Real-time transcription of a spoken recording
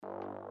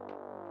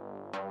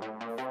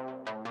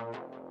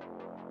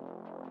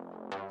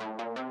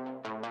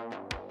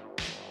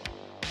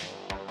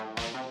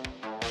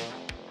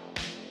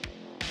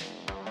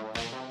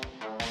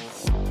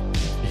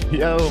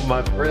Yo,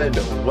 my friend,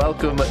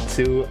 welcome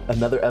to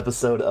another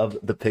episode of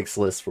The Pix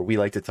List, where we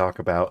like to talk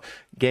about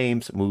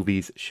games,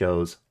 movies,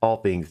 shows, all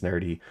things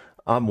nerdy.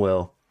 I'm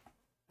Will.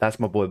 That's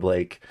my boy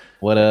Blake.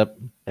 What up?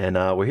 And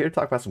we're here to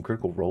talk about some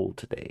Critical Role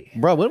today.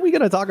 Bro, when are we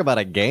going to talk about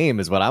a game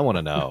is what I want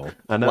to know.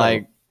 I know.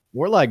 Like,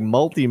 we're like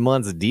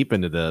multi-months deep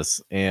into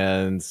this.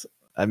 And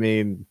I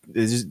mean,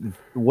 it's just,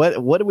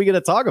 what are we going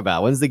to talk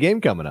about? When's the game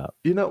coming up?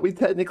 You know, we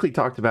technically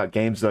talked about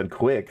games done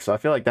quick, so I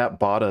feel like that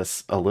bought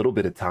us a little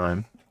bit of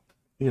time.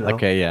 You know?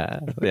 Okay, yeah.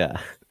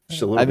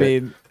 Just a little I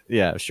bit. mean,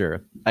 yeah,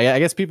 sure. I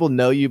guess people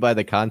know you by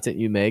the content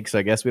you make. So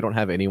I guess we don't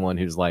have anyone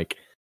who's like,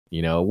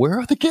 you know, where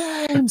are the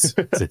games?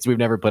 Since we've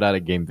never put out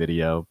a game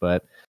video.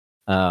 But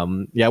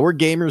yeah, we're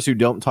gamers who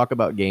don't talk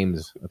about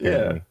games,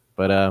 apparently. Yeah.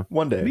 But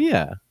One day.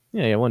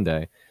 yeah, one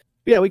day.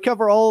 But yeah, we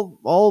cover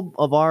all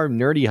of our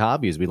nerdy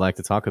hobbies we like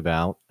to talk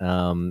about,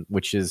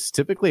 which is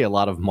typically a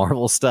lot of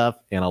Marvel stuff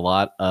and a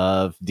lot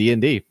of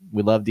D&D.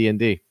 We love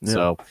D&D. Yeah.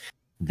 So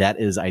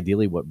that is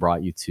ideally what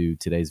brought you to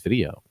today's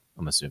video,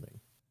 I'm assuming.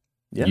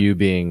 Yeah. You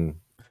being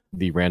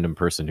the random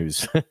person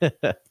who's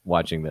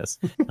watching this.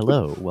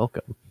 Hello,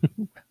 welcome.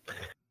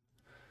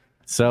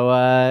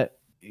 So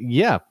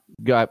yeah,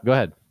 go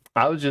ahead.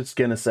 I was just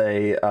going to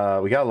say,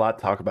 we got a lot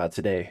to talk about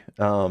today.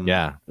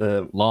 Yeah,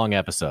 long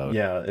episode.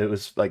 Yeah, it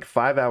was like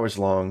 5 hours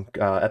long,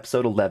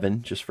 episode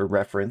 11, just for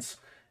reference.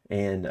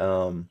 And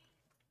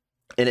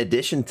in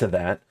addition to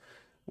that,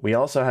 we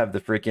also have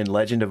the freaking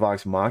Legend of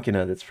Vox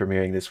Machina that's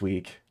premiering this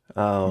week.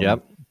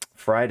 Yep.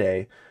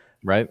 Friday.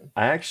 Right?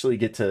 I actually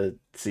get to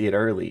see it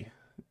early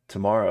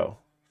tomorrow.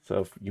 So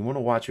if you want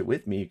to watch it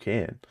with me, you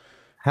can.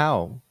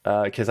 How?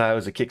 Because I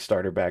was a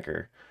Kickstarter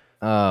backer.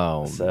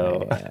 Oh,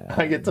 So man.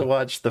 I get to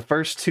watch the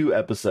first 2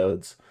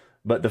 episodes,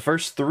 but the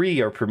first 3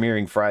 are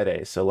premiering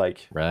Friday. So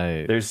like,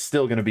 Right. there's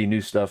still going to be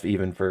new stuff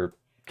even for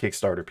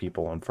Kickstarter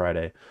people on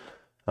Friday.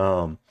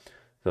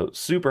 So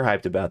super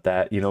hyped about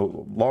that. You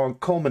know, long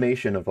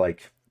culmination of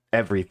like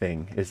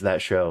everything is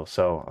that show.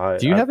 So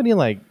Do you have any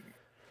like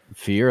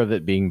fear of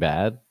it being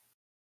bad?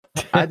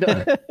 I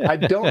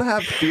don't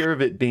have fear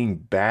of it being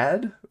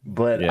bad,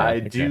 but Yeah, I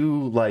okay.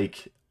 do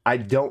like, I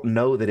don't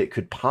know that it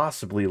could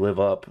possibly live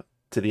up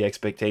to the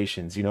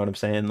expectations. You know what I'm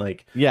saying?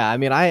 Like, Yeah, I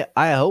mean, I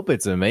hope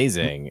it's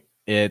amazing.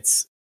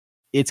 It's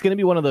going to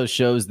be one of those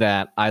shows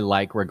that I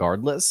like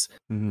regardless.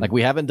 mhm. Like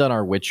we haven't done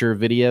our Witcher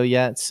video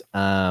yet.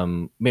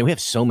 Man, we have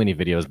so many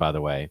videos, by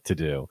the way, to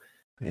do.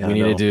 Yeah, We I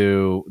need to know.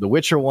 do the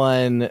Witcher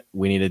one.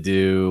 We need to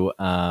do.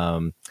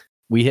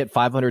 We hit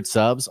 500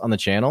 subs on the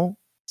channel,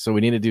 so we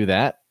need to do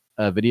that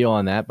video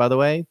on that. By the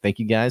way, thank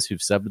you guys who've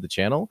subbed to the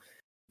channel.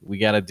 We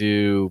got to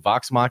do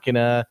Vox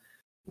Machina.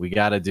 We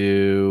got to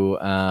do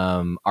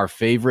our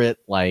favorite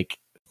like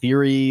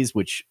theories,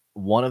 which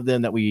one of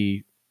them that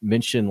we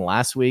mentioned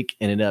last week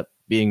ended up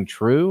being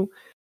true.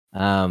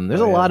 There's Oh, a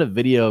yeah. lot of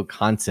video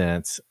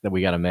content that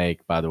we got to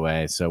make, by the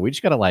way. So we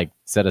just got to like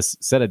set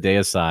a day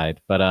aside.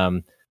 But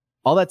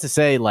all that to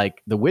say,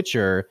 like The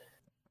Witcher,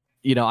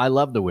 you know, I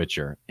love The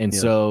Witcher. And Yeah.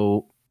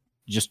 so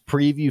just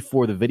preview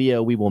for the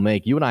video we will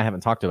make. You and I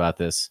haven't talked about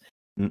this.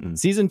 Mm-mm.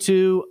 Season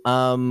 2,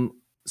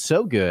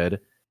 so good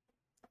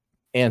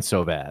and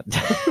so bad.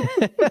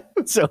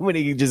 So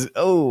many just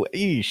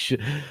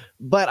eesh.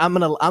 But I'm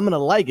gonna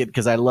like it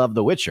because I love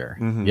The Witcher,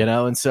 Mhm. you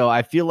know. And so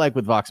I feel like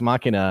with Vox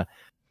Machina,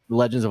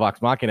 Legends of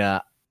Vox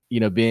Machina, you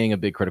know, being a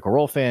big Critical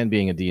Role fan,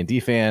 being a D&D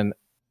fan,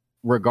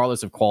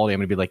 regardless of quality, I'm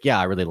gonna be like, yeah,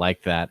 I really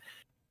like that.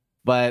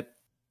 But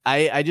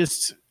I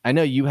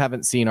know you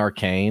haven't seen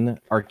Arcane.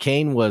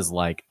 Arcane was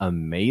like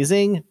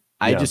amazing.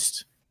 I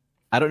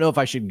don't know if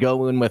I should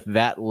go in with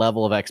that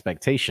level of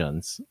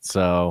expectations.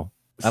 So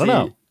I don't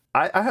know.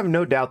 I have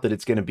no doubt that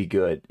it's going to be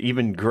good,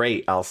 even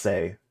great, I'll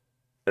say.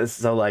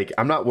 So like,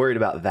 I'm not worried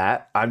about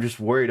that. I'm just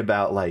worried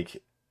about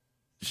like,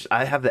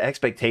 I have the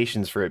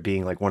expectations for it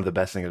being like one of the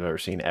best things I've ever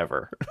seen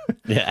ever.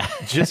 Yeah.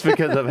 Just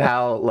because of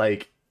how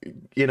like,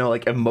 you know,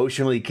 like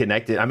emotionally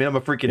connected. I mean, I'm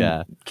a freaking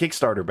Yeah.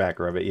 Kickstarter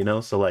backer of it, you know?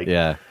 So like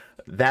Yeah.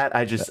 that,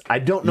 I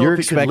don't know You're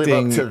if it could live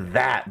up expecting- to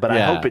that, but I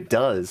Yeah. hope it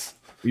does.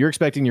 You're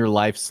expecting your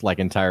life's like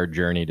entire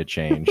journey to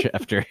change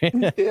after.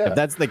 If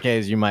that's the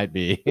case, you might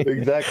be.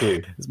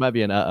 Exactly. This might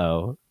be an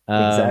uh-oh.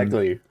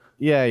 Exactly.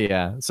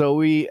 Yeah.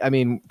 So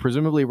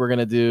presumably we're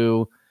gonna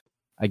do.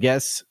 I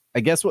guess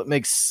what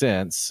makes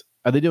sense.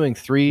 Are they doing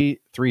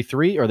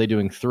 3-3-3, or are they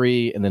doing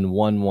 3 and then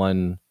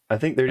 1-1 I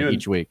think they're doing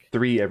each week?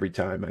 3 every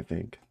time, I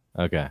think.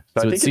 Okay.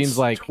 But So I it think seems it's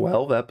like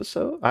 12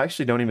 episodes. I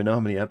actually don't even know how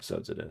many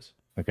episodes it is.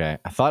 okay.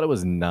 I thought it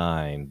was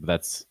 9. But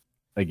that's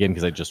again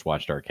because I just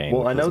watched Arcane.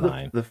 Well, which I know was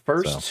 9. the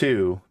first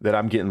 2 that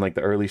I'm getting like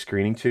the early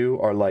screening to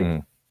are like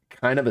Mm.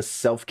 kind of a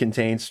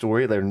self-contained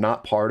story. They're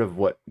not part of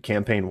what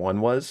campaign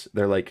 1 was.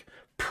 They're like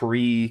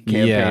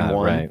pre-campaign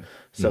 1. Right.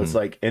 So it's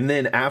like, and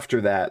then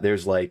after that,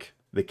 there's like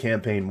the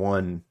campaign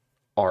 1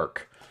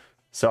 arc.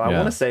 So I Yeah.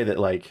 want to say that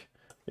like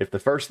if the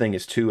first thing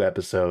is 2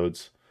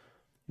 episodes,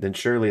 then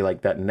surely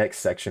like that next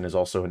section is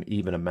also an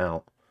even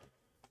amount.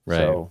 Right.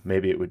 So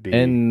maybe it would be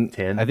And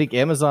 10. I think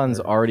Amazon's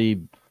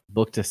already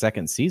booked a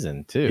second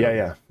season too.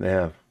 Yeah.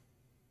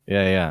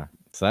 Yeah.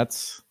 So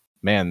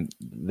man,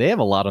 they have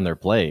a lot on their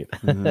plate.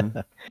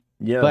 Mhm.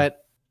 Yeah.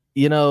 But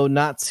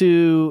not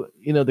to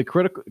the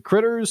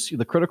critters,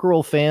 the Critical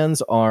Role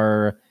fans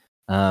are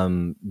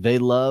they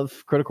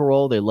love Critical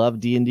Role, they love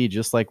D&D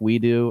just like we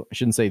do. I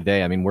shouldn't say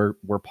they, I mean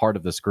we're part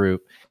of this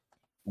group.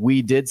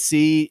 We did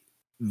see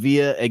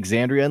via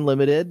Exandria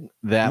Unlimited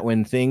that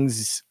when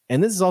things,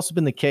 and this has also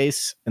been the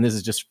case, and this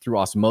is just through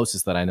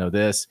osmosis that I know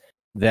this,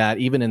 that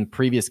even in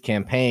previous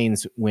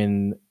campaigns,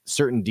 when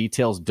certain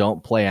details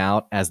don't play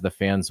out as the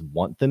fans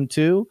want them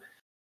to,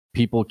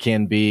 people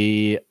can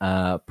be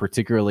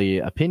particularly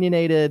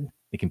opinionated.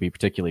 They can be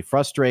particularly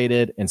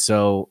frustrated. And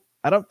so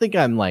I don't think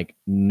I'm like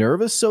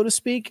nervous, so to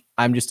speak.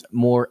 I'm just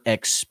more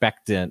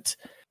expectant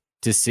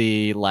to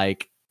see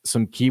like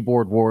some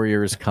keyboard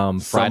warriors come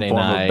Friday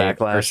night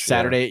backlash, or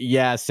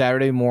Saturday.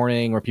 Saturday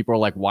morning, where people are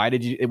like, why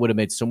did you, it would have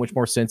made so much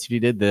more sense if you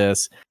did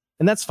this.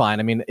 And that's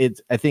fine. I mean,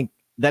 I think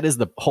that is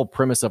the whole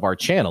premise of our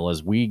channel,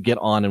 is we get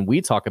on and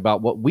we talk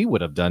about what we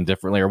would have done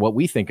differently or what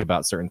we think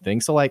about certain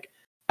things. So like,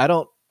 I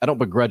don't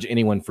begrudge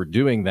anyone for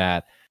doing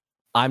that.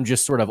 I'm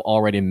just sort of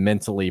already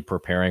mentally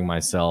preparing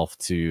myself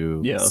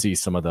to see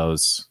some of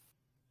those.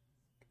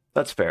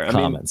 That's fair.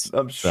 Comments. I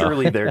mean,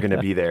 surely they're going to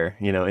be there,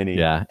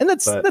 and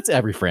that's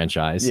every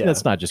franchise. Yeah.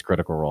 That's not just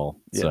Critical Role.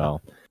 Yeah.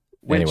 So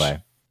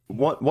anyway,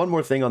 one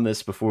more thing on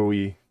this before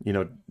we,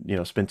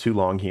 spend too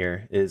long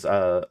here is,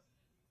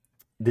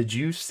 did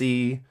you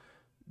see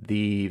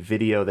the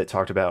video that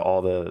talked about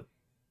all the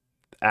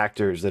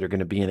actors that are going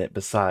to be in it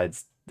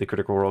besides the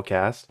Critical Role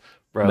cast?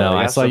 Bro, no,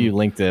 I saw you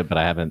linked it, but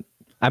I haven't.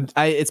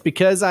 It's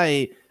because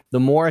the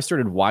more I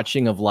started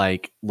watching of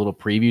like little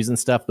previews and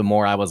stuff, the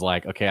more I was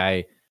like,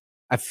 okay,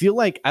 I feel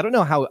like I don't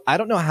know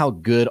how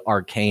good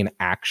Arcane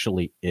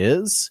actually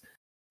is,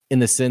 in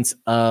the sense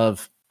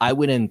of I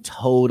went in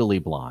totally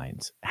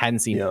blind, hadn't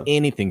seen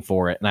anything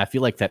for it, and I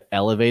feel like that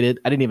elevated.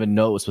 I didn't even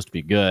know it was supposed to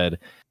be good,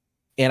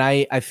 and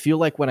I feel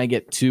like when I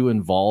get too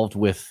involved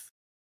with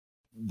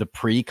the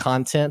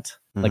pre-content,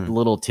 like the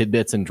little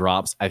tidbits and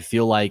drops, I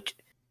feel like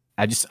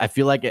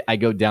I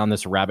go down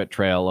this rabbit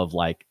trail of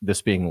like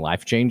this being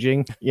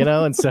life-changing,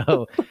 and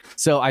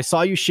so I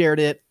saw you shared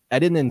it. I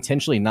didn't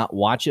intentionally not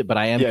watch it, but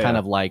I am kind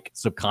of like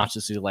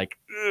subconsciously like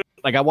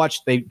I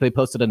watched, they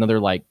posted another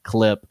like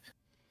clip,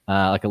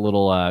 like a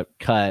little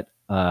cut,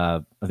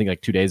 I think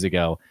like 2 days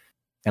ago.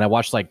 And I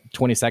watched like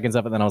 20 seconds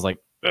of it. And then I was like,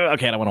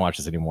 okay, I don't want to watch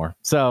this anymore.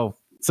 So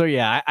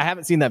yeah, I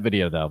haven't seen that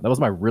video though. That was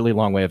my really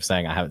long way of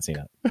saying I haven't seen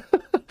it.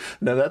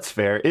 No, that's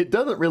fair. It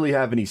doesn't really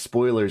have any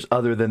spoilers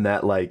other than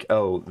that, like,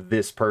 oh,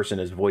 this person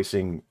is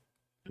voicing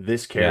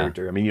this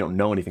character. I mean, you don't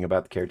know anything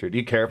about the character. Do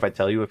you care if I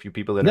tell you a few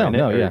people that are in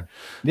it?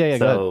 Yeah.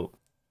 So,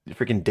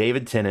 freaking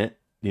David Tennant.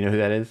 Do you know who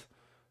that is?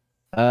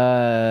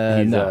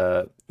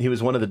 No. He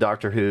was one of the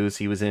Doctor Who's.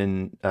 He was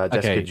in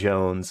Jessica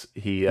Jones.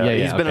 He's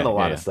been in a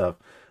lot of stuff.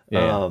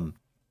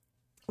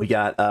 We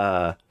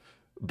got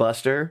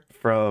Buster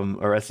from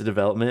Arrested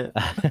Development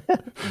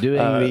doing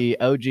the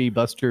OG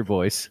Buster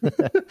voice.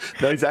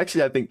 No, he's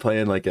actually, I think,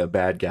 playing like a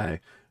bad guy.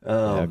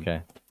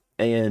 Okay.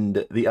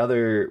 And the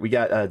other, we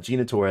got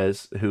Gina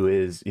Torres, who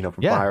is, from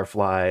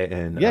Firefly,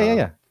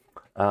 and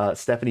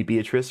Stephanie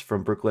Beatrice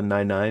from Brooklyn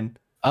Nine-Nine.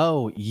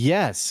 Oh,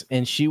 yes.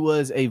 And she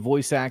was a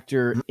voice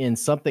actor in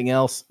something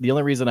else. The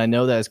only reason I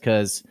know that is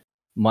because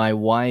my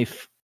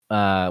wife,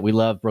 we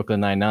love Brooklyn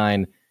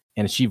Nine-Nine,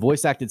 and she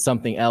voice acted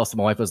something else. And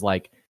my wife was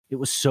like, it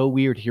was so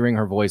weird hearing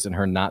her voice and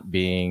her not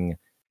being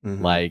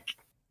like,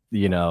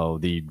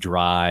 the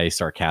dry,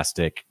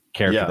 sarcastic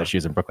character that she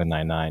was in Brooklyn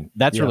Nine-Nine.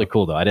 That's really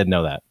cool, though. I didn't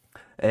know that.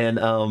 And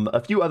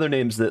a few other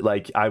names that,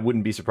 like, I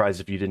wouldn't be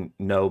surprised if you didn't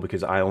know,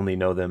 because I only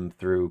know them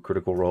through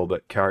Critical Role.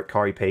 But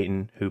Kari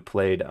Payton, who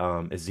played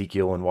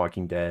Ezekiel in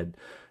Walking Dead,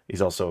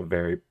 he's also a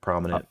very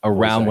prominent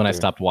around when I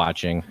stopped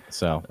watching.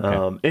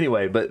 So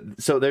anyway, but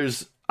so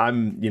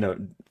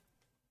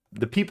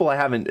the people I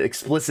haven't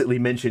explicitly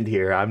mentioned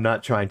here, I'm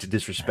not trying to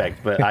disrespect,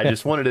 but I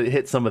just wanted to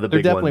hit some of the big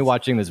ones. They're definitely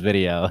watching this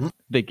video.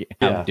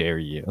 How dare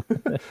you?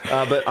 But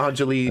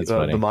Anjali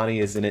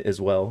Bhimani is in it as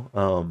well.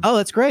 Oh,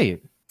 that's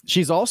great.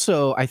 She's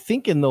also, I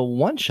think, in the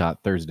One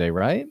Shot Thursday,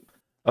 right?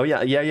 Oh, yeah.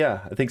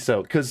 I think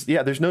so. Because,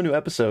 there's no new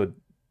episode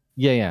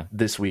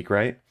this week,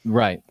 right?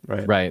 Right.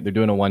 They're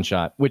doing a one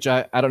shot, which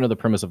I don't know the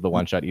premise of the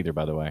one shot either,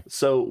 by the way.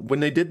 So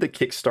when they did the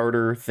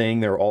Kickstarter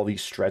thing, there were all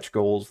these stretch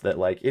goals that,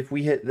 like, if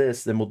we hit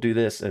this, then we'll do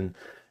this. And,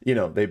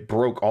 they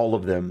broke all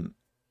of them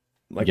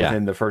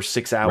within the first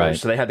 6 hours. Right.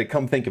 So they had to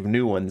come think of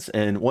new ones.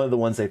 And one of the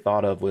ones they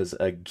thought of was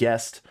a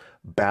guest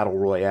battle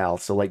royale.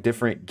 So like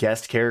different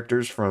guest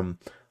characters from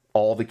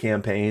all the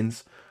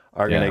campaigns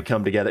are going to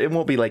come together. It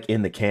won't be like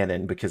in the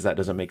canon, because that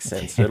doesn't make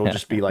sense. It'll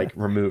just be like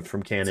removed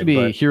from canon. To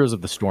be Heroes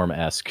of the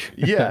Storm-esque.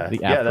 Yeah,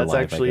 that's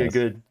actually a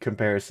good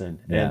comparison.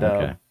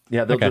 And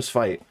they'll just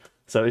fight.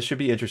 So it should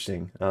be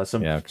interesting.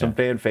 Some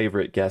fan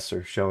favorite guests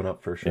are showing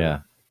up for sure.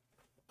 Yeah.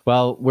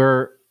 Well,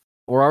 we're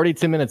already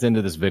 10 minutes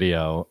into this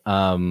video.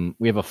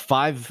 We have a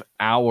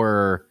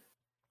 5-hour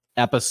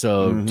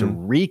episode to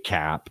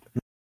recap,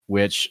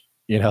 which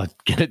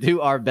gonna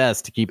do our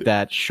best to keep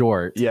that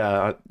short.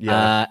 Yeah.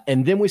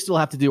 And then we still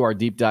have to do our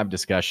deep dive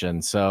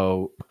discussion.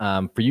 So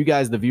for you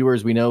guys, the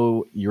viewers, we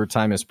know your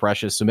time is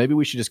precious. So maybe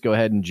we should just go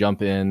ahead and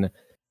jump in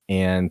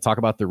and talk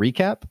about the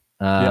recap.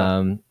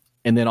 And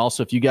then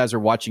also, if you guys are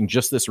watching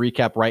just this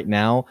recap right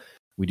now,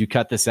 we do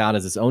cut this out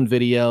as its own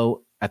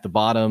video. At the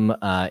bottom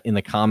in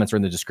the comments or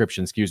in the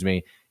description,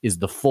 is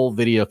the full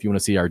video if you want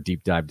to see our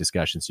deep dive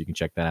discussion, so you can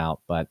check that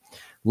out. But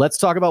let's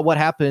talk about what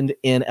happened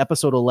in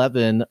episode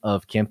 11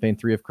 of campaign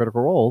 3 of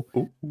Critical Role.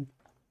 Ooh. Do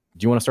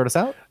you want to start us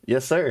out?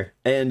 Yes, sir.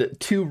 And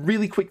 2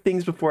 really quick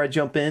things before I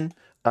jump in.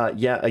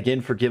 Again,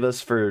 forgive us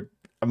for,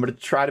 I'm going to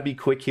try to be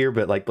quick here,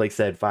 but like Blake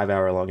said,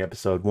 5-hour long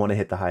episode, want to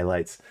hit the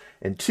highlights.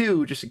 And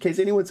 2, just in case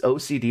anyone's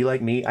OCD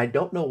like me, I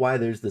don't know why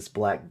there's this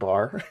black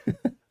bar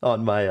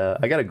on my,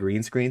 I got a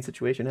green screen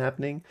situation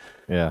happening.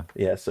 Yeah.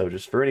 So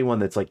just for anyone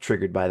that's like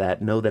triggered by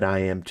that, know that I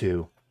am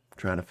too. I'm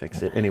trying to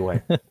fix it.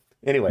 Anyway.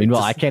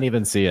 Meanwhile, I can't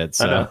even see it.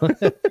 So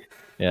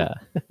yeah.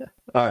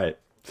 All right.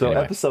 So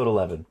anyway. Episode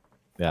 11.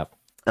 Yeah.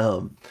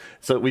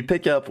 So we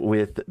pick up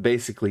with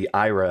basically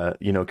Ira,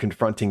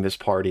 confronting this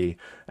party,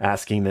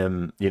 asking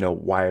them,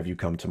 why have you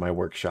come to my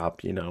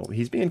workshop?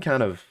 He's being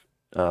kind of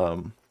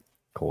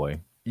coy.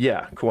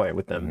 Yeah, coy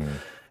with them. Mm-hmm.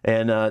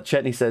 And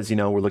Chetney says,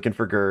 we're looking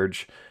for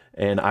Gurge.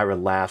 And Ira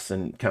laughs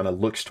and kind of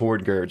looks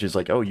toward Gurge, is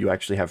like, oh, you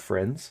actually have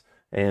friends?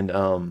 And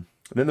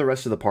then the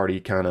rest of the party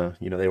kind of,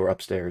 they were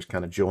upstairs,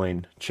 kind of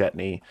joined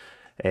Chetney.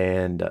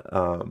 And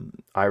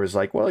Ira's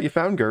like, well, you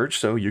found Gurge,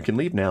 so you can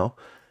leave now.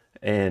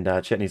 And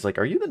Chetney's like,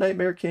 are you the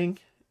Nightmare King?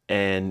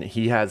 And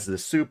he has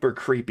this super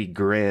creepy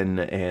grin.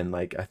 And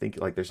I think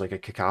there's a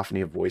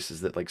cacophony of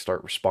voices that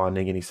start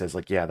responding. And he says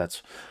yeah,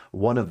 that's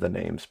one of the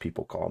names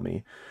people call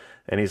me.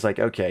 And he's like,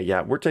 okay,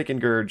 yeah, we're taking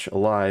Gurge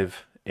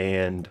alive.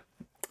 And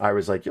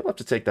Ira's like, you'll have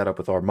to take that up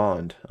with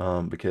Armand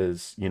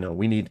because,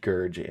 we need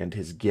Gurge and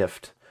his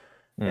gift.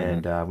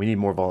 Mm-hmm. And we need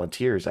more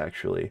volunteers,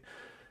 actually.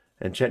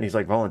 And Chetney's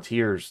like,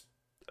 volunteers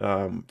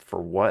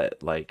for what?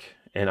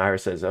 And Ira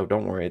says, oh,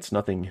 don't worry, it's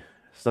nothing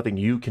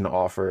you can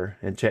offer.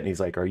 And Chetney's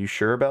like, are you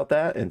sure about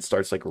that? And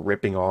starts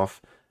ripping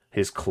off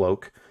his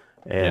cloak.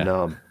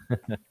 And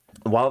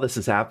while this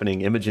is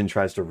happening, Imogen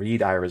tries to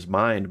read Ira's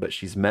mind, but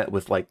she's met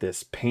with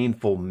this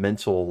painful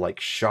mental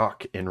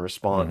shock in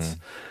response.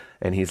 Mm-hmm.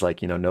 And he's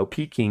like, no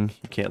peeking,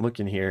 you can't look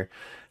in here.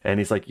 And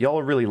he's like, y'all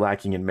are really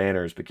lacking in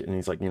manners. And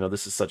he's like,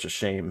 this is such a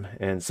shame.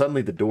 And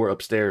suddenly the door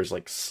upstairs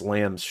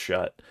slams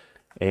shut.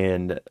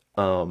 And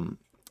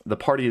the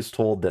party is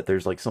told that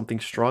there's something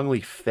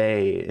strongly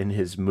fey in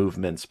his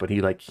movements, but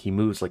he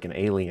moves like an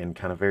alien,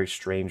 kind of very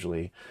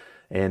strangely.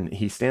 And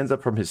he stands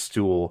up from his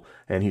stool,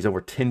 and he's over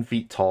 10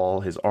 feet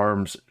tall. His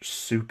arms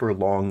super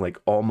long,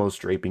 almost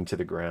draping to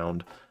the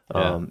ground.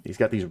 Yeah. He's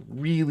got these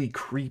really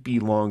creepy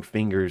long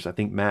fingers. I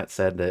think Matt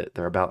said that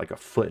they're about 1.5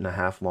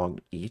 foot long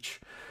each.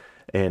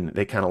 And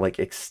they kind of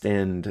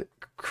extend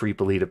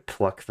creepily to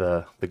pluck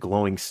the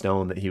glowing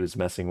stone that he was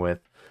messing with.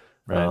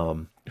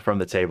 Right. From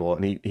the table,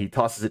 and he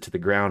tosses it to the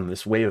ground, and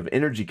this wave of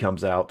energy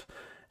comes out,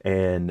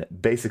 and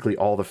basically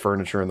all the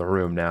furniture in the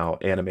room now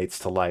animates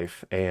to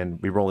life,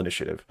 and we roll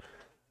initiative.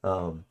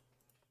 So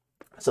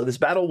this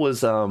battle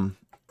was kind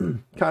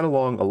of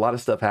long. A lot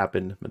of stuff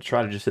happened. I'm gonna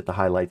try to just hit the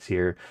highlights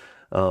here.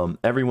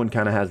 Everyone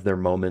kind of has their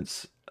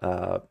moments.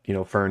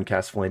 Fern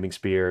casts flaming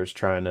spears,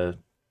 trying to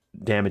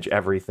damage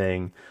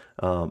everything.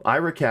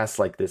 Ira casts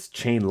this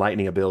chain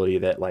lightning ability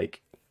that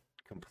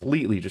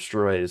completely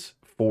destroys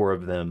 4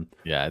 of them.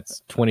 Yeah,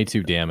 it's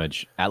 22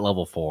 damage at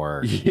level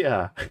 4.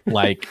 Yeah.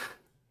 I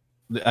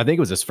think it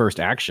was his first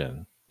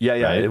action.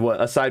 Yeah. Right? It was,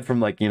 aside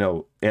from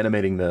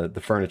animating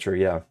the furniture.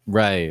 Yeah.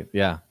 Right.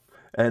 Yeah.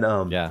 And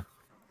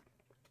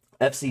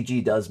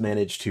FCG does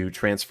manage to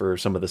transfer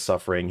some of the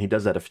suffering. He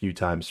does that a few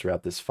times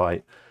throughout this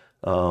fight.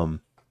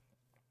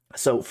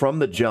 So from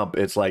the jump,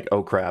 it's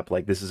oh crap,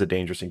 this is a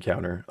dangerous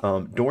encounter.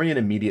 Dorian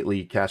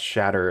immediately casts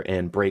Shatter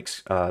and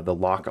breaks the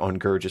lock on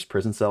Gurge's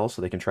prison cell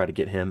so they can try to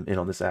get him in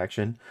on this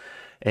action.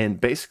 And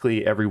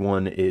basically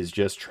everyone is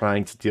just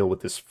trying to deal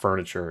with this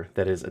furniture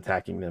that is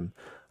attacking them.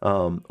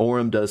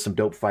 Orem does some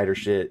dope fighter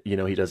shit.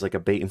 He does a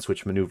bait and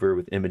switch maneuver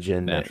with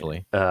Imogen.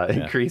 Naturally.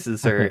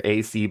 Increases her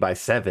AC by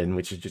 7,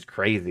 which is just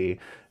crazy.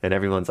 And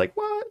everyone's like,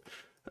 what?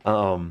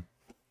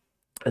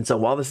 And so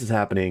while this is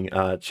happening,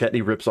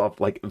 Chetney rips off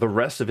the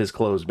rest of his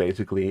clothes,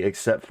 basically,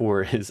 except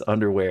for his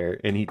underwear.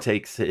 And he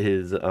takes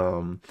his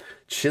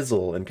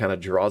chisel and kind of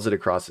draws it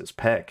across his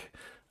pec,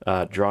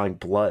 drawing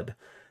blood.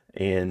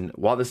 And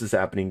while this is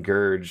happening,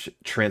 Gurge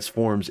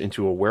transforms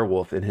into a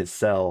werewolf in his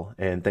cell.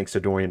 And thanks to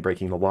Dorian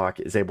breaking the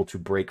lock, is able to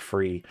break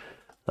free.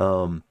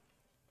 The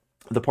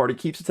party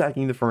keeps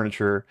attacking the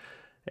furniture.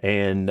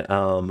 And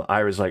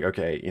Ira's like,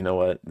 okay, you know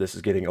what? This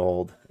is getting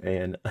old.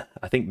 And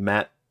I think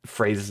Matt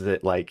phrases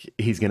it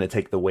he's gonna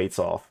take the weights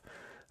off,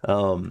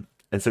 and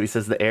so he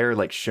says the air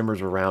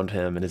shimmers around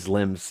him and his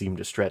limbs seem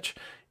to stretch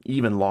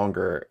even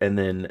longer, and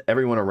then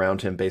everyone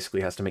around him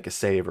basically has to make a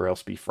save or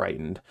else be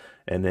frightened.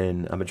 And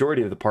then a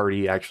majority of the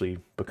party actually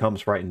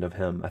becomes frightened of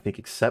him, I think,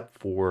 except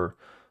for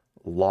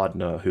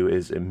Laudna, who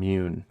is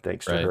immune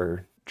thanks to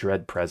her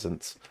dread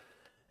presence.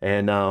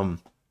 And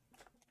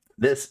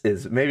this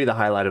is maybe the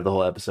highlight of the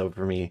whole episode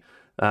for me.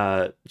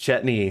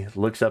 Chetney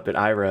looks up at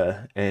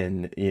Ira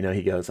and,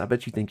 he goes, I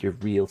bet you think you're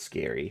real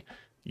scary.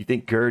 You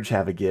think Gurge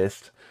have a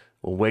gift?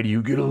 Well, wait till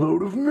you get a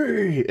load of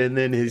me. And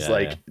then he's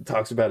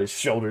talks about his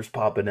shoulders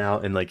popping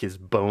out and like his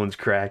bones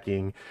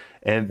cracking.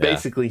 And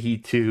basically he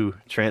too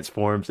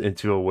transforms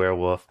into a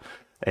werewolf.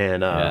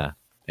 And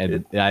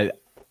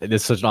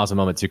this is such an awesome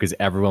moment too, because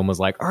everyone was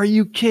like, "Are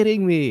you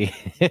kidding me?"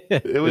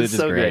 It was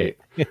so great.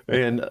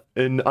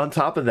 and on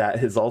top of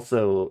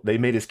that, they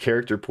made his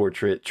character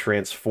portrait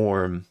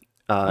transform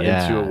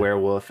into a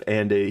werewolf,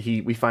 and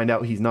we find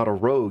out he's not a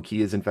rogue;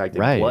 he is in fact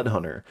a blood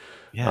hunter.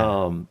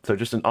 Yeah. So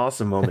just an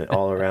awesome moment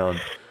all around.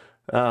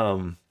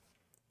 And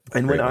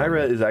when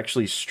Ira is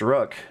actually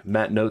struck,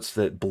 Matt notes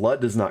that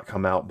blood does not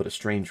come out, but a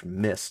strange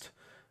mist.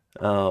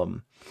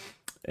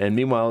 And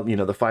meanwhile,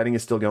 the fighting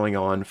is still going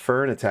on.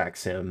 Fern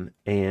attacks him,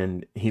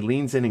 and he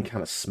leans in and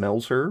kind of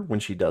smells her when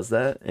she does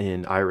that.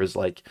 And Ira's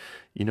like,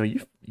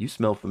 you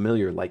smell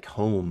familiar, like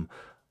home,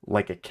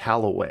 like a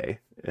Callaway.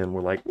 And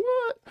we're like,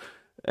 what?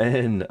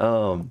 And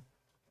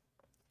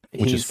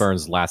which is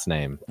Fern's last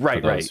name.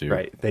 Right. Thank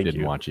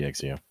you. Watch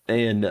EXU.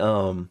 And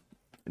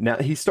now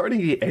he's starting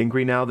to get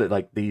angry now that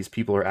like these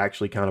people are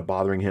actually kind of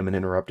bothering him and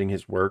interrupting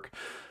his work.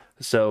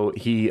 So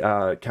he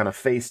kind of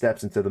face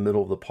steps into the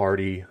middle of the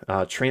party,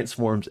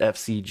 transforms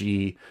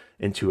FCG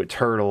into a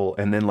turtle,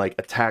 and then like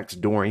attacks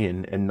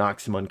Dorian and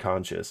knocks him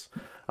unconscious.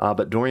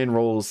 But Dorian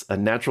rolls a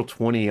natural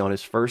 20 on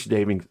his first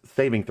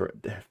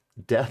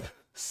death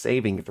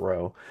saving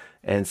throw,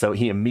 and so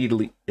he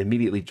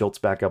immediately jolts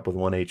back up with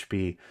 1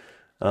 HP.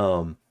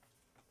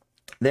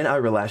 Then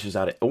Ira lashes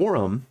out at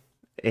Orym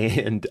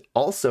and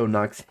also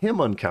knocks him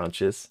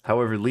unconscious.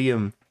 However,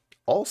 Liam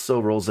also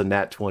rolls a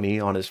nat 20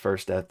 on his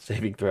first death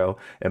saving throw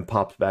and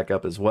pops back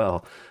up as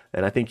well.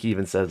 And I think he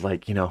even says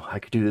like, I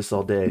could do this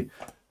all day,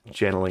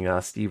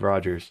 channeling Steve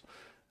Rogers.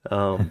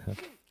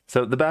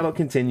 So the battle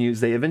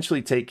continues. They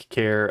eventually take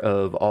care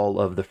of all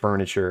of the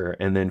furniture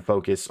and then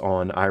focus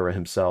on Ira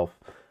himself.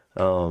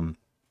 Fern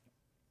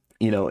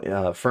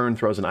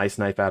throws an ice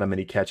knife at him and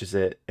he catches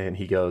it and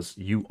he goes,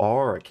 "You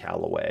are a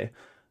Callaway."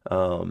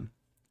 And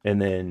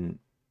then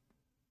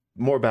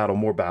more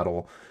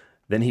battle.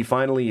 Then he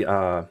finally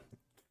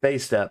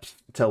face steps,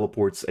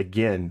 teleports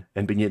again,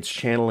 and begins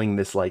channeling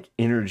this like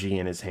energy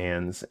in his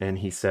hands. And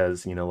he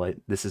says,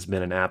 this has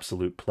been an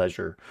absolute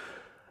pleasure.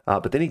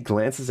 But then he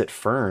glances at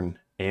Fern,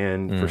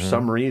 and for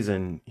some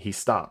reason he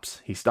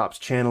stops. He stops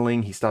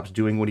channeling. He stops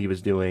doing what he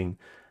was doing,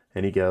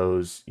 and he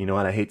goes, "You know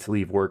what? I hate to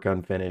leave work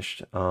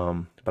unfinished,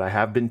 but I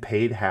have been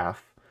paid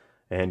half,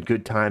 and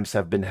good times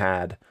have been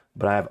had.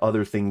 But I have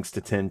other things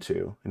to tend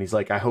to." And he's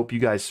like, "I hope you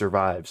guys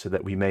survive so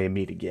that we may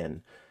meet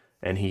again."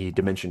 And he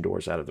dimension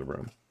doors out of the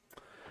room.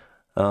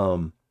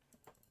 So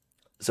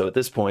at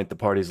this point, the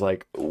party's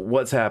like,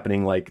 "What's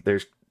happening?" Like,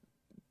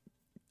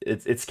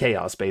 it's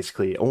chaos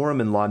basically.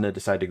 Orym and Laudna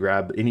decide to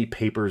grab any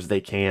papers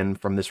they can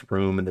from this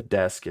room and the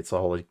desk. It's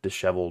all like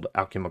disheveled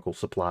alchemical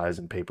supplies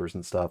and papers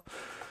and stuff.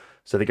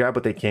 So they grab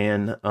what they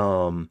can.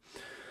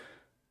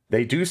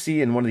 They do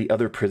see in one of the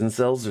other prison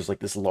cells, there's like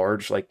this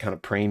large, like kind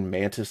of praying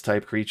mantis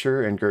type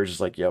creature, and Gurge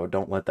is like, "Yo,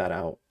 don't let that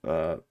out.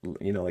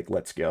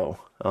 Let's go."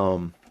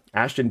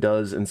 Ashton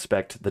does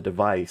inspect the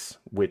device,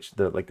 which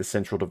the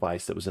central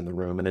device that was in the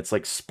room, and it's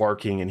like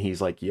sparking, and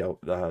he's like, "Yo,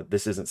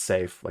 this isn't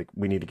safe. Like,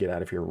 we need to get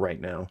out of here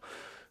right now."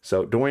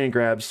 So Dorian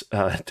grabs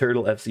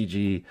Turtle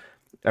FCG.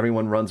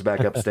 Everyone runs back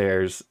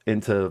upstairs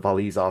into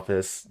Vali's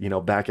office,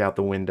 back out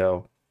the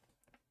window.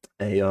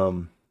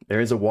 There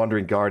is a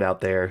wandering guard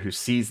out there who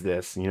sees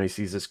this. He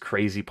sees this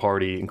crazy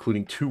party,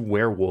 including 2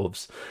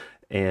 werewolves,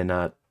 and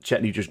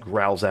Chetney just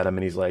growls at him,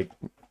 and he's like,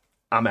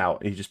 "I'm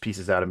out." And he just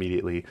pieces out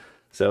immediately.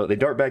 So they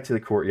dart back to the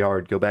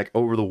courtyard, go back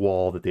over the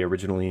wall that they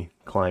originally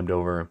climbed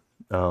over,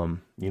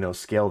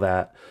 scale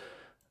that.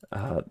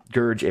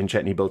 Gurge and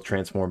Chetney both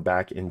transform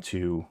back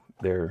into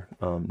their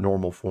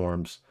normal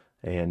forms,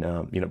 and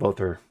both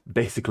are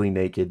basically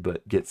naked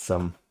but get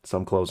some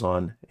clothes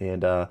on.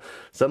 And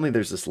suddenly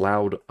there's this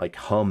loud like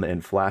hum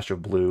and flash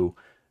of blue,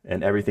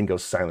 and everything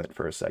goes silent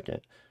for a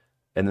second.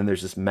 And then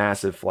there's this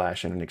massive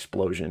flash and an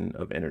explosion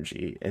of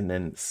energy, and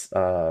then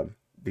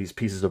these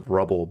pieces of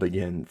rubble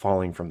begin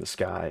falling from the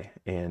sky,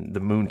 and the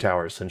moon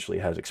tower essentially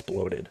has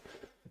exploded.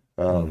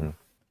 So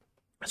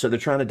they're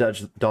trying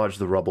to dodge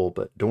the rubble,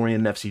 but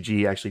Dorian and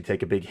FCG actually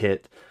take a big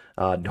hit.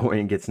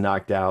 Dorian gets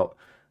knocked out.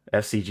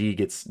 FCG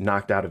gets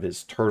knocked out of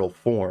his turtle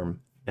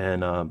form,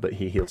 and but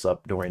he heals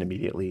up Dorian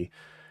immediately.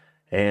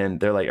 And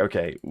they're like,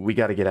 "Okay, we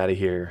got to get out of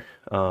here,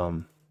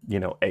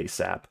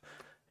 ASAP."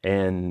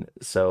 And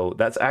so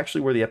that's actually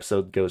where the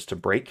episode goes to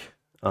break.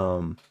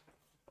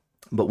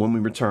 But when we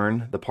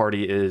return, the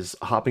party is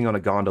hopping on a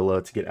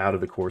gondola to get out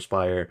of the core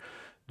spire,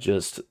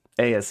 just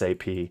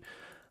ASAP.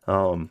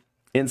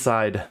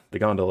 Inside the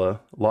gondola,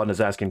 Laudna's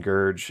asking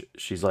Gurge,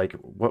 she's like,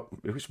 what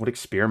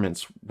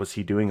experiments was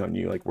he doing on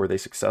you? Like, were they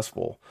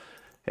successful?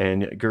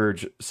 And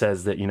Gurge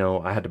says that,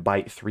 I had to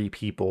bite 3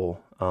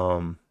 people.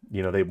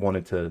 They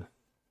wanted to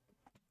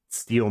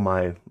steal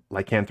my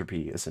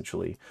lycanthropy,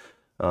 essentially.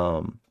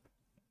 Um,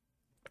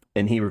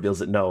 and he reveals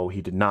that no,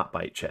 he did not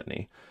bite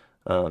Chetney.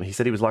 He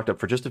said he was locked up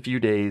for just a few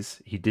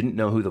days. He didn't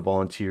know who the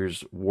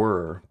volunteers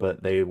were,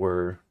 but they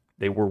were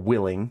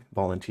willing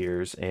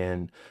volunteers,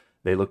 and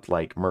they looked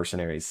like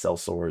mercenaries,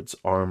 sellswords,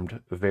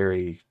 armed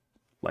very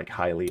like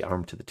highly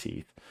armed to the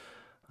teeth.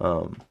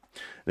 Um,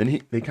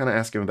 then they kind of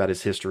ask him about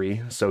his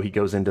history, so he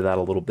goes into that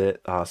a little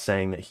bit,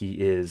 saying that he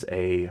is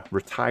a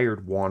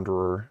retired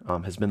wanderer,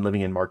 has been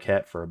living in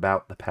Marquette for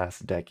about the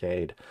past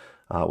decade,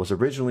 was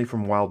originally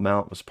from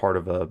Wildemount, was part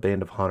of a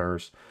band of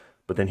hunters,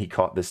 but then he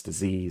caught this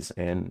disease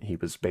and he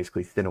was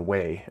basically thin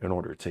away in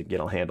order to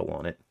get a handle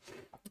on it.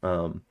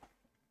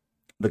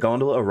 The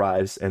gondola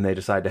arrives and they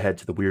decide to head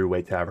to the Weary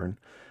Way Tavern.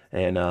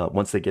 And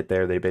once they get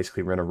there, they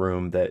basically rent a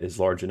room that is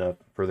large enough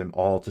for them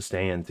all to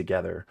stay in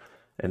together.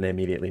 And they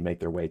immediately make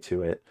their way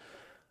to it.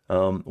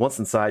 Once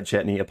inside,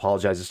 Chetney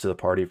apologizes to the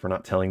party for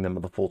not telling them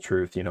the full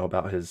truth,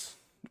 about his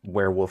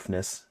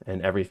werewolfness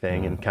and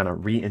everything, and kind of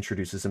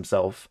reintroduces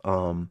himself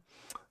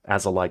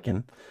as a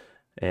Lycan.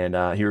 And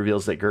he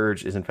reveals that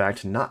Gurge is in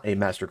fact not a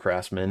master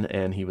craftsman,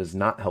 and he was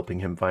not helping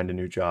him find a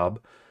new job,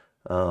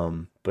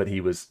 but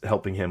he was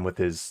helping him with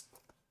his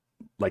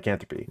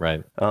lycanthropy.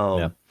 Right.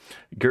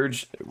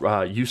 Gurge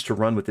used to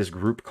run with this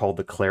group called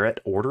the Claret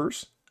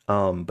Orders,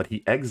 but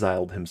he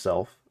exiled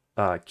himself,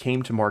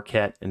 came to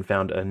Marquette and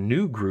found a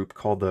new group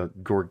called the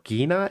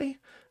Gorgini.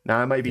 Now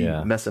I might be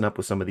messing up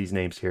with some of these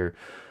names here.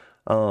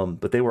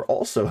 But they were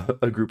also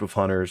a group of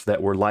hunters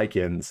that were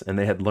Lycans, and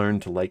they had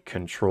learned to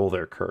control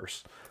their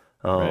curse.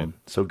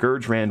 So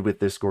Gurge ran with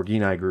this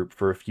Gorgini group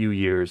for a few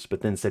years,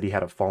 but then said he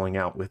had a falling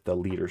out with the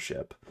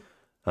leadership.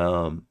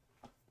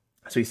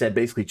 So he said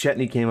basically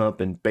Chetney came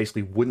up and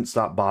basically wouldn't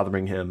stop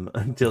bothering him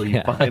until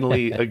he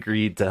finally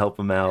agreed to help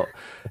him out.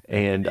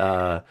 And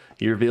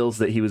he reveals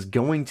that he was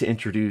going to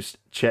introduce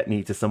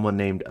Chetney to someone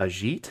named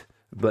Ajit,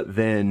 but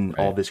then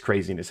all this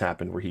craziness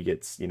happened where he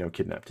gets,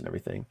 kidnapped and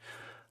everything.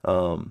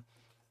 And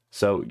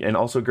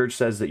also Gurge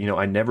says that,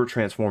 I never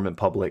transform in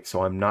public,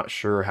 so I'm not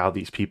sure how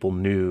these people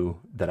knew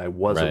that I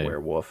was a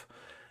werewolf.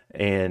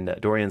 And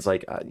Dorian's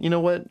like, you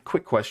know what?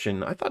 Quick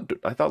question. I thought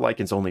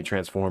Lycans only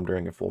transform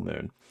during a full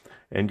moon.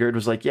 And Gurge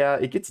was like, yeah,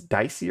 it gets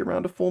dicey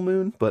around a full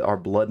moon, but our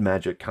blood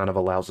magic kind of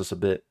allows us a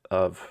bit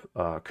of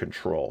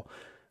control.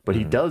 But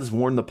he does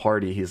warn the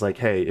party. He's like,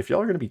 hey, if y'all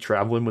are going to be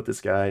traveling with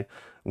this guy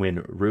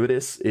when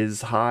Ruidus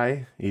is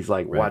high, he's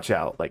like, watch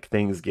out.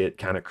 Things get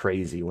kind of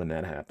crazy when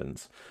that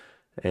happens.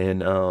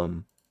 And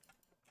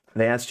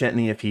they asked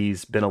Chetney if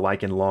he's been a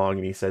Lycan long,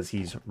 and he says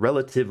he's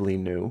relatively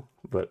new.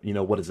 But,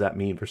 what does that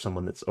mean for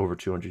someone that's over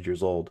 200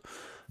 years old?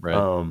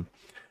 Right.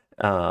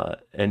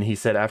 And he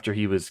said after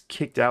he was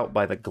kicked out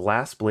by the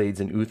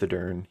Glassblades in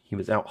Uthadern, he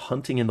was out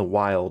hunting in the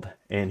wild,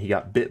 and he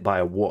got bit by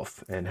a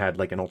wolf and had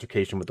an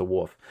altercation with the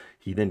wolf.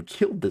 He then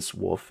killed this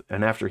wolf,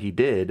 and after he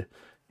did,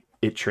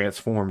 it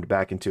transformed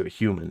back into a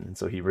human. And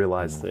so he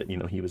realized that,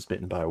 he was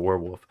bitten by a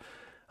werewolf.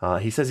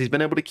 He says he's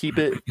been able to keep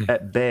it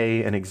at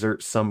bay and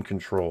exert some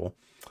control.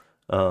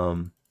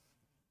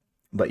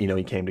 But,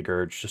 he came to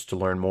Gurge just to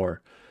learn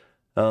more.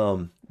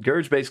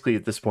 Gurge basically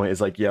at this point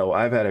is like, yo,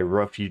 I've had a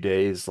rough few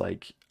days.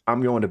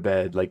 I'm going to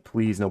bed.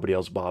 Please, nobody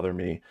else bother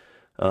me.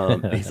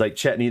 He's like,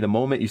 Chetney, the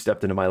moment you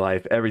stepped into my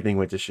life, everything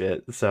went to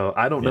shit. So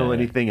I don't know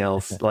anything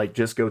else.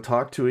 Just go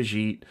talk to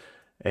Ajit.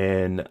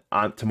 And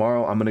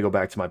tomorrow I'm going to go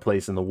back to my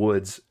place in the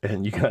woods,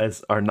 and you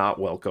guys are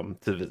not welcome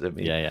to visit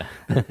me.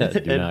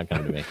 Do not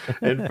come to me.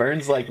 And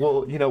Fern's like,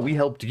 well, we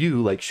helped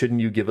you. Shouldn't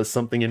you give us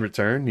something in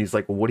return? And he's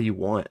like, well, what do you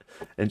want?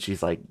 And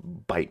she's like,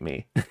 bite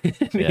me.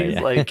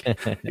 He's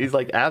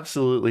like,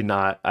 absolutely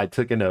not. I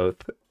took an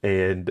oath.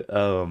 And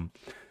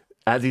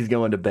as he's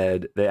going to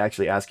bed, they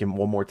actually ask him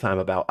one more time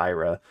about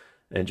Ira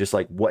and just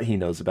what he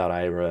knows about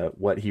Ira,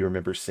 what he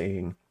remembers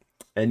seeing.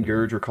 And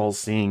Gurge recalls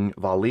seeing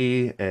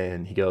Vali,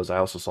 and he goes, I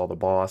also saw the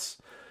boss.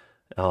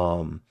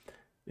 And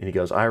he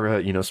goes,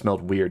 Ira,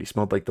 smelled weird. He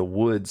smelled like the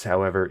woods.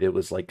 However, it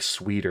was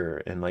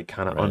sweeter and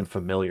kind of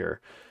unfamiliar.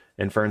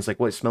 And Fern's like,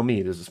 wait, smell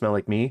me. Does it smell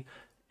like me?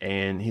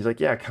 And he's like,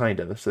 yeah, kind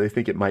of. So they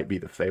think it might be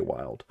the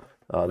Feywild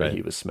that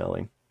he was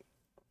smelling.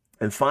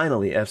 And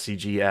finally,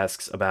 FCG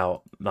asks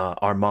about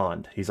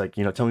Armand. He's like,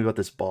 tell me about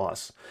this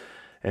boss.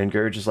 And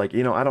Gurge is like,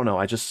 I don't know.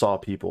 I just saw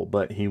people,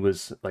 but he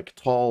was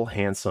tall,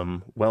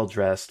 handsome,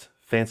 well-dressed,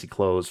 fancy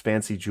clothes,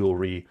 fancy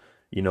jewelry,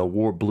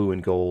 wore blue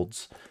and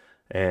golds.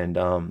 And,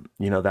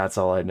 that's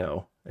all I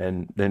know.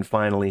 And then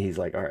finally he's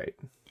like, all right,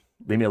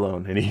 leave me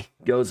alone. And he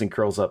goes and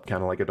curls up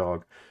kind of like a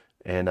dog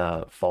and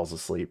falls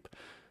asleep.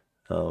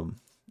 Do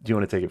you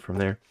want to take it from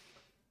there?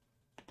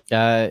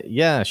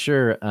 Yeah,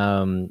 sure.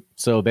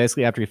 So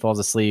basically after he falls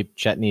asleep,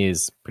 Chetney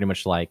is pretty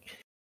much like,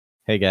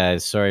 hey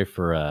guys, sorry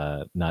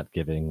for not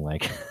giving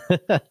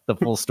the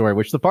full story,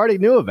 which the party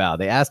knew about.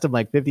 They asked him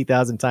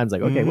 50,000 times,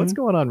 okay, what's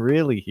going on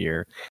really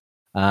here?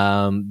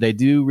 They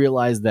do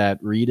realize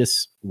that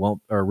Ruidus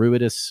won't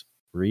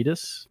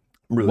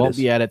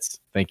be at its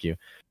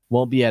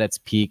won't be at its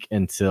peak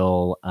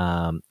until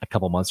a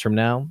couple months from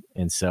now,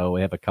 and so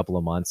we have a couple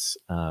of months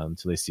till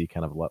they see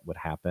kind of what would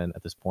happen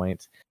at this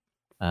point.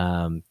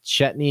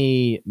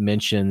 Chetney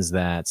mentions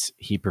that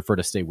he preferred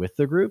to stay with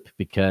the group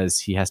because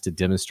he has to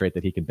demonstrate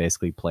that he can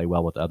basically play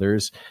well with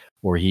others,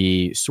 or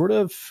he sort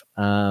of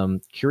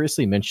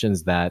curiously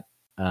mentions that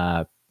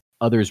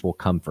others will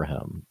come for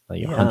him,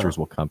 like hunters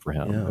will come for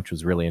him, which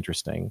was really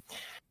interesting.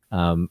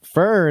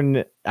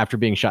 Fern, after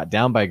being shot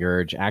down by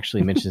Gurge,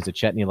 actually mentions to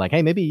Chetney, like,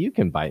 hey, maybe you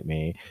can bite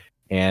me.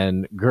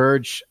 And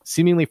Gurge,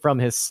 seemingly from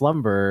his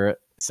slumber,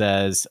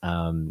 says,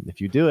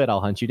 if you do it, I'll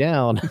hunt you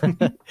down.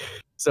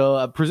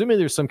 So presumably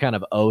there's some kind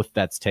of oath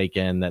that's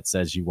taken that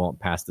says you won't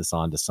pass this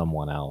on to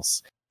someone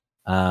else.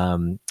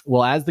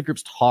 Well, as the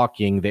group's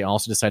talking, they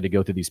also decide to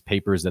go through these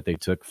papers that they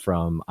took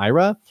from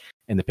Ira,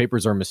 and the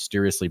papers are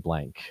mysteriously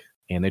blank.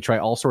 And they try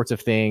all sorts of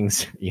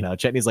things. You know,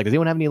 Chetney's like, does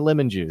anyone have any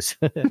lemon juice?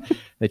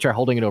 They try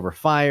holding it over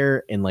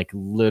fire, and like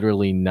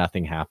literally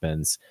nothing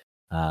happens.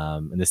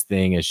 And this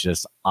thing is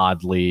just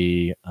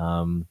oddly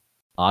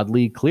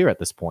clear at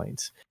this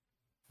point.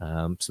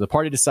 So the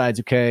party decides,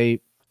 okay,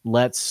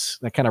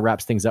 that kind of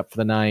wraps things up for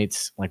the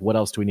night. Like, what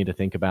else do we need to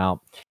think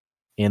about?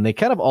 And they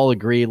kind of all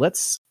agree,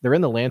 they're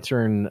in the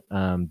Lantern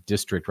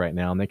district right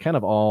now, and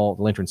the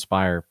Lantern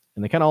Spire,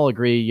 and they kind of all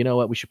agree, you know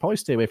what, we should probably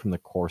stay away from the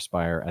Core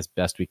Spire as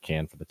best we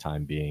can for the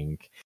time being.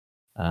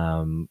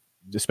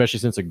 Especially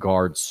since a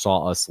guard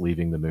saw us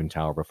leaving the Moon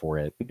Tower before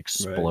it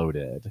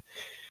exploded.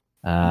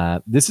 Right.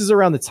 This is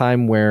around the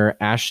time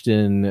where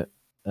Ashton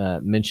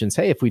mentions,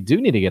 hey, if we do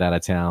need to get out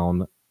of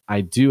town,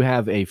 I do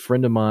have a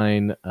friend of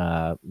mine,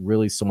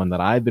 really someone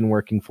that I've been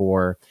working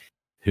for,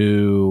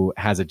 who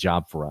has a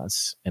job for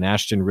us. And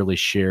Ashton really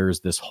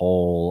shares this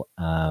whole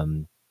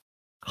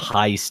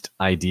heist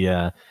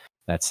idea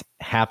that's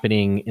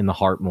happening in the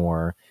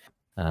Heartmoor,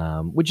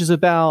 which is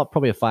about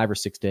probably a 5 or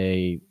 6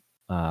 day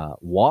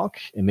walk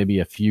and maybe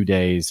a few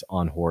days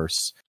on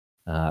horse.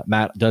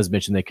 Matt does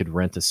mention they could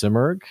rent a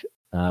Simurgh,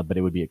 but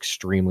it would be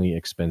extremely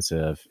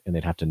expensive, and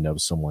they'd have to know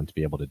someone to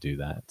be able to do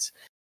that.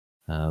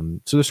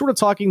 So they're sort of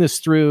talking this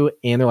through,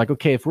 and they're like,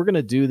 okay, if we're going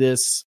to do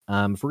this,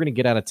 if we're going to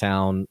get out of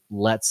town,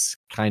 let's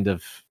kind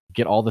of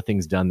get all the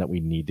things done that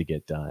we need to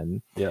get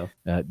done. Yeah.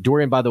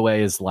 Dorian, by the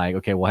way, is like,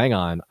 okay, well, hang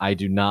on. I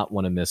do not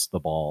want to miss the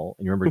ball.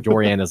 And you remember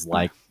Dorian is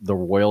like the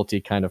royalty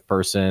kind of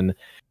person,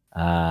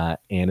 and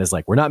is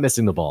like, we're not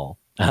missing the ball.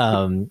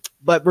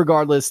 But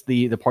regardless,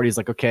 the party's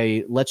like,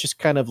 okay, let's just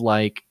kind of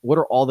like, what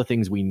are all the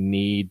things we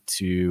need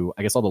to,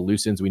 I guess all the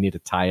loose ends we need to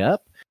tie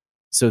up,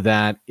 so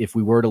that if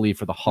we were to leave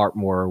for the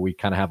Heartmoor, we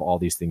kind of have all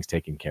these things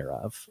taken care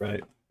of.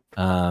 Right.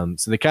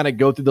 So they kind of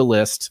go through the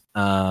list.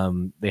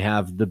 They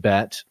have the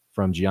bet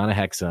from Gianna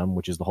Hexam,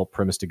 which is the whole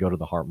premise to go to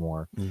the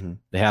Heartmoor. Mm-hmm.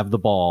 They have the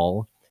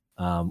ball.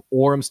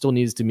 Orym still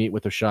needs to meet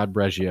with Ashad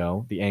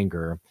Breggio, the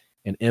Anger,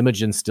 and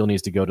Imogen still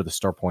needs to go to the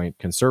Starpoint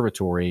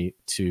Conservatory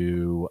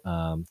to,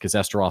 because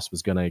Esteros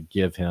was going to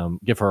give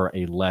her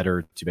a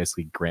letter to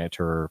basically grant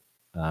her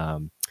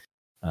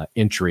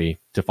entry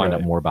to find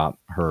out more about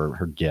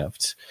her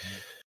gift.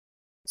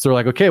 So they're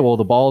like, okay, well,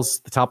 the ball's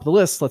the top of the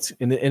list.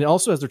 And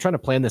also as they're trying to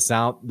plan this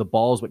out, the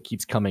ball is what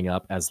keeps coming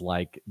up as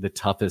like the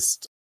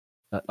toughest,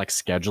 like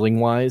scheduling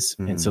wise.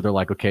 Mm-hmm. And so they're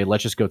like, okay,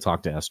 let's just go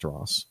talk to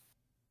Esteros.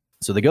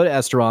 So they go to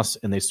Esteros,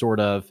 and they sort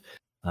of,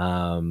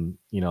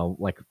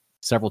 like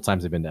several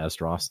times they've been to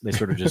Esteros, they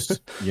sort of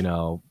just,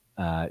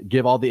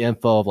 give all the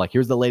info of like,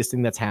 here's the latest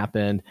thing that's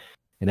happened.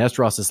 And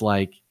Esteros is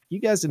like, you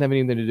guys didn't have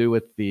anything to do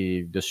with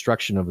the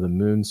destruction of the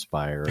Moon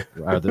Spire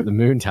or the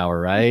Moon Tower,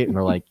 right? And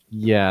they're like,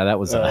 yeah, that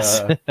was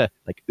us.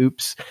 Like,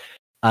 oops.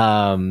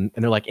 And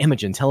they're like,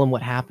 Imogen, tell him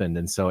what happened.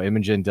 And so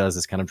Imogen does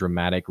this kind of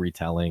dramatic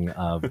retelling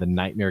of the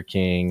Nightmare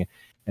King.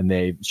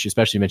 And she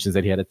especially mentions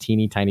that he had a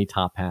teeny tiny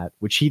top hat,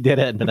 which he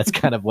didn't, but that's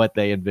kind of what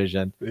they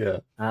envisioned. Yeah.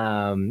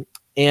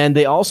 And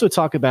they also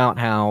talk about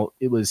how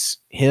it was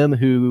him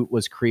who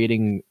was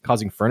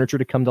causing furniture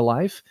to come to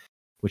life,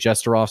 which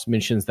Esteros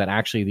mentions that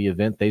actually the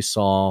event they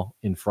saw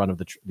in front of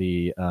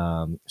the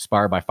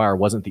Spire by Fire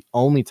wasn't the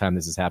only time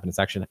this has happened. It's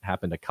actually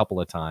happened a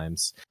couple of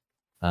times.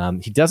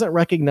 He doesn't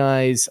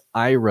recognize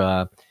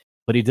Ira,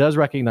 but he does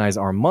recognize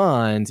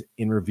Armand,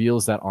 and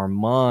reveals that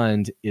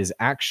Armand is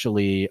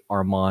actually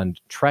Armand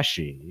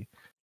Treshy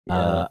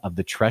of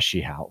the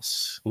Treshy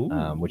House,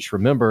 which,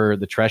 remember,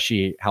 the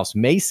Treshy House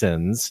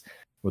Masons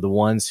were the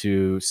ones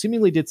who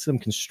seemingly did some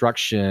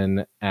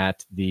construction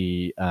at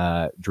the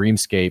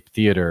Dreamscape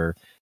Theater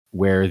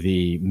where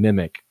the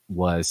Mimic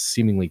was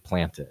seemingly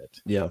planted.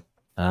 Yeah.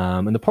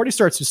 And the party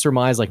starts to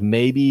surmise like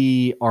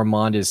maybe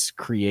Armand is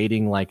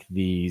creating like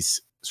these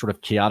sort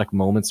of chaotic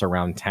moments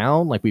around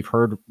town. Like, we've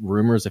heard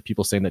rumors of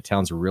people saying that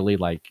town's really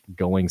like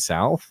going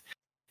south,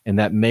 and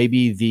that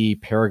maybe the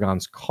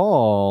Paragon's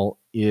Call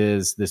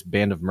is this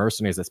band of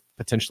mercenaries that's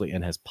potentially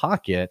in his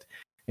pocket.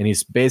 And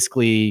he's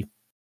basically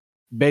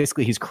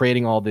he's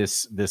creating all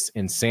this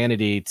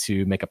insanity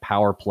to make a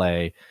power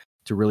play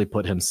to really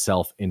put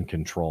himself in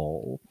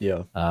control.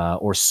 Yeah.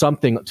 Or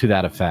something to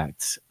that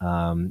effect.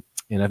 And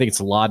I think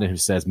it's Laden who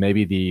says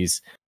maybe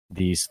these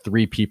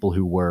 3 people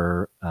who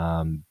were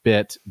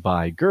bit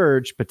by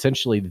Gurge,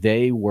 potentially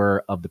they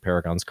were of the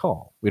Paragon's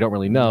Call. We don't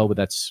really know, but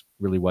that's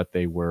really what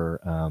they were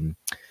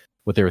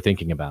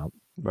thinking about.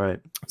 Right.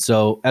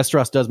 So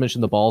Estros does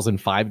mention the ball's in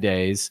 5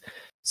 days.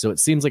 So it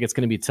seems like it's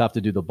going to be tough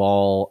to do the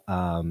ball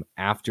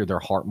after their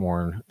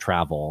Heartmorn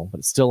travel, but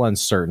it's still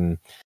uncertain.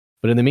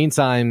 But in the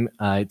meantime,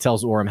 it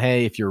tells Orym,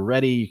 hey, if you're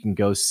ready, you can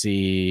go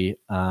see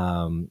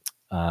the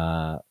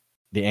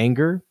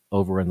Anger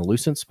over in the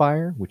Lucent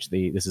Spire, which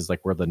this is like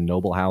where the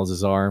noble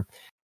houses are.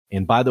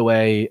 And by the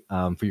way,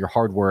 for your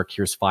hard work,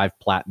 here's 5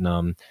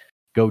 platinum.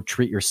 Go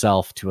treat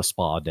yourself to a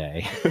spa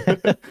day,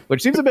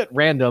 which seems a bit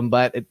random,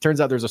 but it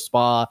turns out there's a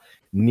spa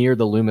near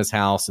the Loomis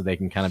house, so they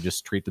can kind of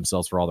just treat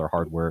themselves for all their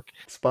hard work.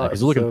 Because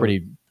they're looking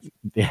pretty,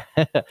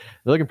 they're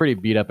looking pretty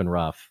beat up and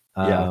rough.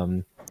 Yeah.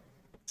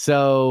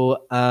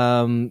 So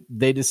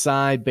they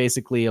decide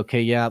basically,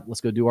 okay, yeah,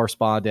 let's go do our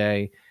spa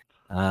day.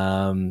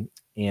 And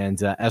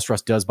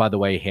Estros does, by the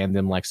way, hand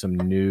them like some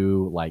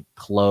new like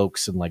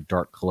cloaks and like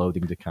dark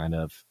clothing to kind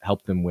of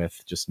help them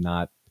with just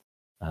not,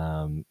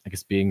 I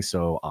guess, being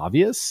so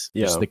obvious.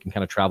 Yeah. Just so they can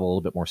kind of travel a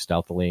little bit more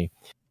stealthily.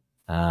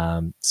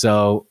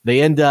 So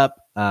they end up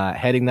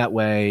heading that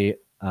way.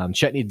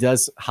 Chetney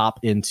does hop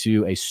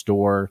into a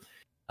store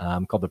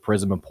called the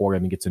Prism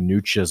Emporium and gets a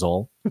new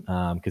chisel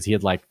because he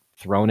had like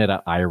thrown it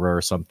at Ira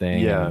or something.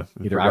 Yeah.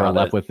 Either Ira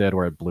left with it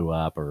or it blew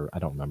up, or I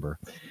don't remember.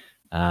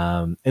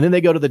 And then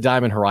they go to the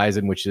Diamond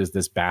Horizon, which is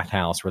this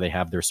bathhouse where they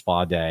have their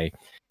spa day.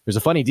 There's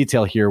a funny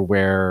detail here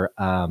where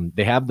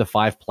they have the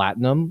 5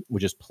 platinum,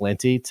 which is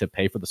plenty to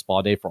pay for the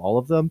spa day for all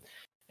of them.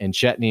 And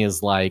Chetney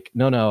is like,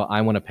 no,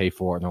 I want to pay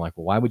for it. And they're like,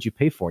 well, why would you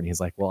pay for it? And he's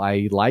like, well,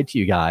 I lied to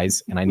you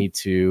guys and I need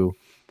to,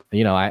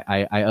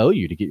 I owe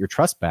you to get your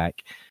trust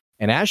back.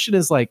 And Ashton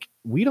is like,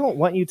 we don't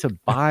want you to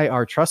buy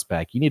our trust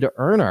back. You need to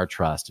earn our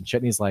trust. And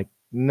Chetney's like,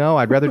 no,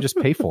 I'd rather just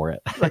pay for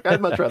it. Like,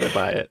 I'd much rather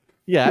buy it.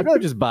 Yeah, I'd rather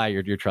just buy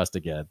your trust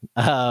again.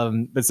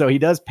 But so he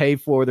does pay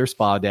for their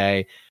spa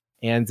day,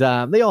 and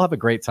they all have a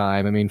great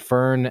time. I mean,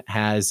 Fern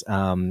has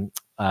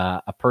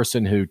a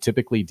person who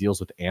typically deals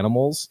with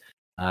animals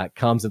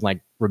comes and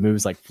like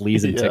removes like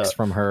fleas and ticks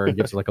from her,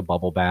 gives her like a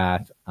bubble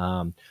bath.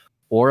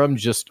 Orym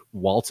just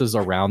waltzes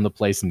around the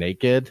place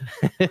naked.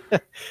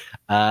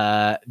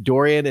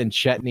 Dorian and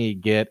Chetney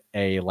get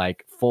a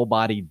like full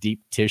body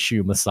deep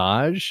tissue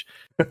massage,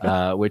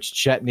 which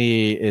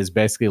Chetney is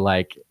basically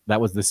like,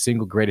 that was the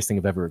single greatest thing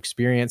I've ever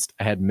experienced.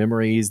 I had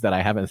memories that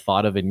I haven't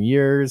thought of in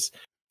years.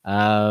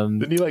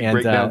 Didn't he like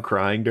break down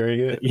crying during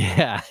it?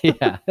 Yeah.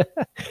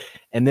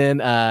 And then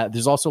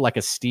there's also like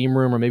a steam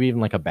room or maybe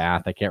even like a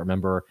bath. I can't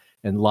remember.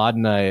 And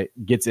Laudna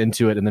gets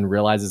into it and then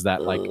realizes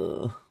that like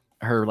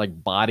her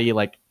like body,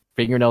 like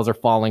fingernails are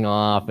falling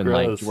off, and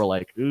Gross. like we're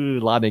like, ooh,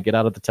 Laudna, get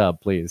out of the tub,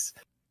 please.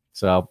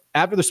 So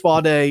after the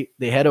spa day,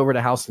 they head over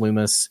to House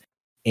Loomis,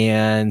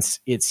 and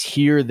it's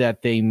here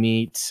that they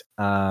meet.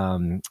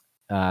 I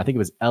think it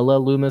was Ella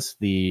Loomis,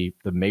 the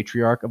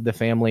matriarch of the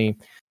family,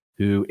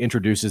 who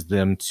introduces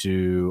them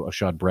to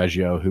Ashad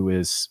Brejio, who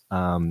is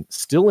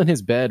still in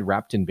his bed,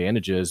 wrapped in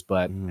bandages,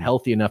 but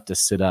healthy enough to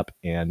sit up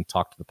and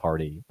talk to the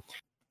party.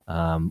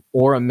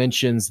 Orym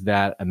mentions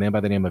that a man by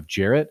the name of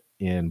Jarrett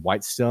in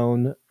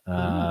Whitestone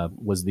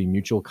was the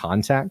mutual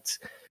contact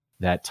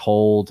that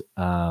told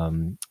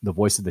the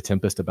Voice of the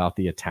Tempest about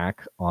the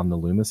attack on the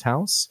Loomis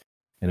house.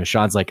 And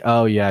Ashad's like,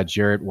 oh yeah,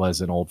 Jarrett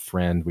was an old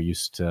friend. We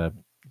used to,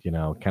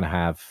 kind of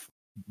have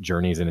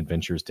journeys and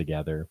adventures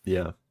together.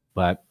 Yeah.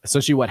 But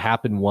essentially what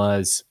happened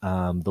was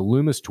the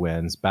Loomis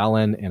twins,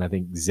 Balin and I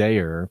think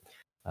Zaire,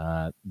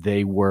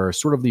 they were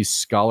sort of these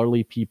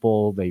scholarly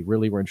people. They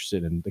really were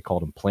interested in, they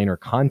called them planar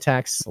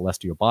contacts,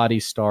 celestial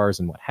bodies, stars,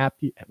 and what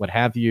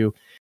have you.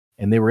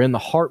 And they were in the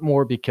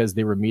Heartmore because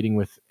they were meeting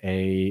with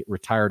a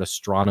retired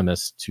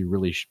astronomist to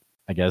really,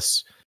 I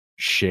guess,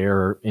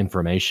 share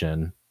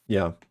information.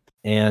 Yeah.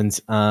 And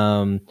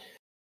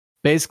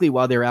basically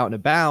while they were out and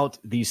about,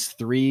 these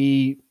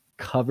 3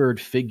 covered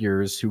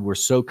figures who were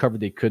so covered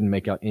they couldn't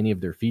make out any of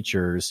their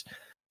features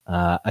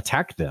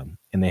attacked them,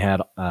 and they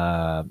had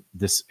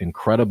this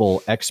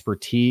incredible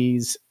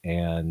expertise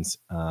and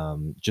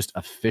just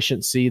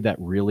efficiency that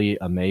really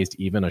amazed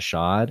even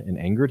Ashad and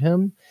angered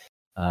him.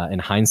 In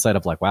hindsight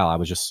of like,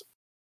 wow,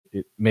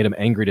 it made him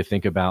angry to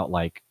think about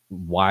like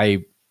why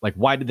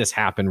did this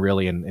happen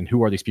really, and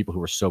who are these people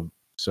who are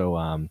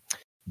so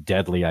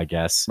deadly, I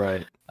guess,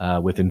 right,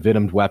 with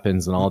envenomed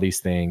weapons and all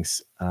these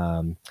things.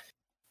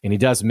 And he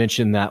does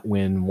mention that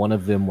when one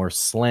of them were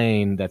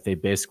slain, that they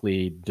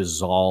basically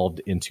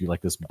dissolved into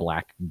like this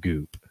black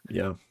goop.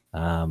 Yeah.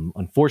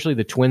 Unfortunately,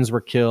 the twins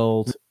were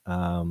killed.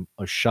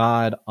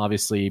 Ashad,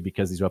 obviously,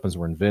 because these weapons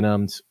were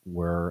envenomed,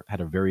 had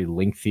a very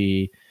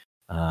lengthy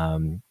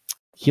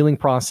healing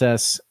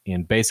process.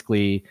 And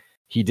basically,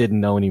 he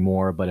didn't know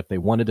anymore. But if they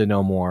wanted to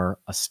know more,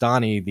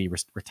 Astani, the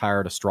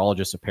retired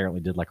astrologist, apparently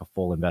did like a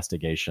full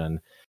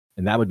investigation.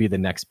 And that would be the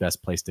next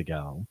best place to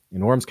go.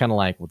 And Orym's kind of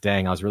like, well,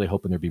 dang, I was really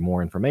hoping there'd be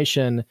more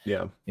information.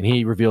 Yeah. And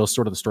he reveals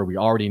sort of the story we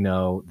already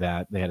know,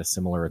 that they had a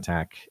similar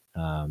attack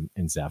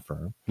in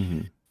Zephyr.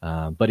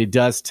 Mm-hmm. But he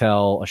does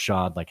tell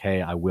Ashad, like,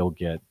 hey, I will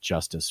get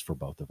justice for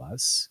both of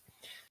us.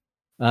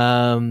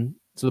 So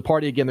the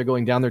party, again, they're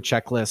going down their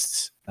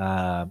checklists.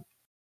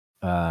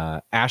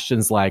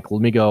 Ashton's like,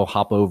 let me go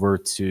hop over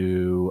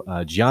to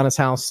Gianna's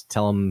house,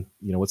 tell him,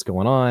 what's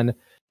going on.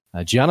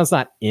 Gianna's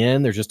not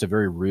in. There's just a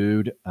very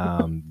rude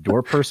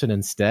door person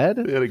instead.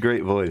 He had a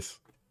great voice.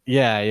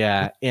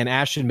 Yeah. And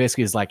Ashton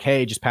basically is like,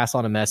 hey, just pass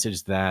on a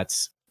message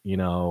that,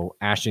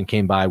 Ashton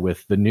came by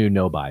with the new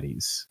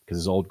nobodies because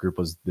his old group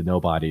was the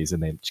nobodies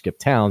and they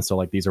skipped town. So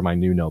like, these are my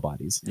new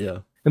nobodies. Yeah.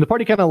 And the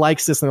party kind of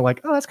likes this and they're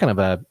like, oh, that's kind of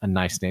a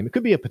nice name. It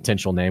could be a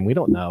potential name. We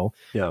don't know.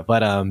 Yeah.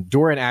 But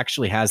Doran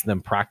actually has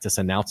them practice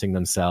announcing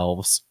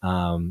themselves,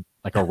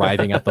 like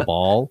arriving at the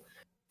ball.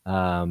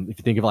 If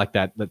you think of like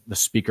that, the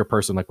speaker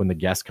person, like when the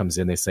guest comes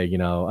in, they say,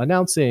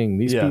 announcing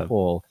these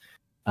people.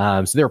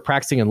 So they were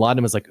practicing and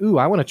Laudanum was like, ooh,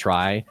 I want to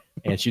try.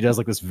 And she does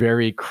like this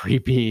very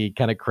creepy,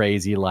 kind of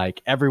crazy,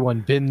 like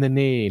everyone bend the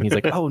knee. And he's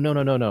like, oh,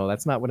 no.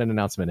 That's not what an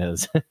announcement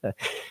is.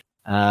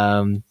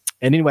 And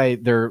anyway,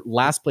 their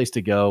last place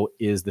to go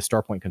is the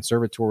Starpoint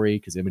Conservatory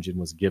because Imogen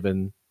was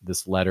given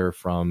this letter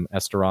from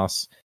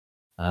Esteros.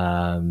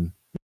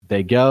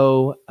 They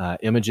go.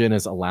 Imogen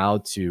is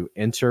allowed to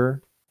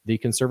enter the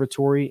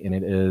conservatory, and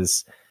it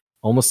is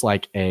almost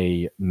like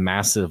a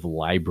massive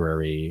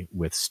library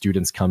with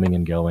students coming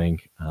and going.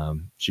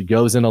 She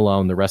goes in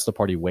alone. The rest of the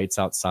party waits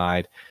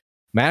outside.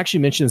 Matt actually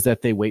mentions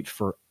that they wait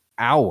for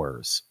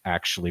hours,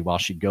 actually, while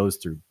she goes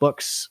through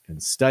books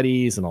and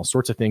studies and all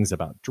sorts of things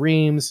about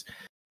dreams.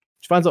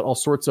 She finds out all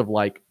sorts of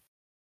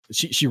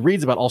she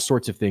reads about all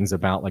sorts of things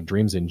about like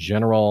dreams in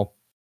general,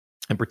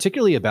 and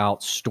particularly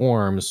about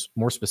storms,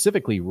 more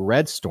specifically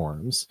red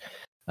storms.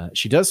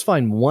 She does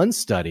find one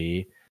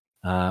study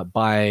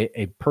by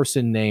a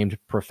person named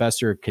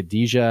Professor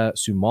Khadija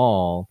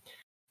Sumal,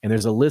 and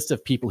there's a list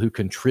of people who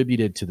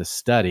contributed to the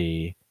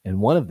study, and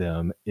one of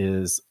them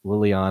is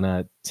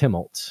Liliana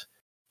Timmelt,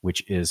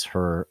 which is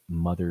her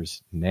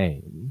mother's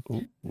name.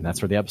 Ooh. And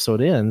that's where the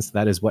episode ends.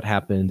 That is what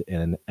happened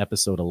in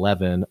episode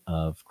 11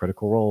 of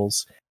Critical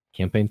Role's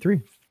Campaign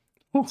 3.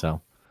 Ooh.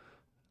 So,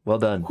 well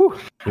done. Whew,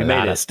 we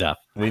made it. Stuff.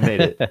 We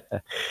made it.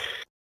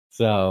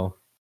 So,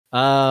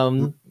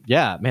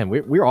 yeah, man,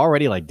 we're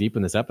already like deep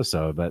in this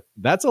episode, but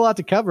that's a lot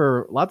to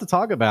cover, a lot to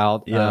talk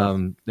about. Yeah.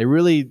 They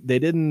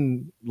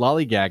didn't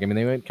lollygag. I mean,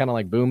 they went kind of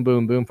like boom,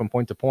 boom, boom from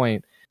point to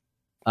point.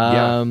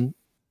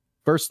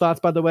 First thoughts,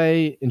 by the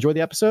way, enjoy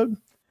the episode?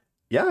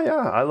 Yeah,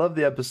 I love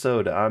the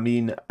episode. I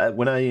mean,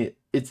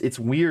 it's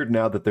weird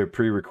now that they're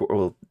pre-recorded.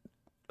 Well,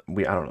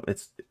 I don't know.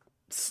 It's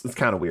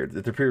kind of weird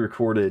that they're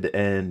pre-recorded,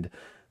 and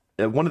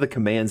one of the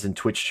commands in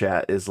Twitch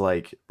chat is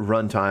like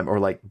runtime or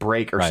like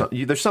break or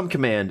something. There's some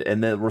command,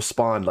 and then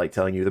respond like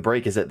telling you the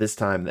break is at this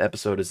time, the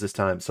episode is this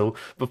time. So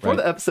before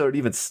the episode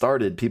even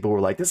started, people were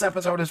like, "This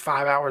episode is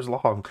 5 hours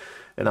long,"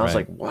 and I was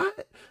like,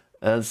 "What?"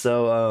 And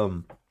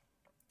so,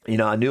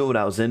 I knew what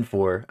I was in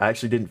for. I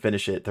actually didn't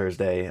finish it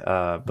Thursday,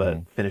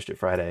 but finished it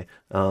Friday.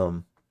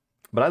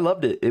 But I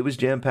loved it. It was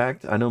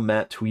jam-packed. I know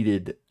Matt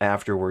tweeted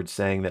afterwards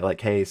saying that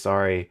like, hey,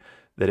 sorry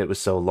that it was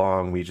so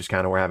long. We just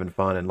kind of were having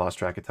fun and lost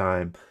track of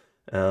time.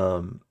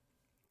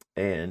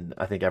 And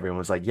I think everyone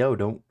was like, yo,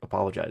 don't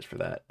apologize for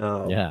that.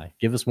 Yeah,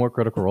 give us more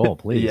Critical Role,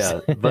 please. Yeah,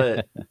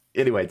 but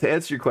anyway, to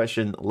answer your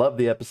question, love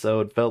the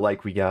episode. Felt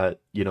like we got,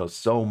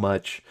 so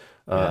much.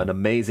 An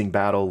amazing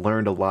battle,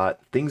 learned a lot.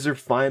 Things are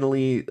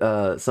finally,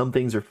 some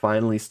things are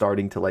finally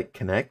starting to like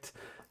connect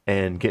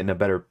and getting a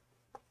better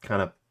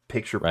kind of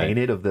picture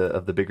painted of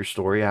the bigger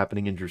story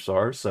happening in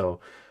Drusar. So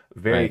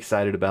very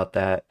excited about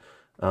that.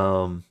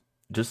 Lots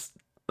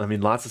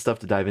of stuff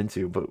to dive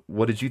into, but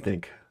what did you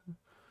think?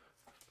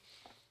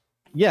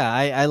 Yeah,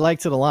 I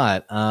liked it a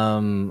lot.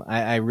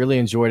 I really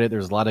enjoyed it.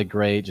 There's a lot of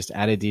great, just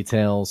added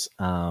details.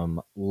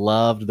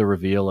 Loved the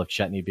reveal of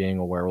Chetney being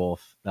a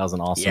werewolf. That was an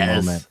awesome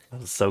moment.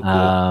 That was so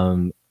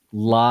cool.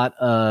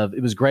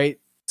 It was great.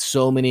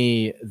 So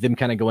many, them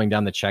kind of going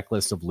down the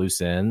checklist of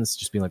loose ends,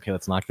 just being like, okay,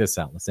 let's knock this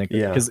out. Let's think.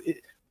 Because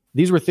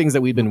these were things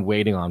that we've been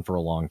waiting on for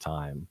a long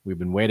time. We've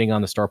been waiting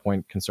on the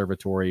Starpoint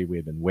Conservatory.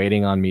 We've been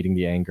waiting on meeting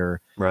the Anger.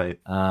 Right.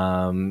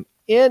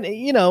 And,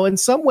 in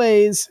some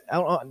ways,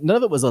 none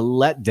of it was a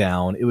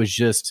letdown. It was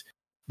just,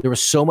 there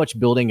was so much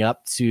building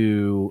up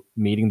to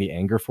meeting the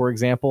Anger, for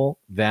example,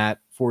 that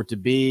for it to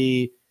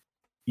be,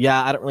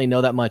 I don't really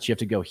know that much. You have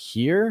to go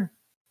here.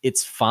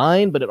 It's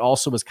fine. But it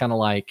also was kind of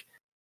like,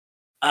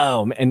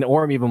 and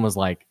Orm even was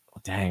like,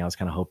 dang, I was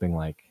kind of hoping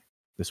like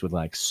this would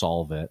like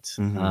solve it.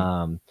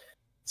 Mm-hmm.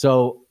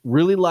 So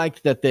really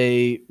liked that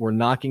they were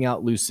knocking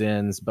out loose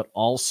ends, but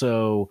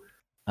also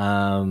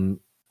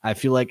I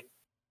feel like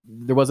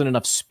there wasn't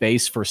enough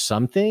space for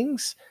some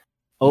things.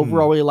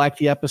 Overall, really liked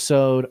the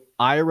episode.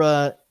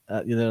 Ira,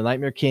 the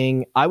Nightmare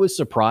King, I was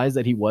surprised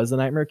that he was the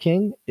Nightmare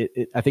King.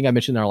 I think I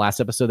mentioned in our last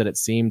episode that it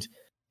seemed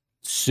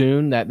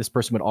soon that this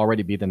person would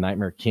already be the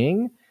Nightmare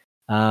King.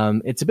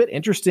 It's a bit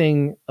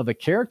interesting of a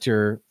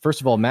character.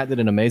 First of all, Matt did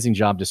an amazing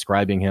job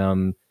describing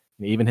him.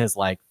 Even his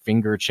like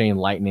finger chain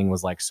lightning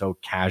was like so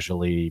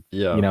casually,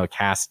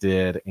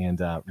 casted,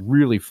 and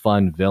really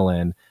fun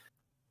villain.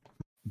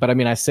 But I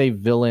mean, I say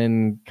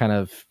villain kind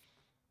of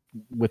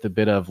with a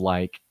bit of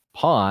like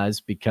pause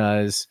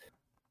because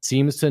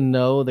seems to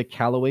know the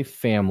Calloway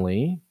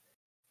family.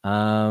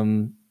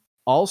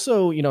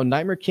 Also,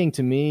 Nightmare King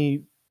to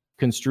me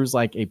construes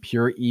like a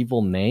pure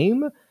evil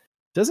name.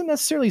 Doesn't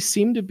necessarily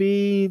seem to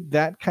be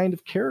that kind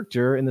of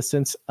character in the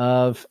sense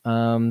of,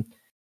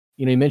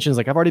 he mentions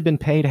like, I've already been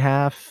paid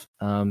half.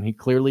 He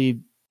clearly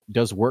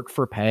does work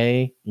for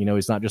pay.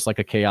 He's not just like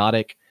a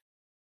chaotic,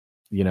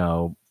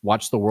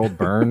 watch the world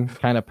burn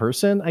kind of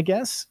person, I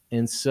guess.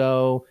 And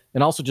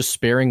also just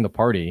sparing the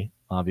party,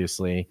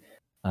 obviously.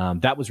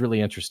 That was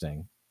really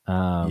interesting.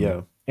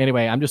 Yeah.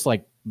 Anyway, I'm just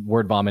like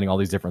word vomiting all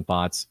these different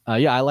thoughts.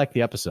 Yeah, I like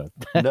the episode.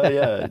 No,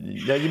 yeah.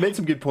 Yeah, you made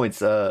some good points.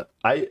 There's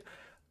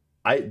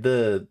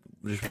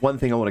one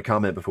thing I want to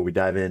comment before we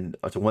dive in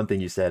to one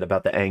thing you said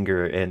about the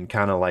anger and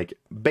kind of like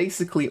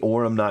basically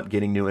Orym not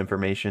getting new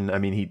information. I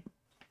mean,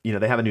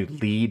 they have a new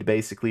lead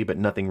basically, but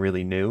nothing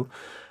really new.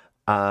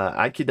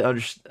 I could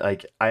understand,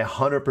 like, I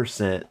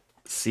 100%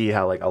 see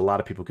how like a lot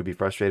of people could be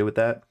frustrated with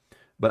that,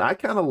 but I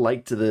kind of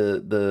liked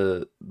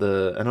the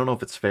I don't know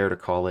if it's fair to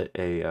call it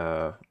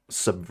a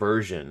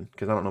subversion,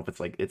 because I don't know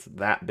if it's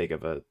that big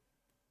of a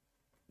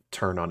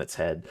turn on its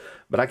head,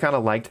 but I kind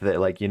of liked that,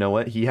 like, you know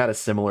what, he had a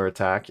similar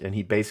attack and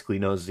he basically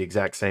knows the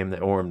exact same that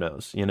Orym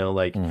knows,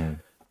 like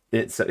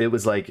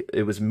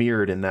it was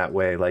mirrored in that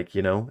way, like,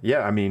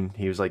 yeah, I mean,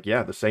 he was like,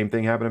 yeah, the same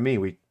thing happened to me.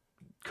 We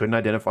couldn't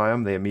identify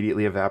them, they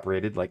immediately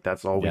evaporated, like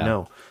that's all we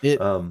know.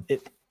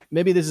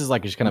 Maybe this is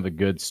like just kind of a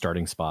good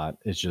starting spot.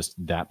 It's just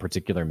that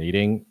particular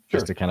meeting,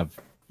 just to kind of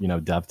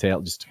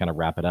dovetail, just to kind of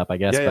wrap it up, I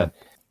guess. But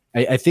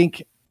I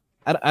think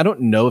I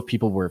don't know if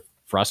people were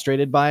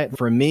frustrated by it.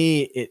 For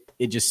me,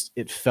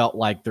 it felt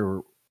like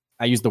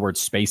I used the word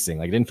spacing.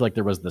 Like, I didn't feel like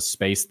there was the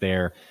space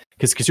there.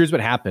 Because here's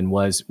what happened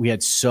was we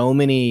had so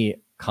many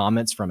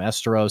comments from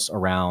Esteros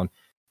around,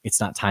 it's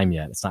not time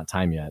yet. It's not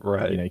time yet.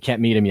 Right. You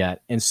can't meet him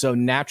yet. And so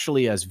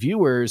naturally, as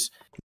viewers,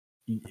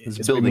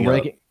 it's building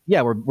up.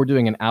 We're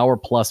doing an hour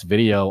plus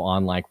video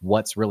on like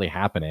what's really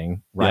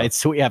happening. Right. Yeah.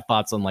 So we have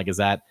thoughts on like, is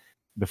that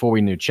before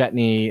we knew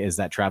Chetney? Is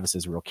that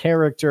Travis's real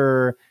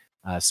character?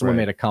 Someone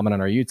made a comment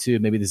on our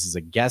YouTube. Maybe this is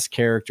a guest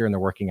character and they're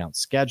working out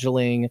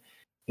scheduling.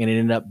 And it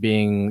ended up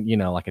being,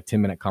 like a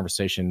 10-minute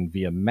conversation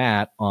via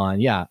Matt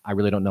on, I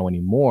really don't know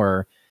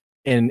anymore.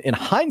 And in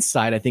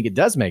hindsight, I think it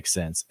does make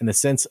sense in the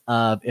sense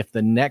of if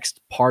the next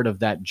part of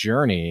that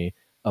journey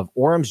of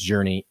Orym's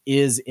journey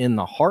is in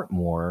the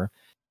Heartmoor,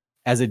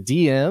 as a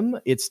DM,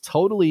 it's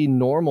totally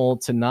normal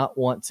to not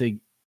want to.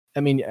 I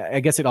mean, I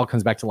guess it all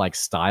comes back to like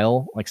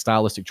style, like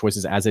stylistic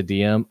choices as a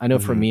DM. I know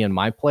for me and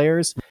my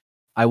players,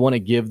 I want to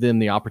give them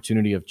the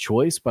opportunity of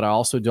choice, but I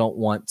also don't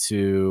want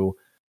to,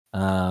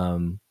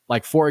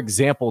 like, for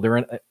example,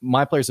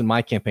 my players in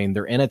my campaign,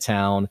 they're in a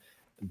town.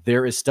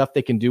 There is stuff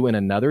they can do in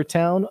another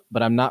town,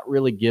 but I'm not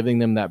really giving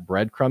them that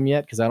breadcrumb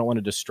yet because I don't want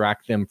to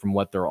distract them from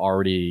what they're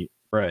already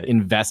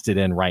invested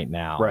in right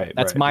now.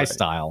 That's my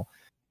style.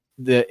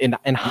 In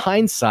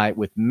hindsight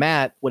with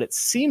Matt, what it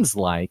seems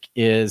like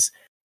is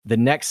the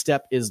next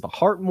step is the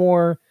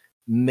Heartmoor.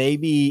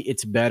 Maybe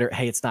it's better.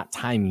 Hey, it's not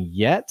time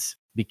yet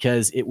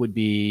because it would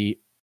be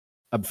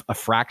a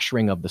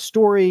fracturing of the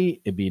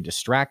story. It'd be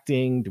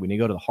distracting. Do we need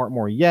to go to the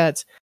Heartmoor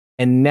yet?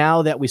 And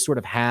now that we sort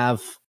of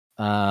have,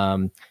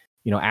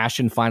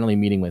 Ashen finally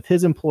meeting with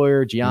his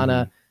employer,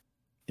 Gianna,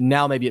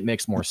 now maybe it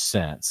makes more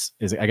sense,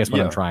 is I guess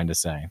what I'm trying to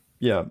say.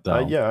 Yeah, so.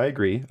 I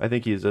agree. I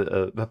think he's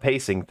a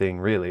pacing thing,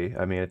 really.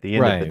 I mean, at the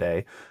end of the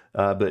day.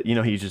 But,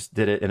 he just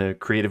did it in a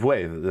creative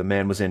way. The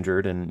man was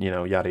injured and,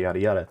 yada, yada,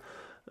 yada.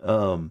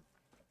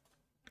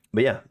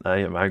 But yeah, I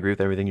agree with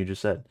everything you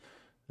just said.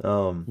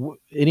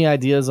 Any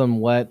ideas on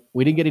what?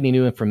 We didn't get any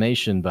new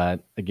information,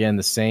 but again,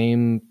 the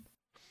same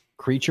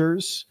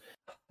creatures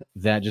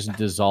that just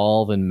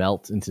dissolve and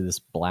melt into this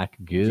black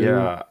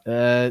goo.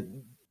 Yeah.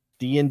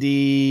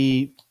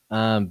 D&D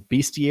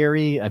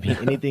bestiary. I mean,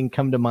 anything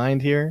come to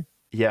mind here?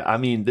 Yeah, I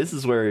mean, this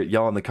is where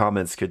y'all in the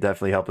comments could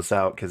definitely help us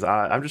out because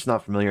I'm just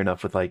not familiar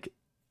enough with like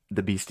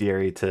the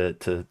bestiary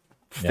to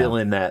fill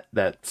in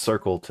that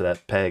circle to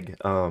that peg.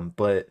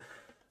 But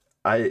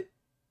it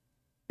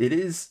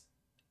is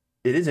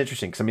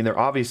interesting because I mean they're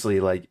obviously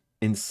like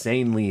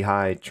insanely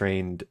high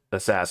trained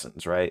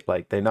assassins, right?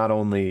 Like they not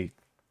only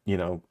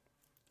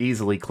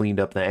easily cleaned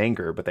up the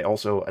anger, but they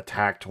also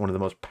attacked one of the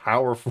most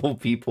powerful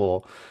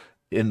people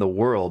in the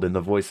world in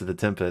the Voice of the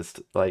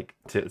Tempest, like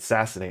to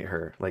assassinate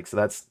her. Like, so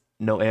that's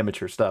no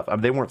amateur stuff. I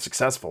mean, they weren't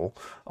successful,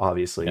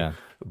 obviously,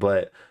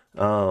 but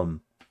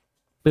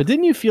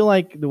didn't you feel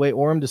like the way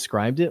Orym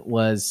described it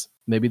was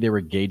maybe they were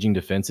gauging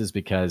defenses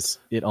because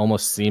it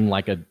almost seemed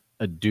like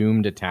a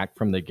doomed attack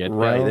from the get-go?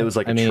 Right. It was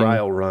like a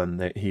trial run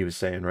that he was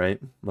saying,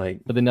 right? Like,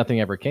 but then nothing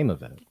ever came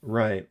of it.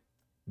 Right.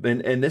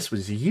 And this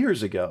was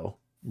years ago.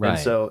 Right. And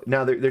so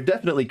now there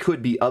definitely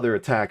could be other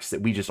attacks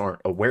that we just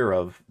aren't aware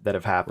of that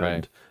have happened.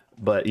 Right.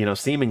 But,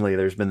 seemingly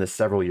there's been this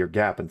several year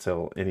gap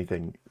until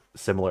anything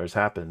similar has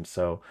happened.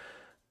 So,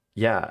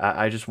 yeah,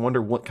 I just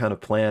wonder what kind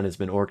of plan has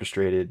been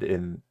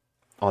orchestrated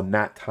on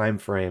that time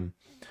frame.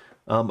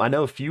 I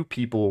know a few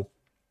people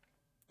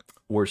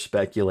were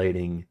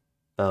speculating,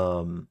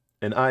 and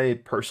I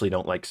personally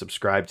don't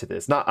subscribe to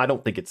this. I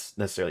don't think it's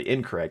necessarily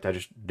incorrect. I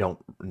just don't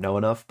know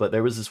enough. But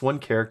there was this one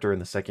character in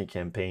the second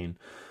campaign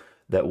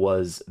that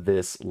was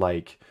this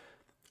like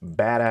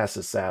badass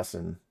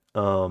assassin.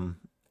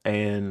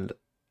 And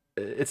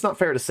it's not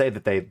fair to say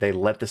that they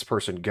let this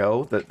person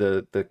go, that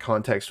the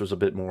context was a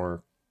bit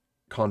more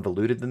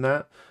convoluted than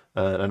that.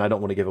 And I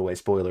don't want to give away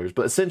spoilers,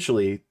 but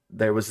essentially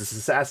there was this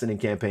assassin in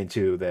campaign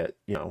 2 that,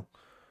 you know,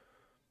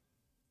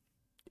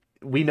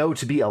 we know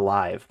to be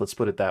alive, let's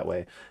put it that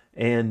way.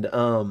 And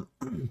now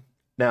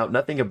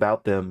nothing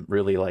about them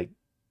really like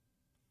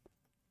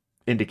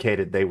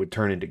indicated they would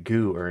turn into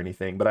goo or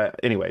anything, but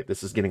anyway,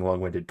 this is getting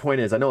long-winded.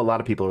 Point is, I know a lot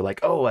of people are like,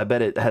 oh, I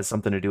bet it has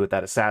something to do with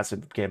that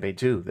assassin from campaign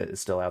 2 that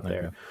is still out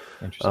there.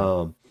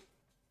 Interesting.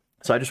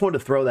 So I just wanted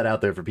to throw that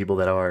out there for people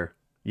that are,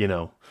 you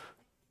know,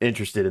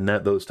 interested in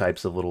those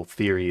types of little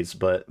theories.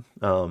 But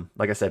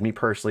like I said, me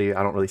personally,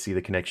 I don't really see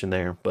the connection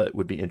there, but it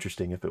would be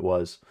interesting if it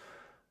was.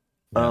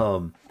 Yeah.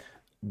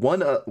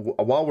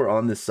 While we're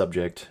on this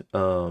subject,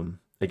 again,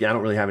 I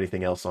don't really have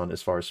anything else on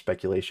as far as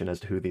speculation as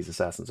to who these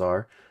assassins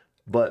are.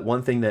 But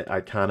one thing that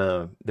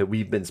that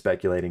we've been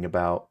speculating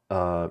about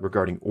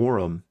regarding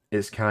Orym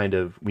is kind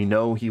of, we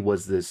know he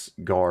was this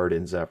guard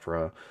in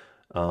Zephyra,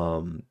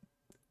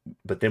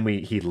 but then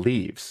he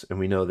leaves, and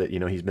we know that, you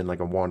know, he's been like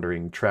a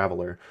wandering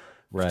traveler.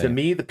 Right. To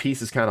me, the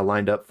pieces kind of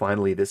lined up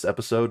finally this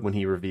episode when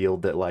he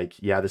revealed that, like,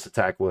 yeah, this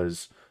attack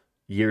was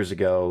years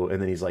ago,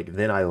 and then he's like,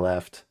 then I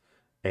left,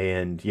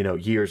 and, you know,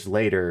 years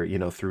later, you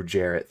know, through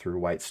Jarrett, through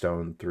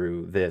Whitestone,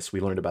 through this,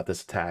 we learned about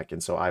this attack,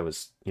 and so I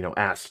was, you know,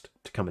 asked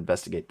to come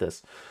investigate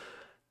this.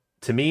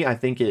 To me, I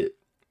think it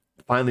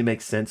finally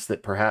makes sense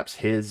that perhaps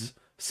his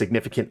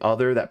significant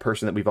other, that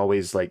person that we've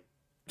always like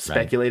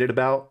speculated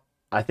about,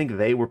 I think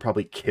they were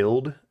probably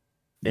killed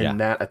in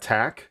that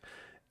attack.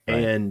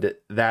 Right. And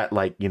that,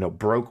 like, you know,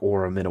 broke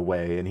Orym in a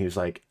way, and he was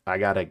like, I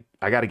gotta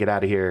get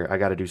out of here, I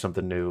gotta do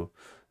something new.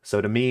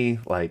 So to me,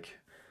 like,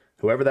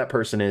 whoever that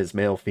person is,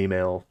 male,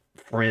 female,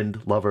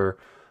 friend, lover,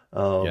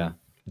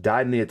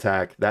 died in the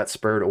attack. That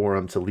spurred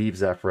Orym to leave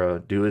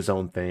Zephyra, do his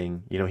own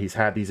thing. You know, he's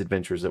had these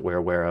adventures that we're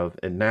aware of,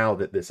 and now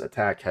that this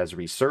attack has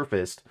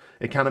resurfaced,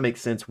 it kind of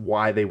makes sense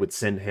why they would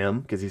send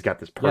him, because he's got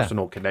this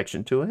personal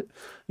connection to it,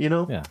 you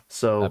know? Yeah.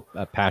 So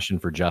a passion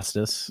for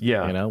justice, you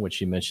know, which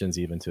he mentions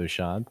even to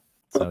Ashad.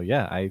 So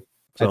yeah, I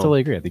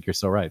totally agree. I think you're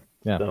so right.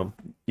 Yeah. So,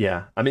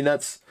 yeah. I mean,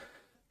 that's,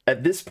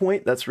 at this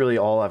point, that's really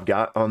all I've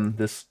got on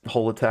this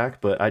whole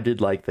attack, but I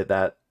did like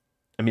that.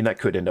 I mean, that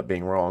could end up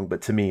being wrong,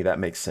 but to me, that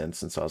makes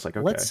sense. And so I was like,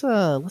 okay.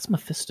 Let's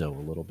Mephisto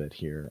a little bit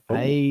here. Oh.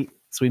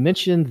 So we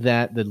mentioned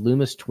that the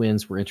Loomis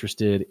twins were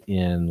interested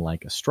in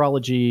like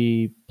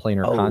astrology,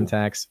 planar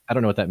contacts. I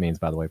don't know what that means,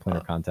 by the way,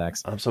 planar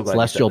contacts. I'm so glad.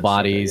 Celestial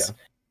bodies. Okay,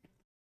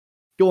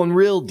 Going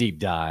real deep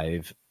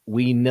dive.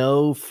 We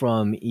know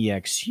from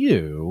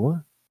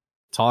EXU,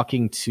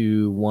 talking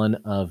to one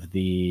of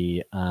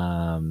the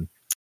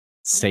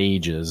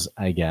sages,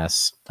 I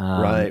guess.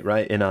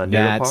 Right. In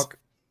Nirdalpak?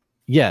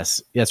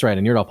 Yes, that's right.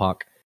 In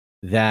Nirdalpak,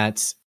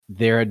 that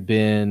there had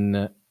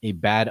been a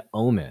bad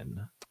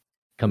omen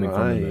coming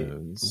from the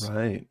moons.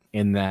 Right.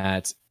 And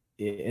that,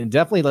 and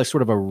definitely like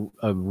sort of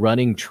a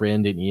running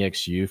trend in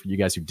EXU for you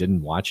guys who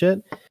didn't watch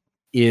it,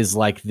 is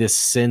like this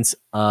sense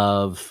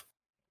of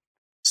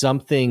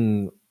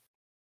something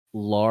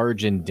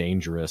large and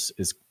dangerous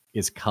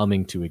is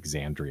coming to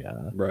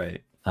Exandria.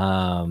 Right.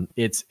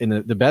 It's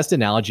the best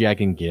analogy I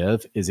can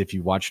give is if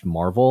you watched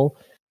Marvel,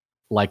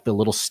 like the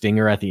little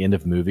stinger at the end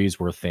of movies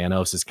where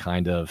Thanos is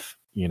kind of,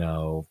 you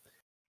know,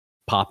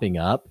 popping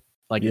up,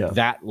 like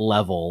that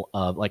level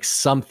of like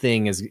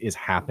something is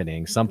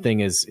happening,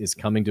 something is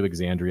coming to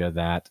Exandria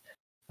that,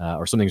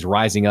 or something's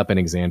rising up in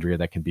Exandria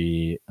that can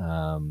be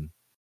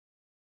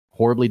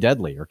horribly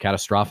deadly or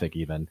catastrophic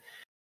even.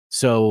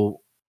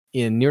 So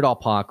in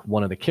Nirdalpak,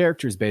 one of the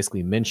characters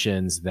basically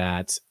mentions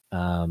that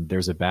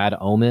there's a bad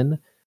omen,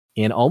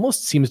 and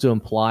almost seems to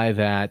imply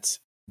that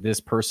this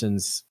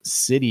person's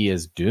city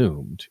is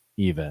doomed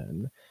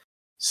even.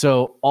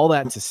 So all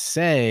that to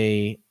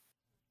say,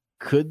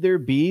 could there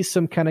be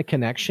some kind of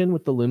connection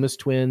with the Loomis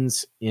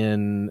twins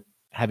in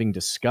having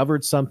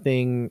discovered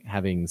something,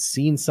 having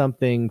seen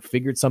something,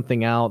 figured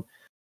something out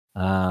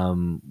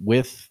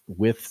with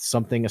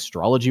something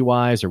astrology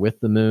wise or with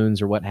the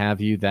moons or what have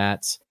you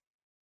that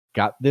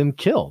got them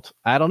killed?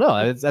 I don't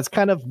know. That's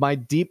kind of my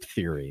deep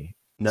theory.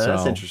 No,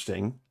 that's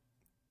interesting.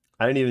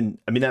 I mean,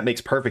 that makes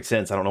perfect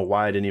sense. I don't know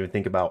why I didn't even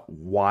think about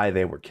why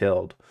they were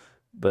killed,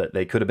 but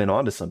they could have been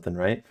onto something,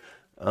 right?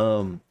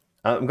 I'm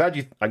glad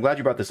you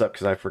brought this up,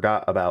 because I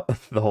forgot about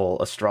the whole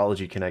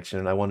astrology connection,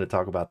 and I wanted to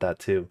talk about that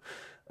too.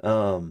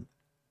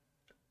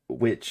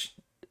 Which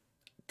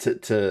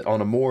to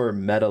on a more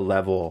meta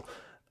level,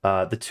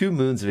 the two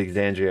moons of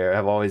Exandria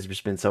have always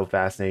just been so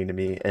fascinating to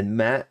me. And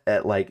Matt,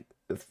 at like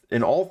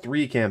in all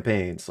three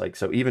campaigns, like,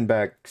 so even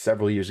back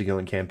several years ago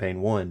in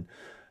campaign 1,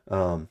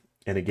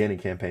 and again in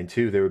campaign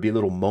 2, there would be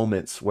little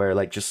moments where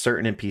like just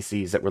certain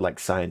NPCs that were like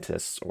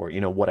scientists or, you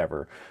know,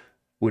 whatever,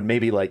 would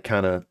maybe like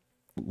kind of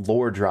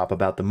lore drop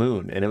about the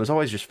moon. And it was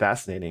always just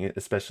fascinating,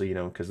 especially, you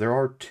know, because there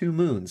are two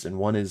moons and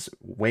one is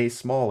way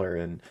smaller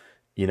and,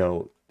 you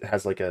know,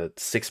 has like a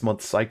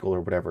 6-month cycle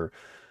or whatever.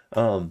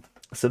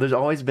 So there's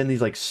always been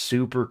these like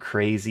super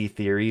crazy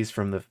theories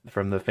from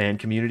the fan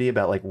community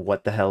about like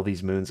what the hell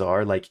these moons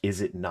are. Like,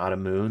 is it not a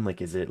moon? Like,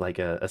 is it like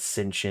a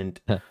sentient?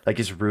 Like,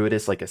 is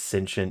Ruidus like a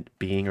sentient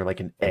being or like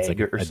an It's egg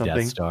like or a Death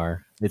something?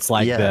 Star. It's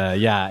like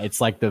Yeah,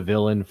 it's like the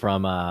villain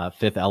from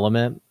Fifth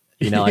Element.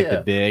 You know, like the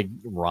yeah, big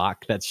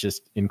rock that's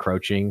just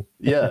encroaching.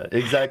 yeah,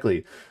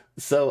 exactly.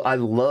 So I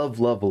love,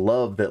 love,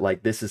 love that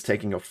like this is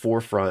taking a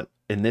forefront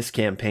in this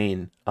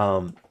campaign,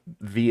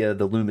 via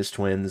the Loomis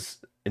twins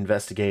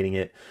investigating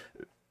it.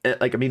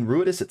 Like, I mean,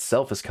 Ruidus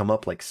itself has come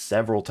up like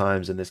several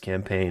times in this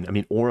campaign. I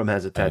mean, Orem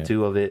has a Right.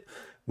 tattoo of it.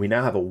 We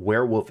now have a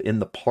werewolf in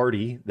the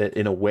party that,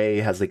 in a way,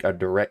 has like a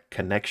direct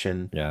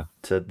connection Yeah.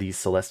 to these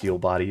celestial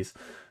bodies.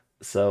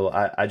 So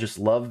I just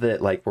love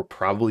that like we're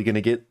probably gonna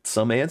get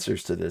some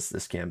answers to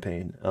this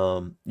campaign.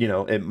 You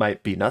know, it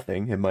might be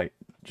nothing. It might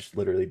just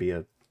literally be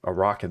a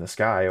rock in the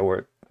sky,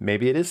 or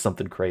maybe it is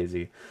something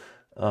crazy.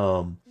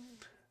 Um,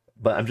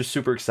 but I'm just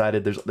super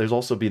excited. There's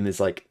also been this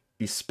like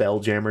these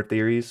spelljammer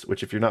theories,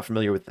 which if you're not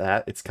familiar with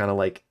that, it's kind of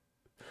like,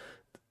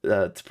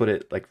 to put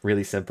it like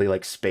really simply,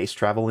 like space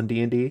travel in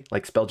D&D.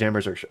 Like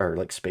spelljammers are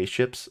like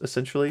spaceships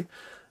essentially.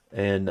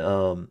 And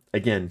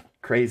again,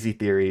 crazy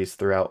theories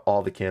throughout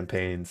all the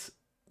campaigns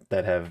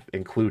that have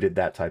included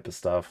that type of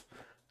stuff.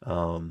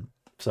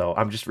 So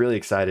I'm just really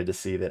excited to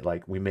see that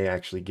like we may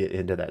actually get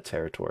into that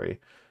territory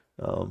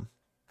um,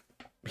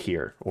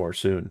 here or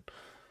soon.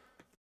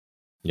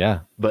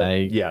 Yeah.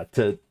 But yeah,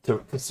 to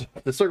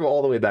circle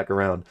all the way back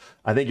around,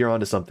 I think you're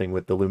onto something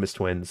with the Loomis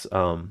twins.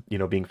 You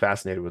know, being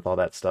fascinated with all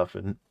that stuff,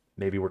 and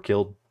maybe we're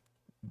killed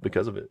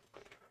because of it.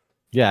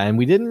 Yeah, and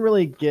we didn't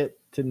really get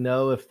to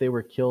know if they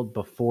were killed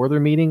before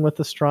their meeting with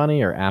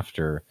Astrani or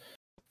after.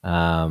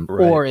 Right.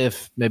 Or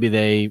if maybe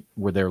they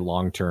were there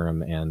long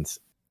term. And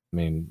I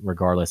mean,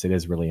 regardless, it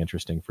is really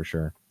interesting for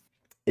sure.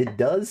 It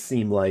does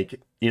seem like,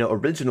 you know,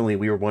 originally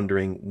we were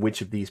wondering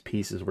which of these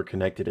pieces were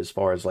connected as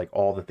far as like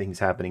all the things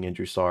happening in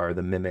Drusar,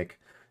 the mimic,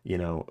 you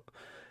know.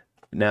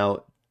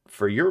 Now,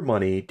 for your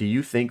money, do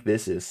you think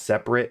this is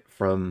separate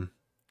from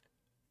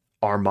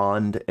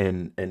Armand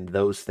and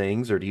those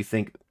things, or do you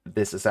think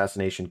this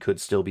assassination could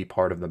still be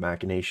part of the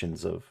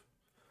machinations of?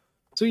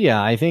 So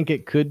yeah, I think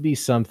it could be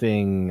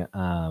something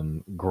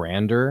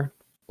grander,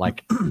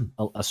 like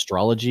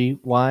astrology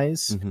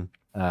wise,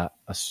 Mhm.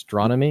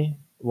 astronomy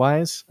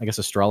wise. I guess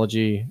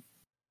astrology.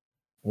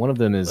 One of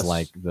them is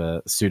like As-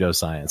 the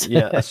pseudoscience.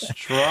 yeah,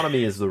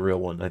 astronomy is the real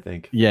one, I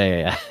think.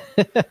 Yeah.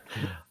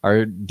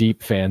 Our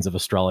deep fans of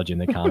astrology in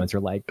the comments are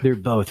like, they're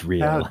both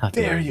real. How How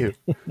dare dare you?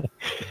 you?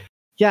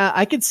 Yeah,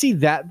 I could see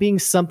that being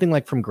something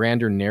like from a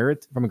grander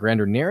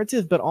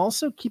narrative, but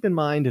also keep in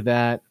mind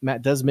that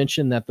Matt does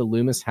mention that the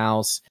Loomis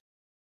house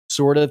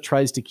sort of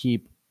tries to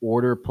keep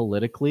order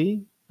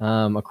politically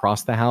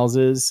across the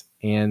houses.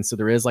 And so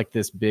there is like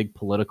this big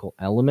political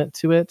element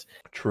to it.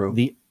 True.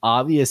 The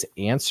obvious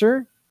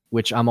answer,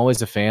 which I'm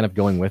always a fan of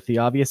going with the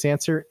obvious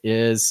answer,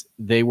 is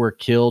they were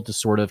killed to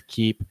sort of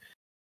keep.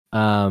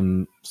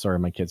 Sorry,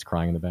 my kid's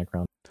crying in the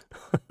background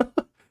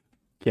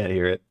Can't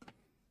hear it.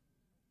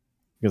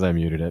 because I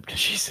muted it because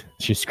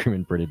she's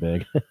screaming pretty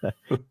big.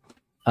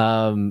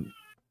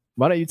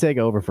 Why don't you take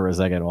over for a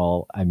second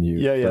while I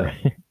mute? Yeah.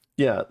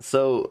 Yeah.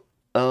 So,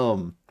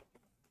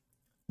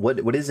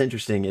 what is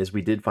interesting is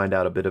we did find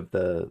out a bit of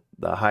the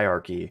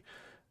hierarchy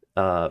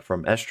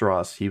from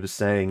Estros. He was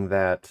saying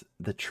that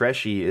the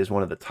Treshi is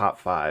one of the top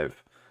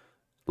five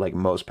like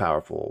most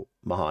powerful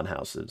Mahan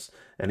houses,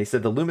 and he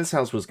said the Loomis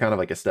house was kind of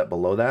like a step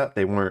below that.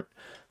 They weren't.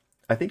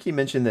 I think he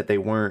mentioned that they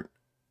weren't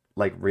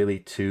like really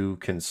too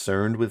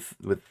concerned with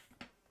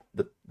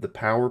the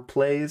power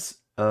plays.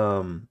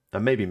 I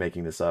may be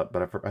making this up,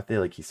 but I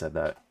feel like he said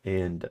that,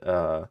 and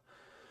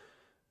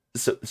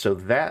so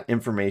that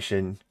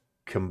information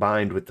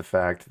combined with the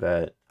fact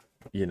that,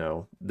 you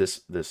know,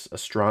 this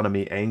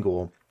astronomy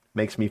angle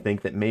makes me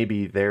think that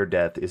maybe their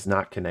death is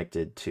not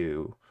connected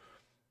to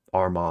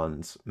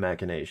Armand's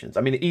machinations.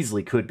 I mean, it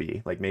easily could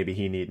be. Like maybe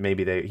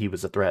he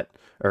was a threat,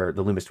 or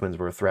the Loomis twins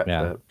were a threat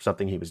Yeah. for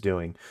something he was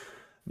doing.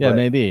 Yeah, But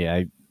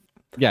maybe.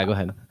 Yeah, go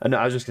ahead. no,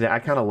 I was just gonna. I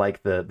kind of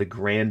like the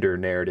grander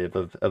narrative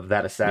of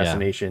that Yeah,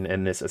 assassination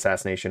and this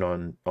assassination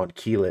on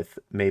Keyleth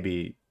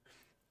maybe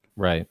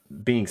right.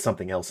 being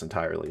something else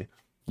entirely.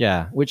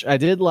 Yeah, which I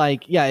did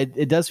like. Yeah,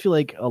 it does feel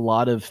like a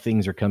lot of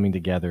things are coming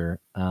together.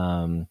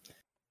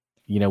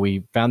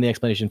 We found the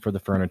explanation for the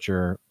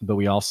furniture, but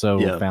we also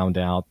Yeah. found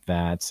out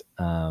that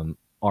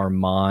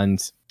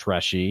Armand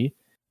Treshy,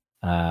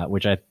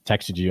 which I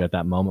texted you at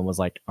that moment, was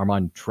like,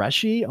 Armand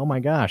Treshy? Oh my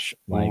gosh.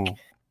 Like,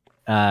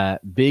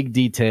 big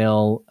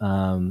detail.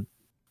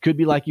 Could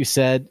be, like you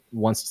said,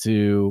 wanted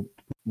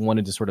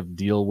to sort of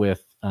deal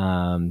with,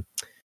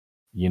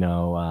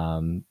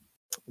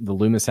 the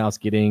Loomis house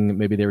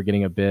maybe they were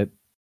getting a bit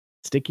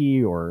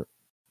sticky or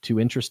too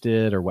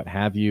interested or what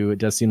have you. It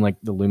does seem like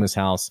the Loomis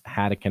house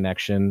had a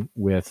connection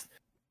with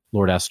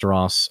Lord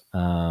Esteros,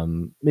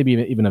 maybe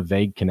even a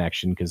vague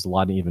connection, because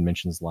Laudna even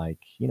mentions like,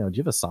 do you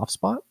have a soft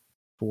spot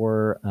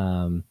for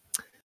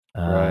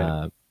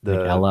Right.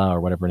 Ella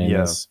or whatever her name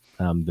is,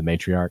 the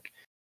matriarch.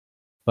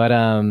 But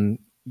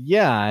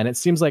Yeah, and it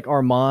seems like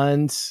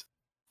Armand.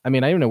 I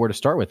mean, I don't even know where to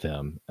start with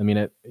him. I mean,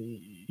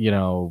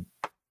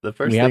 The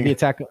first we have thing, the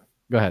attack.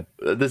 Go ahead.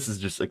 this is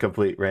just a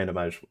complete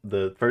randomized.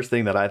 The first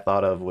thing that I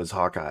thought of was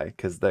Hawkeye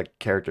because the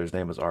character's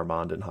name was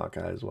Armand in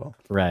Hawkeye as well.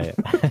 Right.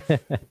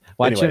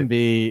 Watch Anyway. him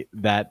be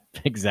that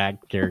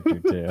exact character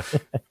too.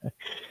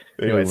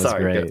 Anyway, was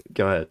sorry. great.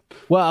 Go ahead.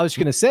 Well, I was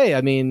going to say,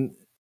 I mean,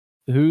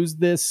 who's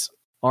this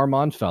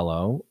Armand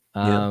fellow?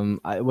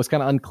 It was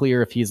kind of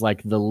unclear if he's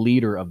like the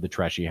leader of the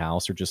Treshy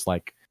House or just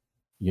like,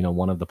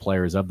 one of the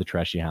players of the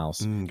Treshy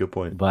House. Good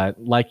point.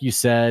 But like you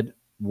said,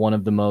 one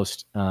of the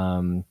most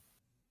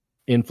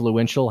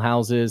influential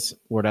houses.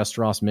 Lord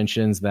Esteros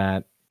mentions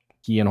that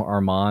he and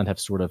Armand have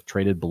sort of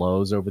traded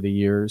blows over the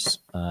years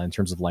in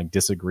terms of like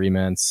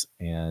disagreements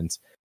and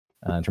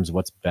in terms of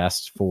what's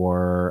best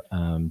for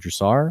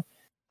Dressar.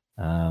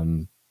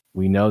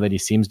 We know that he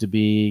seems to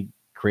be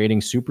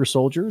creating super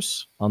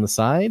soldiers on the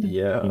side.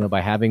 Yeah.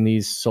 By having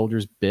these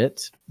soldiers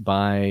bit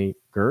by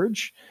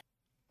Gurge.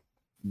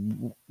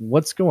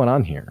 What's going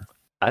on here?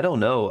 I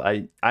don't know.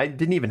 I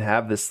didn't even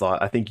have this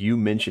thought. I think you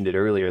mentioned it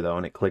earlier though,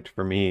 and it clicked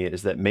for me.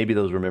 Is that maybe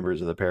those were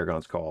members of the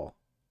Paragon's Call,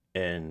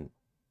 and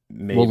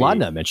maybe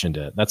Laudna mentioned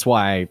it. That's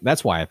why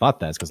I thought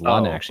that's because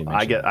Laudna actually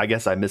mentioned it. I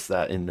guess I missed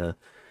that in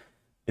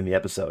the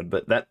episode,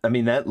 but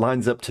that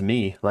lines up to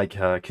me, like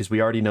because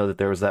we already know that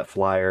there was that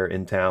flyer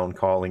in town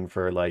calling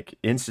for like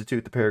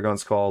institute the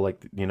Paragon's Call, like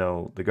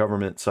the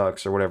government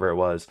sucks or whatever it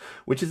was,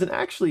 which is an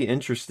actually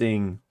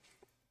interesting.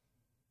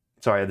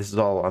 Sorry, this is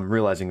all I'm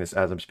realizing this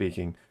as I'm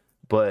speaking.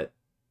 But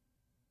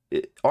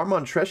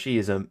Armand Treshy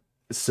is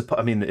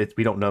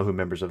we don't know who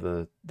members of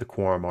the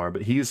Quorum are,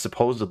 but he is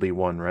supposedly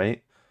one,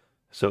 right?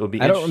 So it would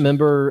be. I don't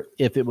remember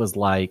if it was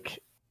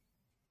like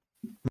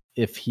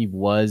if he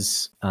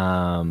was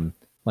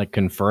like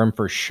confirmed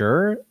for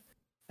sure.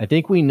 I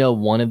think we know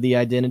one of the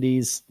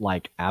identities,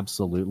 like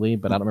absolutely,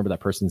 but I don't remember that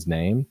person's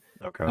name.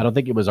 Okay. I don't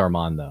think it was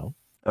Armand though.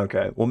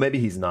 Okay. Well, maybe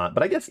he's not,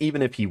 but I guess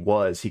even if he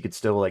was, he could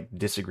still like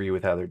disagree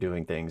with how they're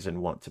doing things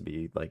and want to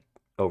be like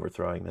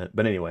overthrowing that.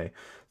 But anyway,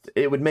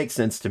 it would make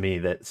sense to me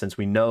that since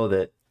we know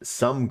that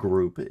some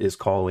group is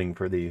calling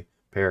for the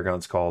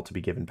Paragon's Call to be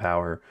given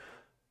power,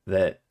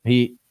 that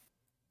he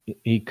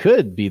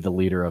could be the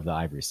leader of the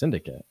Ivory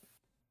Syndicate.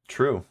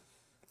 True.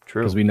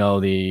 Because we know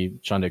the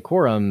Shonde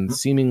Quorum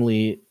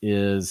seemingly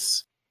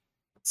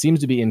seems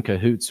to be in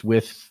cahoots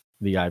with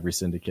the Ivory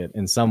Syndicate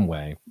in some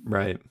way.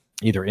 Right.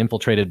 Either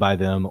infiltrated by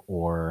them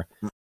or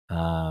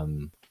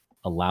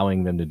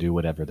allowing them to do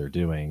whatever they're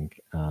doing.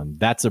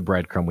 That's a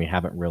breadcrumb we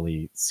haven't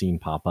really seen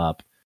pop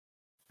up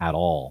at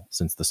all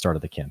since the start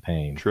of the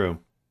campaign. True.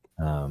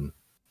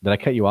 Did I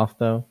cut you off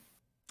though?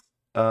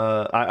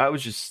 I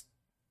was just,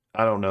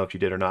 I don't know if you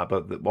did or not,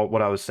 but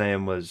what I was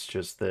saying was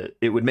just that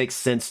it would make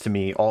sense to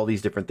me, all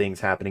these different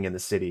things happening in the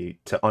city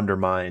to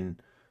undermine,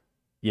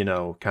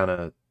 kind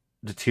of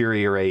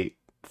deteriorate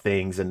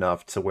things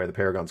enough to where the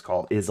Paragon's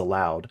Call is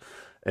allowed.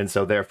 And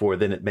so therefore,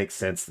 then it makes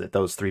sense that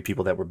those three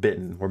people that were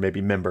bitten were maybe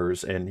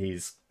members, and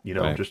he's,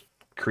 Right. just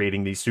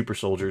creating these super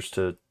soldiers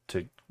to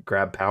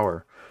grab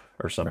power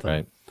or something.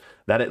 Right.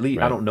 That at least,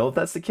 Right. I don't know if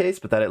that's the case,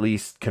 but that at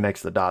least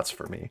connects the dots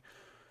for me,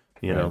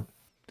 Right.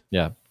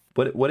 Yeah.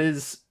 What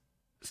is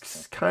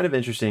kind of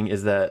interesting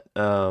is that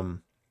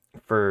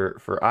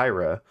for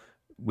Ira,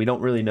 we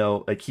don't really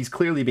know, like he's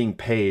clearly being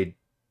paid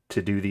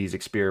to do these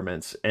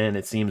experiments, and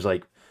it seems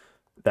like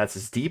that's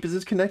as deep as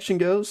his connection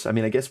goes. I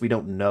mean, I guess we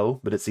don't know,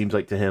 but it seems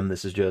like to him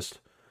this is just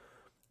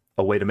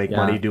a way to make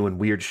money doing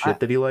weird shit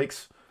that he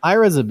likes.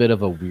 Ira's a bit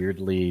of a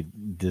weirdly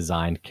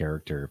designed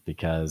character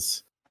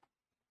because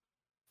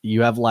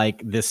you have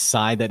like this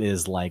side that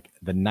is like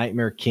the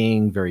Nightmare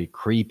King, very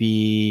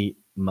creepy,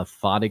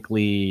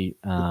 methodically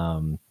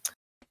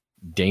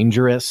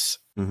dangerous.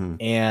 Mm-hmm.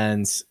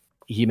 And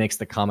he makes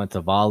the comment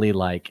to Volley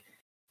like,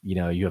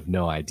 you have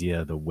no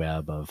idea the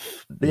web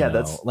of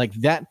that's like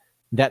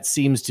that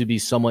seems to be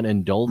someone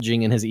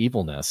indulging in his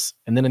evilness.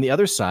 And then on the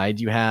other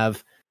side, you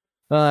have,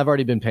 I've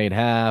already been paid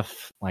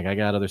half. Like I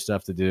got other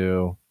stuff to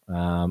do.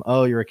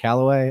 Oh, you're a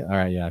Callaway? All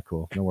right. Yeah,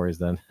 cool. No worries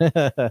then.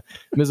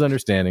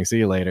 Misunderstanding. See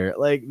you later.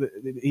 Like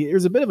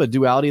there's a bit of a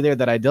duality there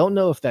that I don't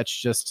know if that's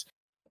just,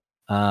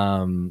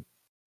 I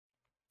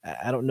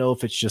don't know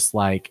if it's just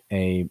like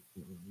a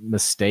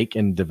mistake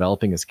in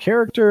developing his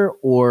character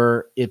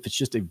or if it's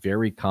just a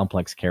very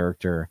complex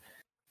character.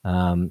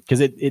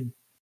 Because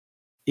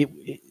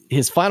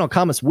his final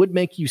comments would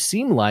make you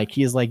seem like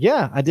he is like,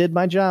 yeah, I did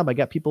my job. I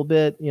got people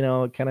bit,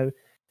 kind of,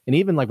 and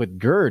even like with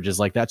Gurge is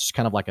like, that's just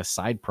kind of like a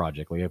side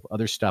project. We have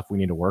other stuff we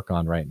need to work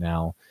on right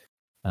now.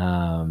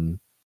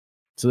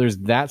 So there's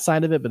that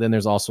side of it, but then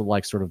there's also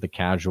like sort of the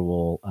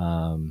casual,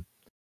 all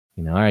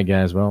right,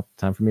 guys, well,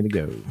 time for me to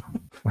go.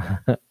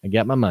 I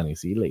got my money.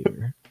 See you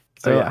later.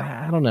 So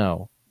I don't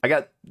know. I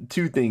got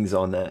two things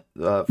on that.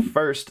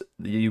 First,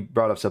 you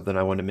brought up something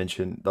I wanted to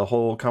mention. The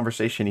whole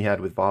conversation he had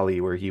with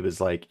Volley where he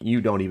was like,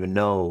 you don't even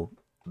know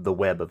the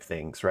web of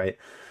things, right?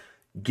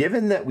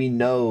 Given that we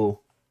know,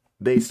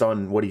 based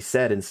on what he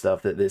said and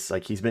stuff, that this,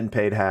 like, he's been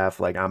paid half,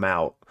 like, I'm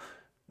out.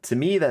 To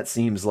me, that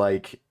seems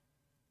like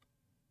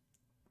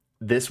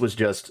this was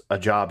just a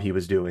job he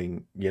was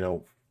doing,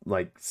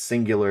 like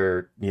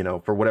singular,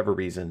 for whatever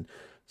reason.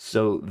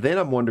 So then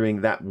I'm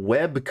wondering, that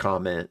web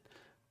comment,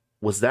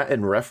 was that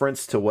in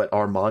reference to what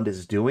Armand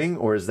is doing,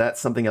 or is that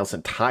something else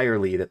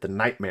entirely that the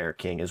Nightmare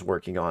King is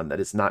working on that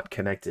is not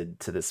connected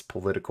to this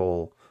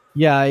political?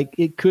 Yeah,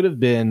 it could have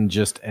been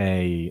just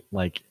a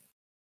like,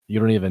 you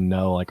don't even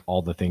know like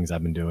all the things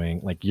I've been doing.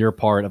 Like you're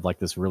part of like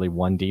this really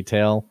one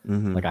detail.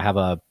 Mhm. Like I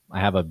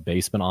have a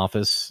basement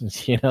office,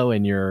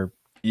 in your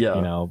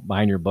Yeah.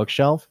 behind your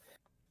bookshelf.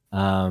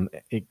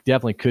 It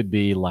definitely could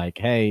be like,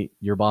 hey,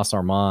 your boss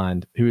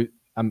Armand, who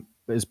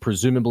is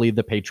presumably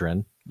the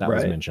patron that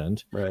was Right.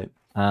 mentioned. Right.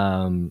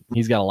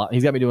 He's got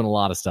me doing a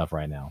lot of stuff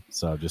right now,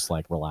 so just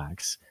like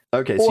relax.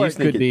 Okay, so Or you it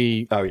could think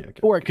be, oh yeah, okay.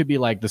 or it could be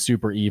like the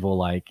super evil,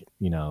 like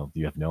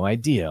you have no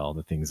idea all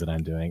the things that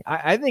I'm doing.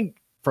 I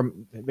think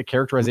from the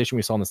characterization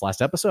we saw in this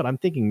last episode, I'm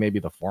thinking maybe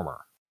the former.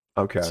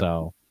 Okay.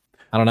 So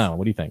I don't know.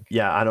 What do you think?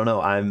 Yeah, I don't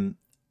know.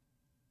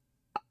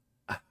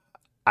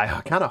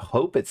 I kind of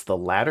hope it's the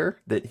latter,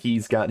 that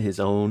he's got his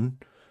own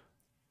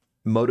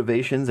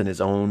motivations and his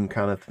own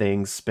kind of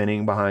things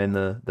spinning behind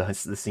the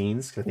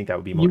scenes. 'Cause I think that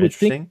would be more You would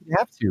think interesting. you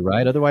have to,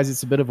 right? Otherwise,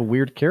 it's a bit of a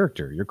weird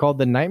character. You're called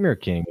the Nightmare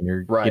King, and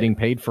you're Right. getting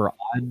paid for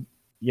odd,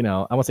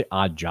 I won't say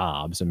odd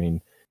jobs. I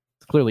mean,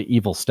 it's clearly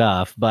evil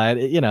stuff, but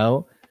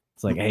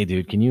it's like, hey,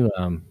 dude, can you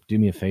do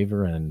me a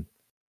favor and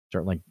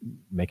start like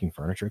making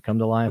furniture come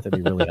to life?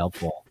 That'd be really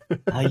helpful.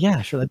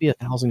 Yeah, sure, that'd be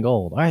 1,000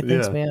 gold. All right,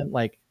 thanks, Yeah. man.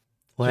 Like,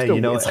 Well,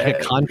 just hey, it's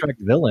like a contract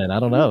villain. I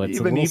don't know. It's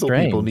a even little evil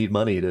strange. people need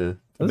money to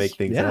make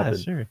things happen.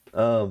 Sure.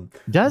 but-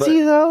 Does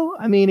he though?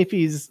 I mean, if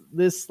he's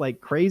this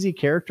like crazy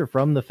character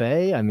from the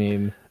Fae, I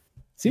mean,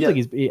 seems Yeah.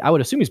 like I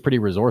would assume he's pretty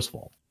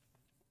resourceful.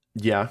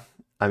 Yeah,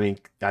 I mean,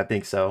 I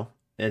think so.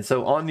 And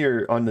so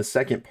on the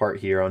second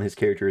part here on his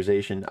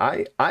characterization,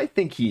 I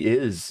think he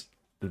is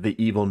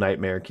the evil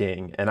Nightmare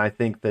King, and I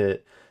think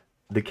that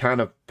the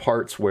kind of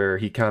parts where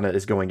he kind of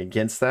is going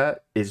against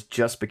that is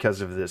just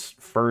because of this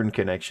Fern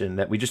connection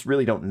that we just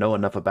really don't know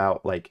enough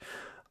about. Like,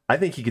 I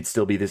think he could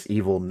still be this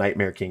evil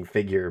Nightmare King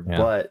figure, Yeah.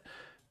 but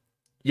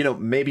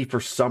maybe for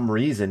some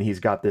reason he's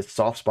got this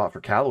soft spot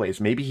for Calloway's.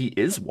 Maybe he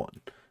is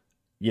one.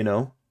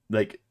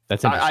 Like,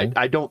 That's interesting.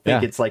 I don't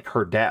think Yeah. it's like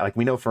her dad. Like,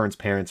 we know Fern's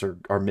parents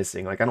are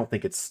missing. Like, I don't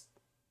think it's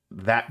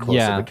that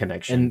close of a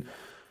connection.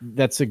 And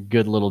that's a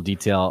good little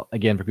detail.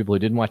 Again, for people who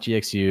didn't watch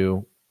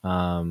EXU,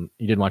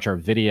 you didn't watch our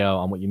video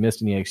on what you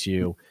missed in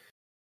EXU.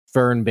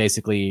 Fern,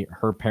 basically,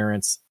 her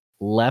parents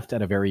left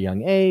at a very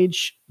young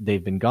age.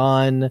 They've been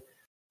gone.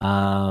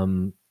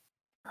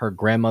 Her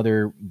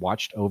grandmother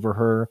watched over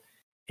her.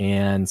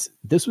 And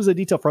this was a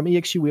detail from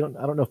EXU.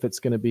 I don't know if it's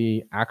going to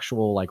be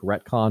actual like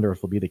retconned or if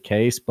it'll be the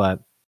case, but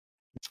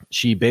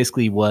she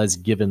basically was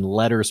given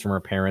letters from her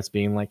parents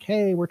being like,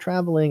 hey, we're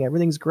traveling,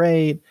 everything's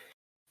great.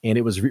 And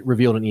it was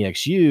revealed in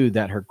EXU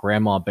that her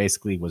grandma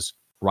basically was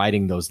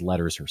writing those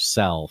letters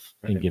herself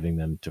and giving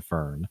them to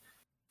Fern.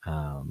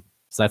 So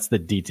that's the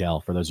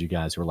detail for those of you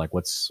guys who are like,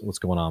 what's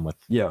going on with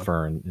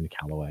Fern and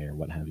Calloway or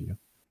what have you.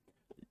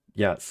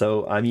 Yeah,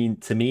 so I mean,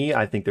 to me,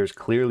 I think there's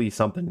clearly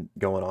something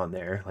going on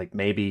there. Like,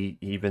 maybe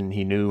even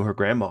he knew her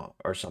grandma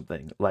or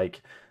something.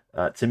 Like,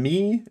 to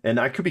me, and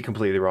I could be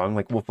completely wrong.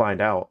 Like, we'll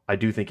find out. I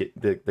do think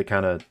the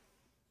kind of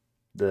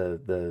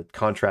the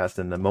contrast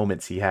and the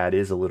moments he had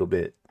is a little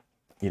bit,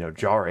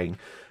 jarring.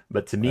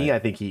 But to me, I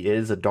think he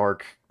is a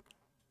dark,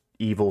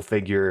 evil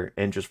figure,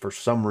 and just for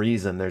some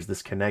reason, there's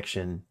this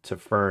connection to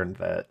Fern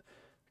that,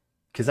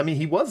 because I mean,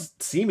 he was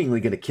seemingly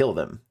going to kill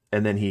them,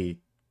 and then he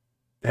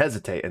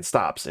hesitate and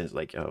stops and is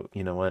like, oh,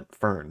 you know what,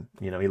 Fern,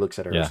 he looks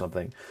at her or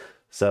something.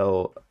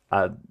 So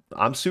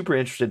I'm super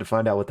interested to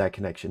find out what that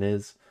connection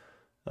is,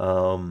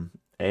 and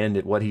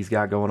what he's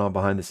got going on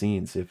behind the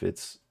scenes, if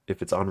it's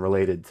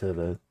unrelated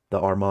to the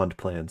Armand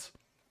plans.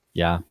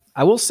 Yeah,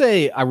 I will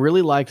say I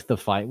really liked the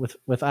fight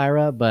with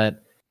Ira,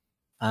 but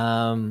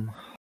I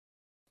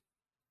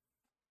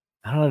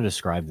don't know how to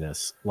describe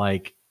this.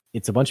 Like,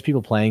 it's a bunch of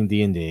people playing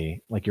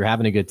D&D, like you're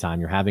having a good time,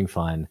 you're having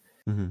fun.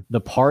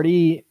 The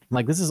party,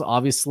 like, this is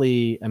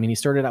obviously, I mean, he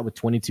started out with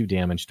 22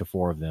 damage to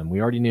 4 of them. We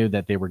already knew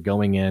that they were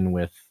going in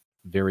with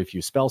very few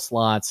spell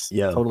slots,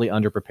 totally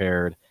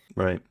underprepared.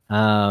 Right.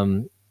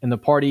 And the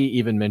party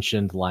even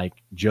mentioned, like,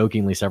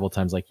 jokingly several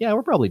times, like, yeah,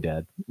 we're probably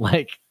dead.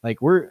 Like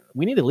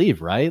we need to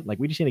leave, right? Like,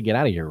 we just need to get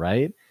out of here,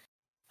 right?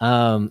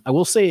 I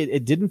will say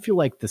it didn't feel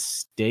like the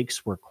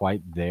stakes were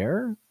quite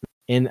there.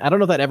 And I don't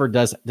know if that ever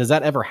does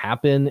that ever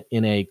happen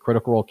in a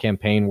Critical Role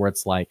campaign where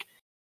it's like,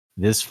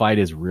 this fight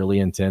is really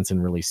intense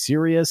and really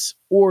serious,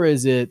 or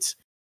is it,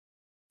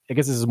 I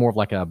guess this is more of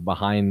like a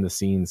behind the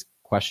scenes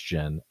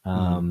question.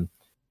 And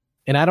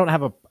I don't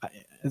have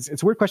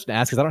it's a weird question to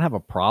ask because I don't have a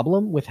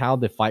problem with how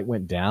the fight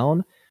went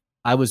down.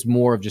 I was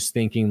more of just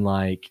thinking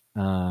like,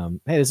 hey,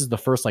 this is the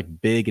first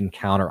like big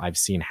encounter I've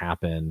seen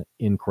happen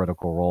in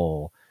Critical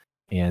Role,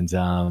 and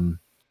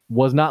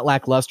was not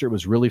lackluster. It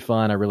was really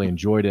fun. I really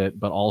enjoyed it,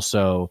 but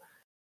also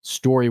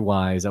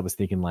story-wise, I was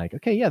thinking like,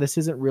 okay, yeah, this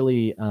isn't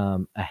really a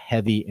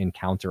heavy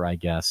encounter, I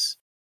guess,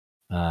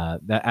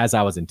 that as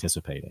I was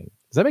anticipating.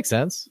 Does that make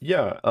sense?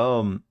 Yeah.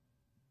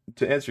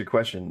 to answer your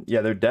question,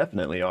 yeah, there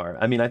definitely are.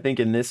 I mean, I think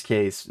in this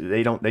case,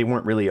 they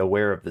weren't really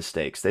aware of the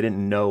stakes. They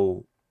didn't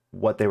know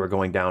what they were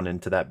going down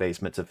into that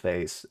basement to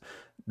face.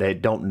 They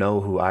don't know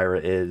who Ira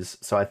is.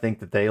 So I think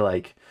that they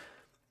like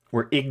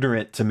were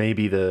ignorant to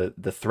maybe the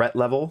threat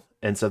level,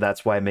 and so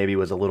that's why maybe it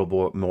was a little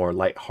bit more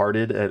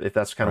lighthearted, if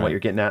that's kind of what Right. you're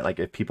getting at. Like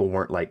if people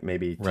weren't like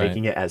maybe Right.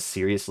 taking it as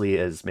seriously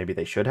as maybe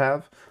they should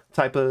have,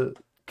 type of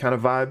kind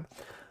of vibe.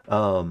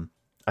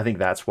 I think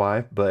that's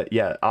why. But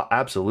yeah,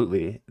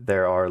 absolutely,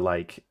 there are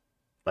like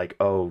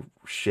oh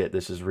shit,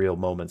 this is real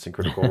moments in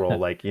Critical Role.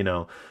 Like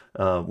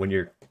when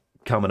you're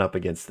coming up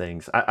against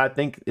things. I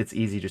think it's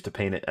easy just to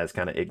paint it as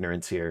kind of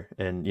ignorance here,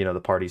 and the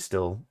party's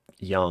still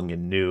young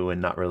and new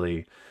and not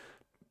really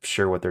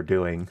sure what they're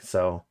doing.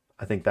 So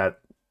I think that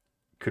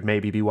could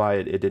maybe be why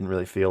it didn't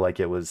really feel like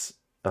it was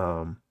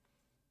Right.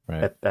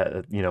 at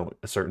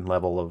a certain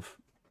level of,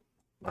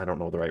 I don't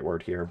know the right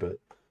word here, but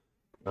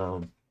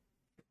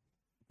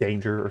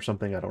danger or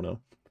something. I don't know.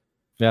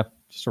 Yeah.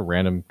 Just a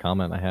random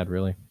comment I had,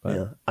 really. But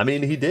Yeah. I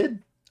mean, he did.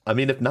 I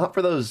mean, if not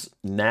for those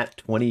nat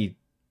 20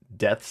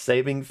 death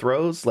saving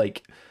throws,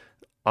 like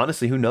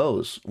honestly, who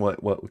knows what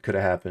could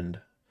have happened.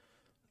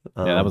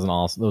 yeah, that was an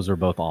awesome. Those were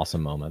both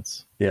awesome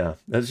moments. Yeah,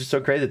 that's just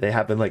so crazy that they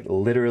happened like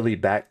literally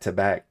back to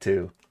back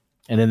too.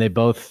 And then they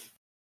both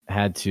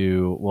had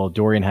to. Well,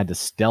 Dorian had to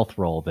stealth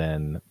roll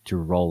then to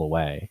roll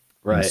away,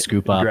 and Right.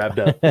 scoop up, Grabbed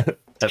up scoop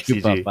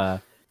FCG.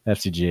 up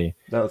FCG.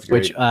 That was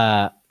great. Which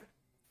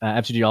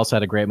FCG also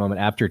had a great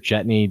moment after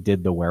Chetney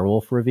did the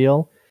werewolf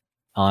reveal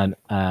on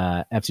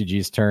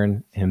FCG's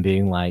turn. Him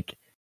being like,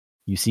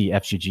 "You see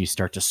FCG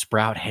start to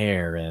sprout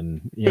hair,"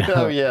 and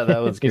Oh yeah,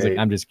 that was he's great. like,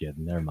 "I'm just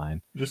kidding. Never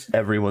mind." Just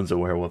everyone's a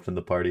werewolf in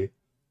the party.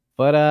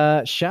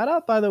 But shout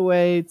out, by the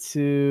way,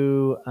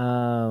 to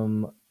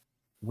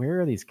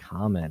where are these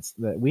comments?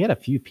 We had a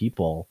few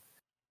people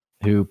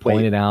who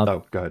pointed out.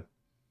 Oh, go ahead.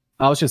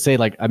 I was just say,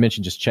 like I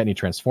mentioned, just Chetney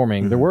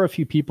transforming. There Mhm. were a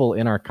few people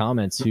in our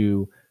comments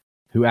who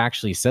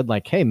actually said,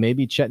 like, hey,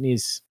 maybe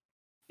Chetney's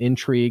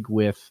intrigue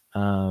with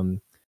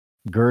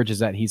Gurge is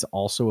that he's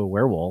also a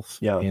werewolf.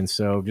 Yeah. And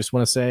so just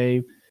want to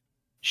say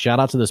shout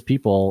out to those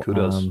people.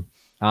 Kudos.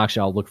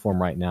 Actually, I'll look for them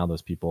right now,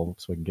 those people,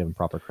 so we can give them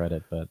proper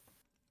credit. But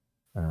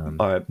All right, in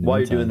the while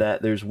you're doing meantime-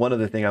 that, there's one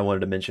other thing I wanted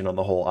to mention on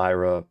the whole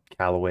Ira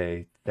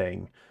Calloway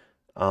thing.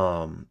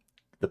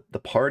 The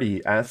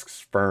party asks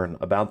Fern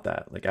about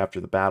that, like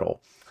after the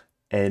battle,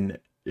 and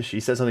she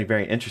says something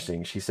very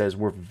interesting. She says,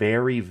 "We're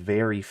very,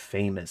 very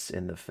famous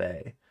in the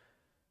Fae,"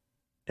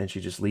 and she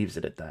just leaves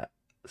it at that.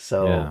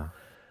 So, yeah.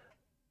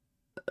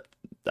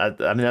 I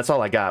mean, that's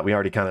all I got. We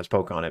already kind of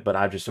spoke on it, but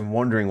I just am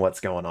wondering what's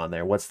going on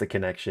there. What's the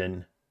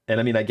connection? And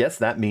I mean, I guess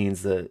that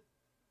means that,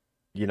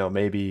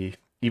 maybe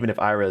even if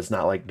Ira is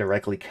not like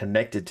directly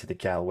connected to the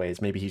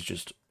Callaways, maybe he's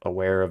just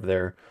aware of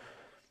their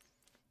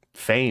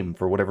fame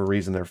for whatever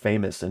reason. They're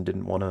famous and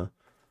didn't want to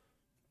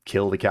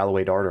kill the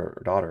Callaway daughter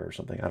or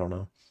something. I don't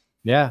know.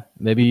 Yeah,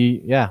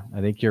 maybe. Yeah,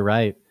 I think you're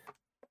right.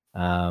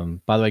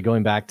 By the way,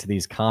 going back to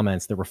these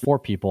comments, there were 4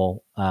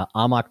 people.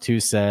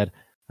 Amok2 said,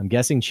 I'm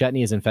guessing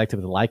Chetney is infected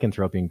with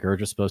lycanthropy and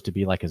Gurge was supposed to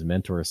be like his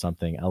mentor or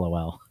something.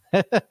 LOL.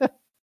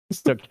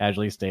 So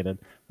casually stated.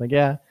 Like,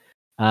 yeah.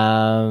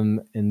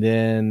 And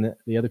then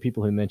the other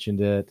people who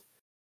mentioned it,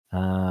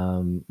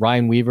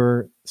 Ryan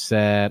Weaver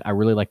said, I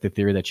really like the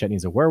theory that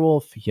Chetney's a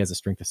werewolf. He has a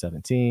strength of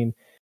 17.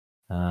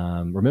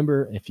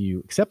 Remember, if you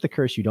accept the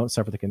curse, you don't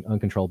suffer the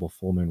uncontrollable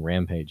full moon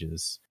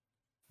rampages.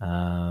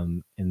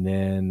 And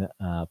then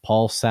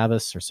Paul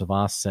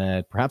Savas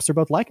said, perhaps they're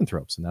both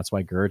lycanthropes, and that's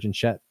why Gurge and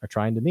Chet are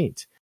trying to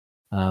meet.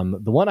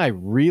 The one I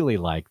really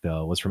like,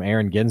 though, was from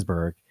Aaron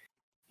Ginsberg.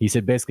 He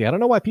said, basically, I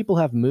don't know why people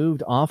have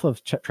moved off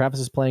of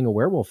Travis's playing a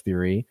werewolf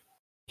theory.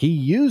 He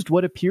used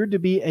what appeared to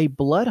be a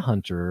blood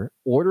hunter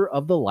Order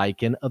of the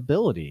Lycan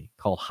ability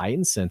called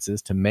Heightened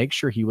Senses to make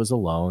sure he was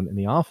alone in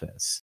the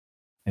office.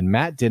 And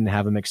Matt didn't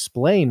have him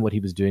explain what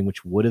he was doing,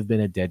 which would have been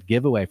a dead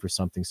giveaway for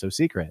something so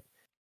secret.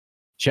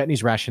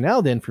 Chetney's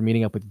rationale then for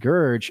meeting up with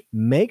Gurge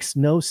makes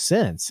no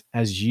sense.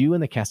 As you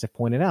and the cast have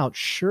pointed out,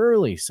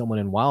 surely someone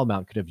in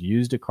Wildmount could have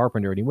used a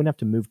carpenter and he wouldn't have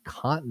to move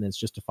continents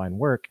just to find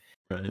work.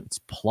 Right. It's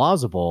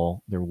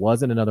plausible there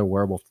wasn't another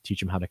werewolf to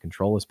teach him how to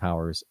control his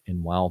powers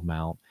in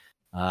Wildmount.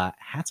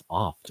 Hats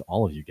off to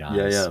all of you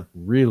guys. Yeah.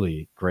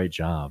 Really great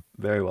job.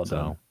 Very well So,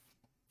 done.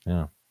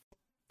 yeah.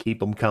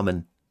 Keep them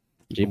coming.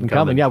 Keep them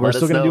coming. Yeah, we're Let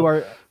still us gonna do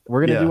know.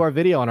 we're gonna Yeah. do our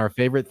video on our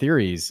favorite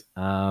theories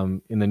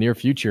in the near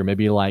future,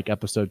 maybe like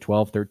episode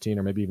 12, 13,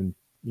 or maybe even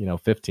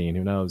 15,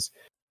 who knows.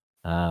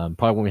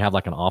 Probably when we have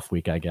like an off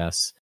week, I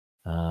guess.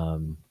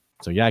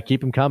 So yeah,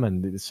 keep them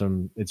coming.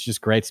 It's just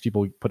great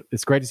to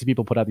it's great to see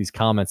people put out these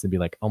comments and be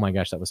like, oh my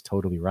gosh, that was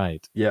totally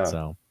right. Yeah.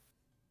 So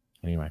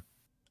anyway,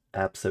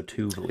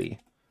 Absolutely.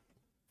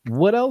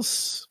 what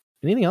else?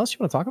 Anything else you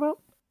want to talk about?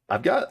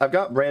 I've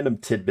got random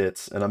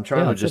tidbits, and I'm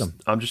trying Yeah, to hit just 'em.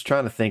 I'm just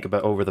trying to think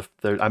about over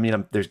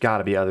there's got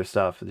to be other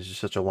stuff. This is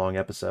such a long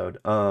episode.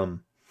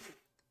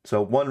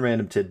 So one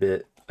random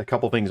tidbit, a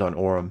couple things on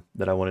Orem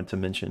that I wanted to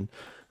mention.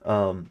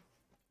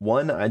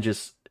 One,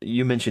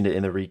 you mentioned it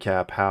in the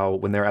recap how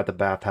when they're at the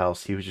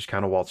bathhouse, he was just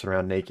kind of waltzing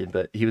around naked,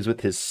 but he was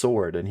with his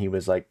sword and he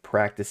was like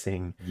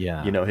practicing,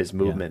 Yeah. his Yeah.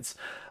 movements.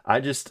 I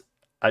just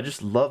I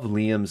just love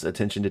Liam's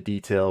attention to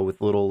detail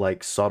with little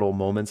like subtle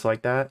moments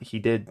like that. He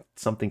did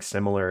something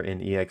similar in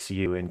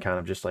EXU in kind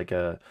of just like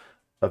a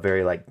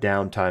very like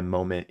downtime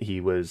moment. He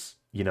was,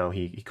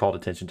 he called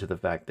attention to the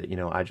fact that,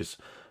 I just,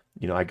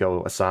 I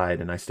go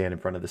aside and I stand in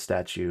front of the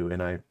statue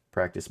and I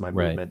practice my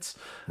Right. movements.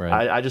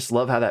 Right. I just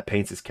love how that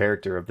paints his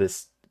character of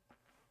this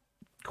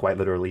quite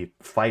literally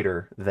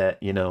fighter that,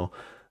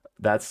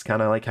 that's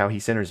kind of like how he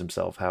centers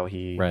himself, how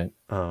he, Right.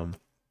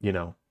 you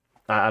know,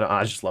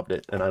 I just loved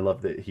it. And I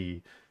love that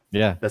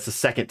Yeah. that's the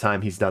second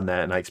time he's done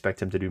that. And I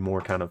expect him to do more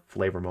kind of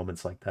flavor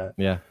moments like that.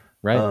 Yeah.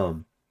 Right.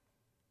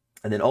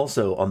 And then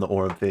also on the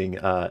Orem thing,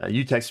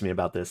 you texted me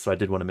about this, so I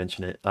did want to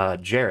mention it.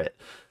 Jarrett,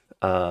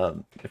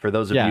 for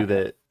those of Yeah. you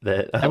that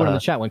Everyone in the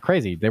chat went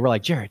crazy. They were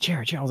like, Jared.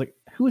 I was like,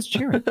 who is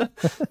Jared?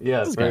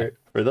 yeah, This guy.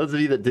 for those of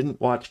you that didn't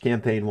watch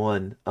Campaign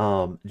 1,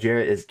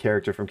 Jarrett is a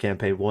character from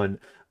Campaign 1.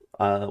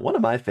 One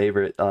of my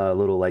favorite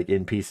little like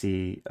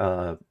NPC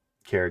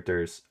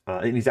characters.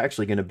 And he's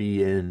actually going to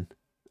be in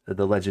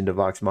The Legend of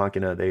Vox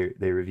Machina.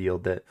 They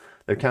revealed that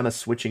they're kind of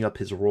switching up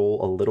his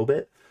role a little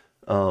bit,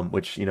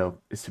 which,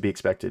 is to be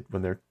expected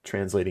when they're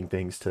translating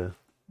things to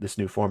this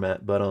new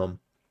format. But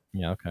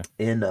Yeah. Okay.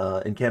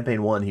 in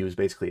Campaign 1, he was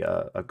basically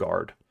a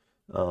guard.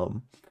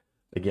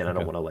 Again, I don't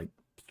Okay. want to like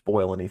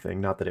spoil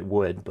anything, not that it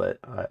would, but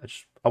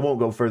I won't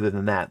go further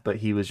than that. But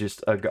he was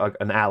just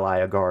an ally,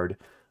 a guard.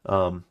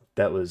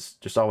 That was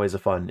just always a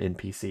fun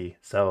NPC.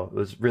 So it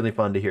was really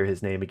fun to hear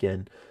his name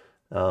again.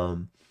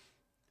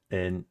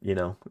 And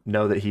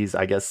know that he's,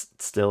 I guess,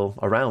 still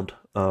around.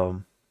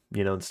 And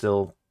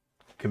still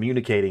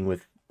communicating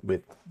with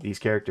these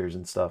characters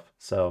and stuff.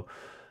 So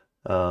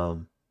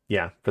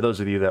yeah, for those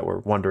of you that were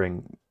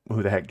wondering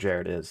who the heck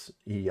Jared is,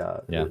 he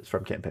is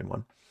from Campaign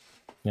 1.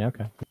 Yeah.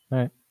 Okay. All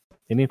right.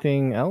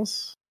 Anything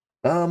else?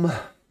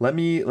 Let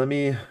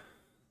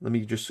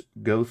me just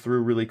go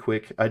through really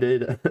quick. I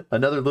did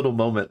another little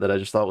moment that I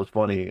just thought was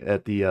funny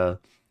at the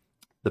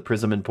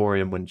Prism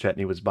Emporium when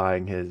Chetney was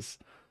buying his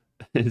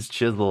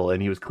chisel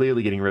and he was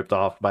clearly getting ripped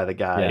off by the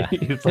guy. Yeah.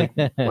 He was like,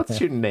 "What's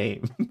your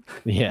name?"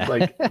 Yeah.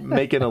 Like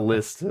making a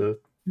list to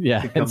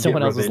Yeah. come And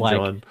someone get else was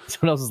revenge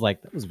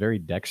like, that was very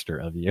Dexter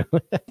of you.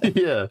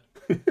 yeah,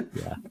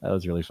 Yeah. That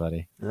was really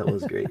funny. that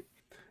was great.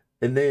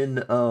 And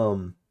then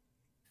all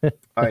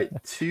right,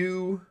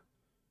 two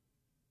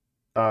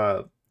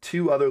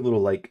other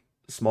little like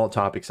small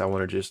topics I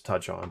want to just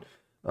touch on.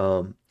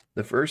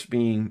 The first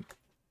being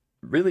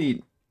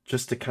really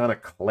just to kind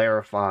of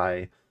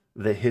clarify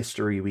the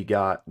history we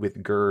got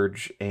with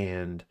Gurge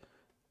and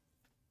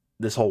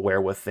this whole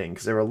werewolf thing,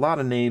 because there were a lot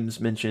of names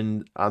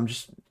mentioned. I'm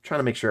just trying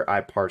to make sure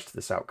I parsed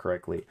this out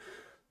correctly.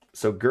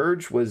 So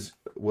Gurge was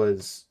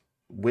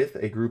with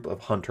a group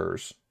of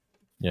hunters,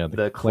 Yeah.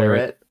 the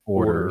Claret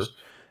Order, and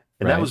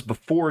Right. that was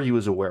before he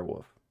was a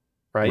werewolf,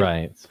 right?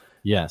 Right.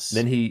 Yes.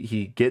 Then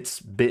he gets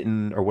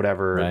bitten or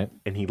whatever, Right.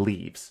 and he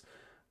leaves.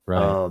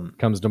 Right.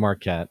 Comes to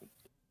Marquette.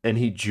 And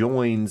he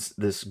joins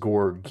this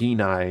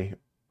Gorgini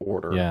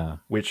order, Yeah.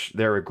 which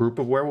they're a group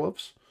of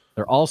werewolves.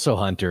 They're also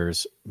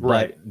hunters,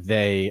 Right. but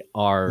they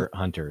are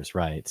hunters,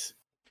 right?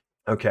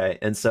 Okay,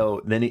 and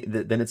so then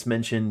then it's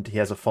mentioned he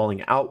has a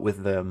falling out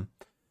with them,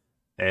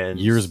 and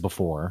Years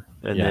before.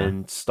 and Yeah.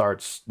 then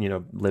starts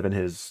living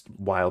his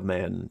wild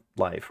man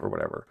life or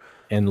whatever.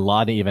 And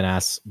Lottie even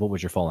asks, what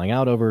was your falling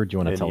out over? Do you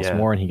want to And tell us yeah,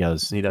 more? And he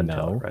goes, He doesn't no.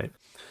 tell, right?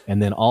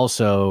 And then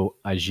also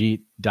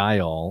Ajit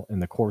Dial in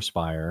the Core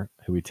Spire,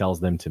 who he tells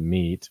them to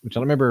meet, which I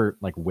don't remember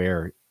like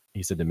where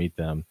he said to meet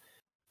them.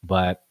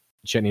 But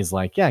Chetney's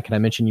like, yeah, can I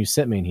mention you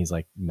sent me? And he's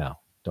like, no,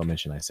 don't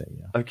mention I sent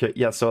you. Okay,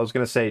 yeah. So I was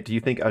gonna say, do you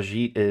think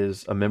Ajit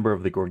is a member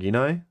of the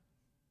Gorgini?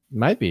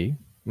 Might be. I'm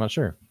not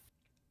sure.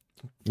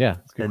 Yeah,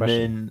 that's a good And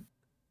question. then,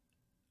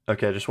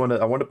 okay,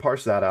 I want to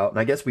parse that out, and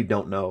I guess we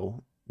don't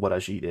know what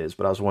Ajit is,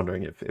 but I was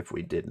wondering if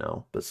we did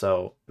know. But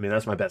so, I mean,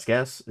 that's my best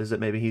guess, is that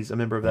maybe he's a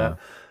member of that. Yeah.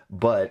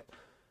 But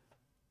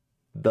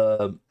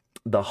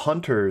the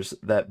hunters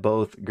that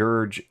both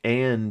Gurge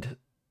and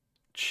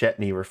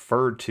Chetney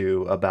referred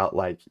to about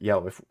like,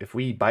 yo, if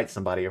we bite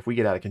somebody, if we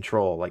get out of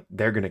control, like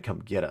they're gonna come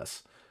get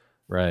us.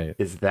 Right.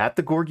 Is that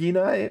the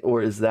Gorgini,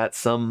 or is that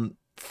some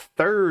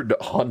third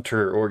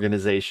hunter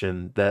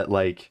organization that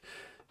like?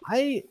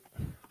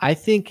 I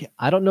think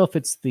I don't know if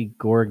it's the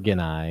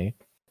Gorgini.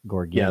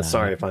 Yeah,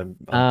 sorry if I'm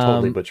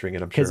totally butchering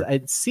it. I'm because sure.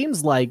 it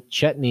seems like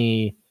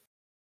Chetney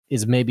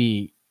is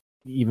maybe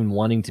even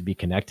wanting to be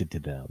connected to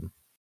them,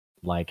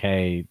 like,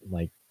 hey,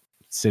 like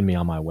send me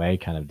on my way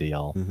kind of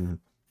deal.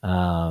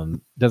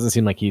 Mhm. Doesn't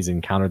seem like he's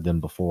encountered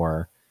them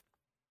before.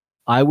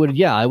 I would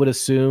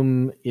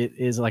assume it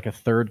is like a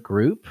third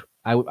group.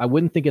 I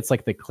wouldn't think it's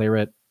like the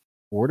Claret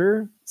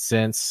Order,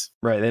 since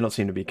Right, they don't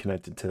seem to be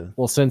connected to.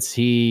 since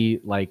he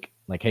like,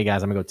 hey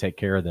guys, I'm gonna go take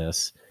care of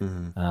this.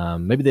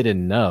 Mhm. Maybe they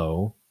didn't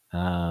know.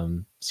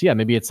 So yeah,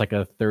 maybe it's like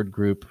a third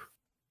group,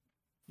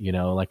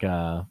 like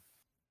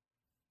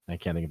I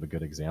can't think of a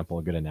good example,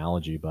 a good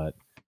analogy, but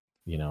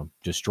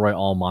destroy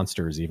all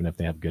monsters, even if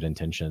they have good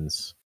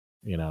intentions,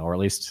 or at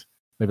least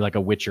maybe like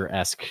a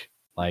Witcher-esque,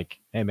 like,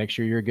 hey, make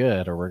sure you're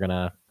good, or we're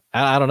gonna.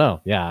 I don't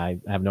know. Yeah, I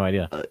have no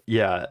idea.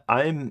 Yeah,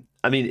 I mean,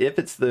 if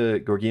it's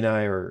the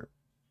Gorgini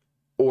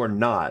or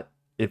not,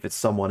 if it's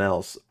someone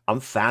else, I'm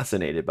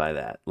fascinated by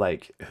that.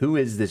 Like, who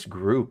is this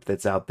group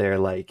that's out there,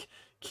 like,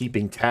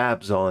 keeping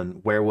tabs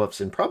on werewolves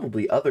and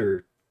probably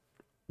other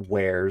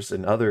wares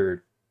and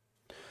other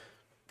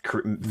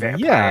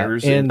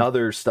vampires and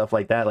other stuff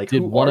like that? Like,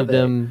 did who one are of they?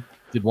 them?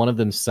 Did one of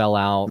them sell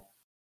out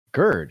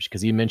Gurge?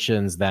 Because he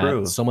mentions that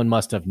True. someone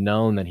must have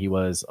known that he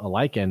was a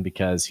Lycan,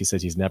 because he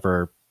says he's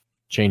never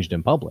changed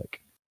in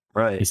public.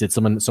 Right. He said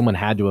someone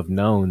had to have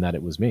known that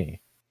it was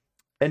me.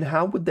 And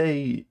how would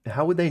they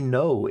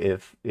know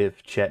if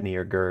Chetney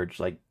or Gurge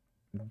like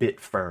bit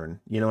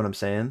Fern? You know what I'm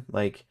saying?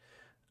 Like,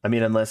 I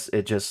mean, unless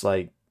it just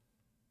like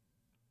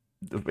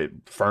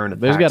Fern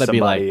There's attacked got to be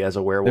like somebody as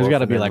a werewolf. There's got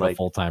to and be then, like a like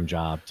full-time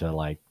job to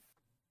like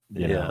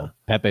you Yeah. know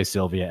Pepe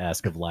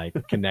Sylvia-esque of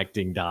like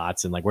connecting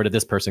dots and like where did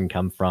this person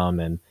come from,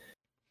 and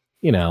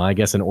I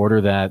guess in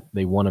order that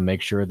they want to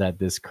make sure that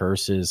this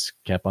curse is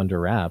kept under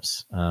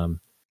wraps.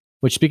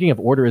 Which, speaking of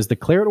order, is the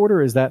Claret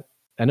order, is that,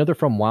 I know they're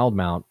from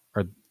Wildmount,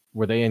 or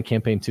were they in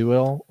campaign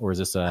 2L, or is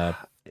this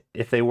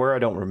if they were, I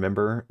don't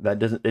remember. That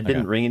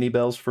didn't ring any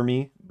bells for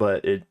me,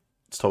 but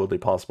it's totally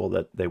possible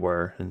that they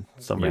were, and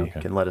somebody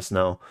can let us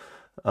know.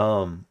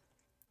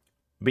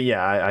 But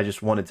yeah, I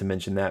just wanted to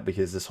mention that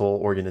because this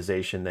whole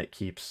organization that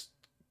keeps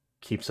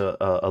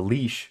a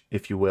leash,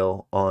 if you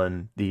will,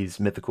 on these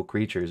mythical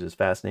creatures is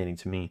fascinating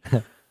to me.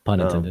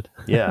 pun intended?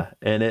 Yeah,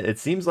 and it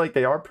seems like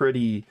they are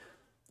pretty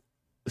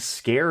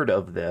scared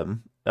of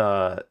them.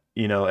 And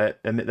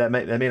that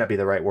may not be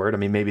the right word. I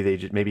mean,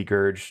 maybe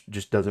Gurge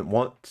just doesn't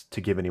want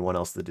to give anyone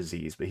else the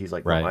disease, but he's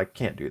like, no, I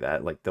can't do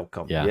that. Like, they'll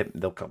come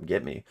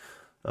get me.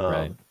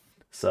 Right.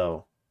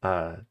 So,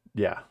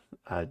 yeah,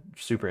 I'm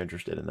super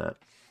interested in that.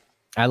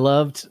 I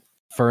loved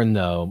Fern,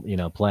 though,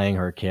 playing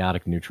her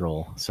chaotic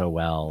neutral so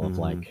well, of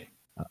like,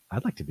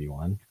 I'd like to be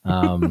one.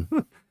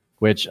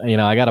 Which,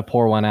 I got to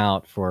pour one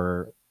out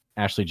for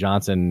Ashley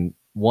Johnson,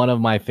 one of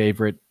my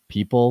favorite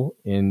people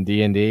in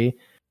D&D,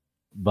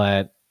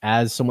 but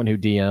as someone who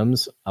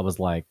DMs, I was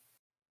like,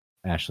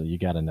 Ashley, you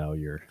got to know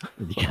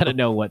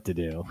what to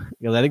do.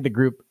 I think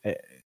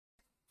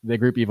the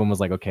group even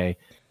was like, okay,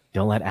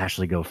 don't let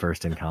Ashley go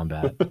first in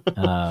combat.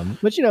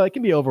 But it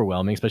can be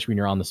overwhelming, especially when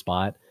you're on the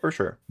spot. For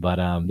sure.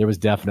 But there was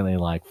definitely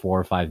like 4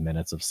 or 5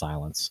 minutes of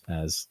silence,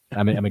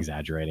 I'm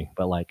exaggerating,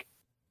 but like,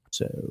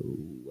 so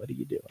what are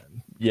you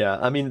doing? Yeah,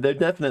 I mean, they're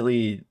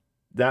definitely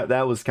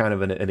that was kind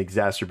of an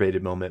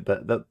exacerbated moment,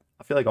 but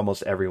I feel like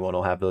almost everyone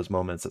will have those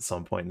moments at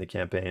some point in the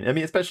campaign. I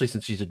mean, especially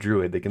since she's a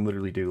druid, they can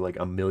literally do like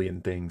a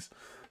million things.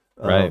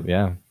 Right.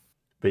 Yeah.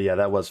 But yeah,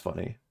 that was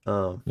funny.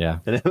 Yeah.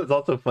 And it was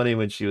also funny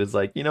when she was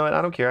like, you know what,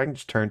 I don't care, I can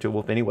just turn to a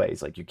wolf anyway.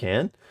 He's like, you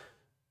can?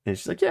 And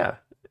she's like, yeah.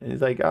 And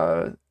he's like,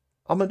 I'm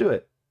gonna do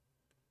it.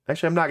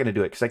 Actually, I'm not gonna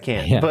do it because I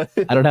can't. Yeah. But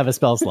I don't have a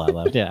spell slot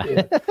left.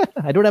 Yeah.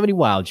 I don't have any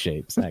wild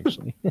shapes,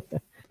 actually.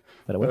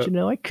 But I want you to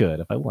know I could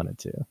if I wanted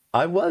to.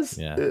 I was,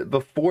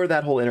 before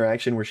that whole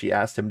interaction where she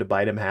asked him to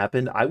bite him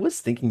happened, I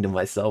was thinking to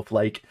myself,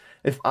 like,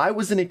 if I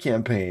was in a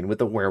campaign with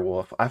a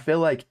werewolf, I feel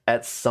like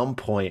at some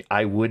point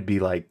I would be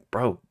like,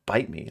 bro,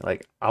 bite me.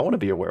 Like, I want to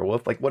be a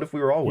werewolf. Like, what if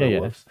we were all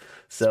werewolves? Yeah.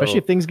 So, especially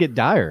if things get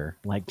dire.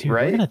 Like, dude,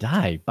 we're going to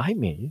die. Bite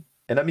me.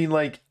 And I mean,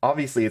 like,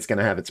 obviously it's going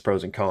to have its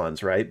pros and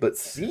cons, right? But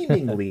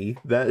seemingly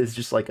that is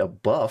just like a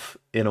buff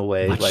in a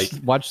way.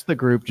 Watch the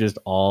group just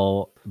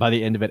all, by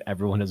the end of it,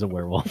 everyone is a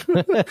werewolf.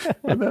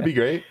 That'd be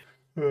great.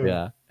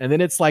 Yeah. And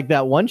then it's like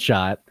that one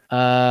shot.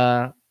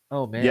 Oh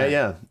man.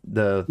 Yeah.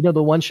 The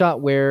one shot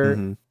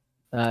where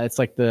it's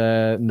like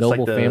the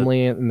noble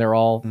family and they're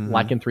all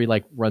Lycan 3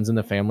 like runs in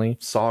the family.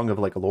 Song of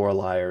like a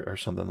Lorelei or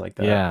something like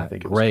that. Yeah. I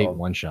think great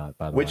one shot,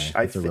 by the way. Which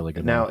it's a really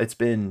good now one. It's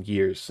been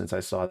years since I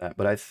saw that,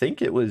 but I think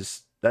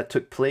that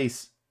took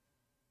place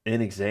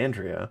in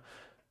Exandria.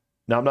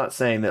 Now, I'm not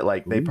saying that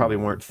like they probably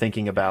weren't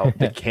thinking about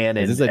the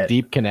canon. Is this a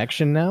deep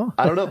connection now?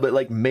 I don't know, but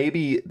like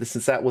maybe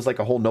since that was like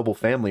a whole noble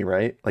family,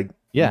 right? Like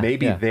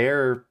maybe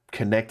they're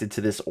connected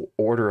to this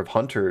order of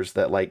hunters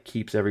that like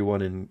keeps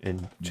everyone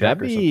in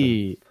check or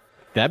something.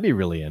 That'd be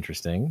really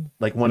interesting.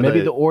 Like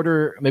the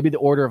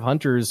order of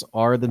hunters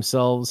are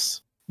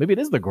themselves. Maybe it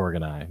is the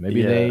Gorgoni.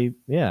 Maybe I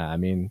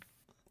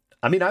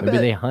bet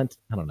they hunt.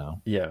 I don't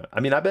know. Yeah, I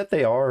mean, I bet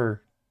they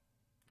are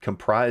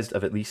comprised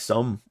of at least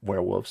some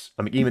werewolves.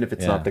 I mean, even if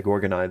it's not the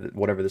Gorgoni,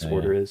 whatever this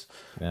order is.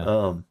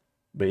 Yeah.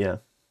 But yeah,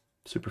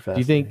 super fast.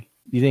 Do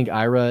you think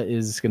Ira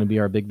is going to be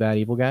our big bad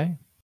evil guy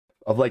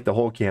of like the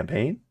whole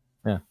campaign?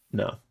 Yeah.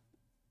 No,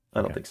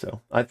 I don't think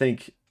so. I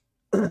think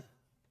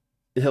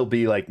he'll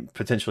be like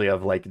potentially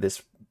of like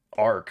this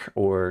arc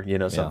or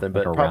something,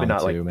 but probably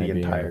not like the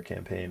entire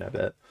campaign. I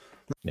bet.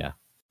 Yeah.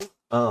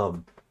 I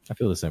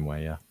feel the same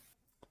way. Yeah.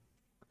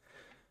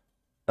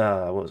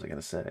 What was I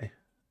gonna say?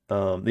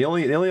 The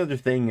only other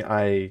thing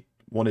I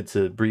wanted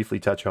to briefly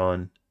touch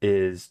on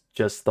is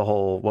just the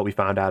whole what we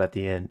found out at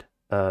the end,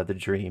 the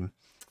dream.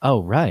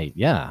 Oh right,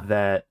 yeah.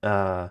 That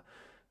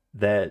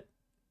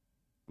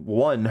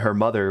one, her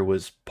mother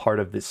was part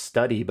of this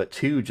study, but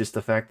two, just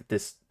the fact that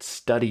this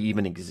study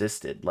even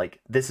existed. Like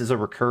this is a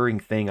recurring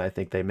thing. I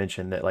think they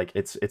mentioned that like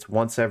it's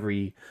once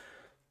every.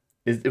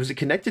 Was it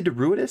connected to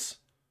Ruidus?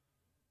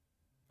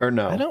 Or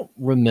no? I don't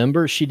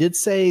remember. She did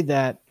say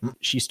that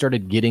she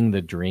started getting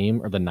the dream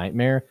or the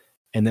nightmare,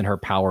 and then her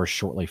powers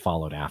shortly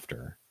followed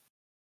after.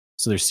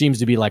 So there seems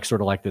to be like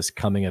sort of like this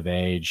coming of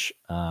age.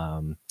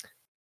 You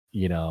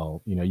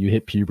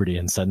hit puberty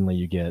and suddenly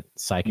you get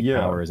psychic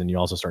powers, and you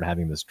also start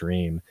having this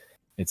dream.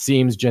 It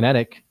seems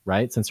genetic,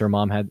 right? Since her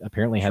mom had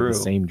apparently had the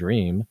same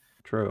dream.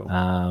 True.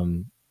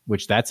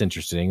 Which that's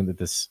interesting that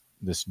this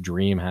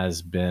dream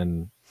has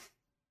been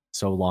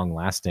so long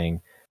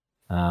lasting.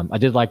 I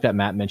did like that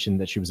Matt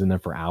mentioned that she was in there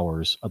for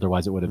hours.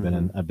 Otherwise, it would have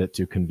been a bit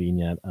too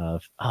convenient.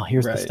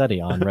 Here's the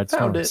study on red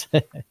storms.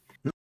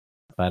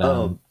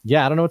 But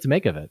yeah, I don't know what to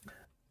make of it.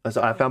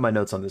 So I found my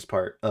notes on this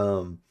part.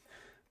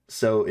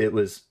 So it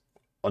was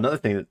another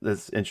thing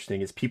that's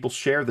interesting is people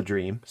share the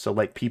dream. So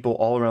like people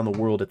all around the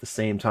world at the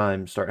same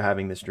time start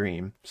having this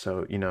dream.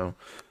 So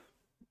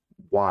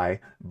why?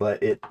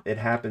 But it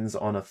happens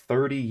on a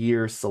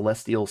 30-year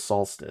celestial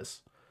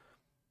solstice.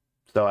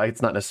 So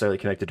it's not necessarily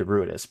connected to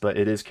Ruidus, but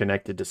it is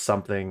connected to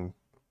something.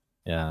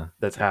 Yeah,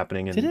 that's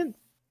happening. And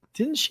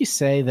didn't she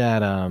say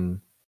that?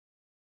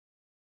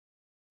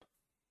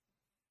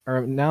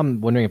 Or now I'm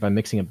wondering if I'm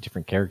mixing up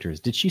different characters.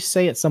 Did she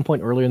say at some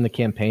point earlier in the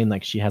campaign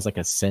like she has like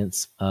a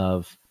sense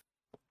of?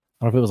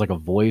 I don't know if it was like a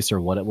voice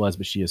or what it was,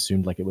 but she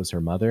assumed like it was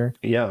her mother.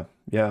 Yeah,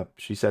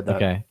 she said that.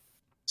 Okay,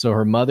 so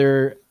her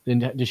mother.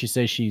 Did she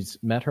say she's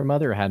met her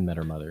mother or hadn't met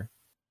her mother?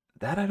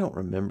 That I don't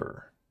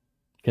remember.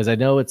 Because I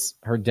know it's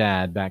her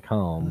dad back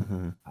home.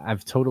 Mm-hmm.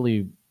 I've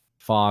totally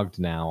fogged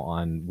now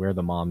on where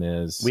the mom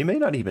is. We may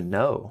not even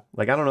know.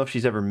 Like, I don't know if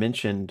she's ever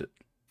mentioned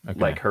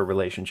like her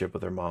relationship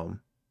with her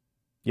mom.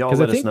 Y'all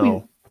let us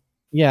know.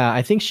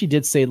 I think she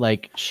did say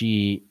like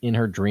she in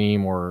her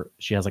dream, or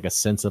she has like a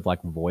sense of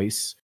like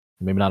voice,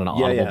 maybe not an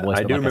audible voice,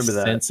 I but do like remember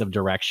a sense of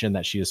direction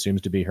that she assumes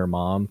to be her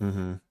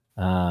mom.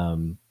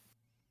 Mm-hmm.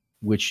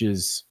 Which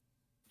is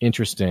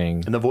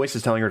interesting. And the voice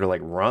is telling her to like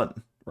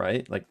run.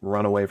 Right? Like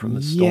run away from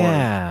the storm.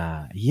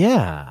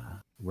 Yeah,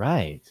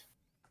 right.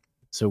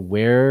 So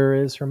where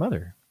is her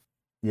mother?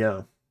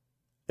 Yeah.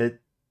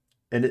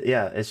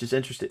 It's just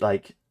interesting.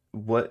 Like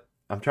what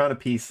I'm trying to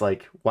piece,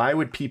 like, why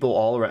would people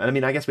all around, I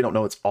mean, I guess we don't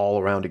know it's all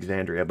around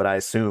Exandria, but I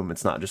assume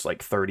it's not just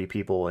like 30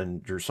 people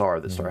in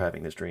Drusar that start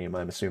having this dream.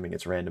 I'm assuming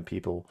it's random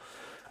people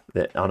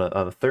that on a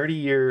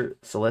 30-year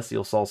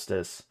celestial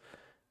solstice.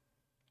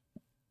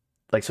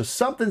 Like, so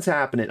something's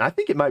happening. I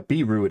think it might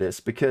be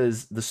Ruidus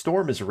because the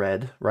storm is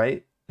red,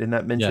 right? Didn't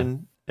that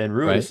mention? Yeah. And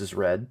Ruidus is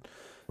red.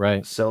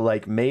 Right. So,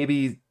 like,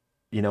 maybe,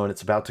 and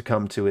it's about to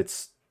come to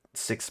its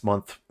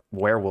 6-month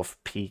werewolf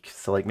peak.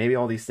 So, like, maybe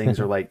all these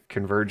things are, like,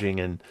 converging.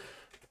 And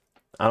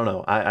I don't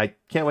know. I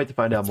can't wait to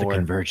find out more.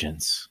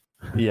 Convergence.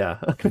 Yeah.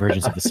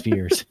 Convergence of the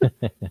spheres.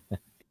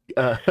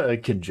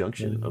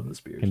 Conjunction of the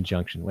spheres.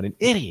 Conjunction. What an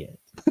idiot.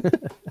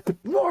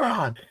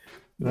 Moron.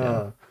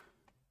 Yeah.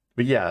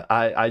 But yeah,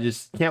 I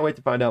just can't wait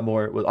to find out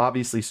more. It was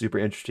obviously super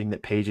interesting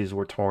that pages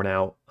were torn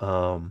out.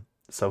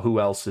 So who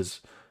else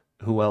is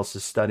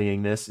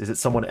studying this? Is it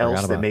someone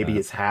else that maybe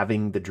is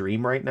having the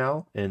dream right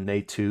now and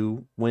they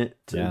too went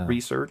to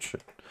research?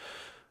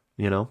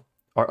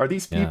 Are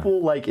these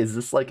people like, is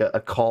this like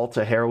a call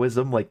to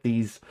heroism? Like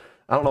these,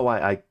 I don't know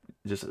why I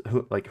just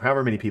like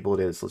however many people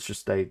it is, let's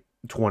just say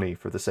 20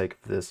 for the sake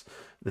of this,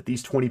 that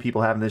these 20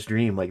 people having this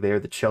dream, like they are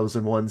the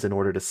chosen ones in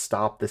order to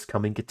stop this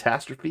coming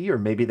catastrophe, or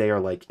maybe they are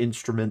like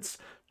instruments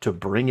to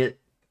bring it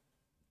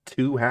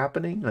to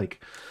happening.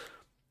 Like,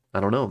 I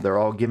don't know. They're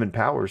all given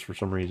powers for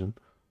some reason.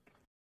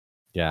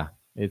 Yeah,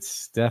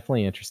 it's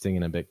definitely interesting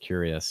and a bit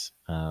curious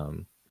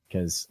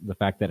because the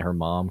fact that her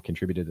mom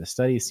contributed to the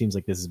study seems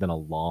like this has been a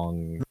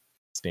long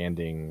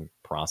standing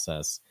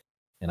process.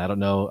 And I don't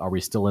know, are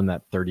we still in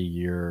that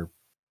 30-year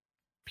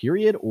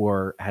period,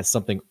 or has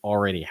something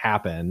already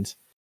happened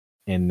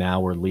and now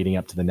we're leading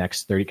up to the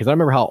next 30? Because I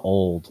remember how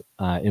old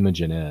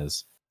Imogen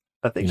is.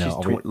 I think she's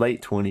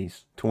late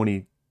 20s,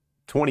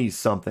 20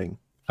 something.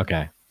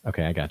 Okay,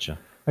 I gotcha.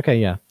 Okay,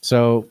 yeah.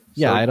 So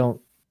I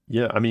don't.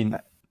 Yeah, I mean,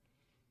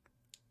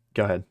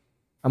 go ahead.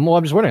 I'm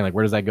just wondering, like,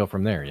 where does that go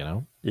from there?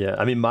 Yeah,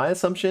 I mean, my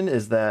assumption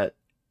is that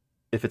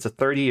if it's a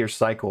 30-year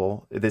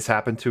cycle, this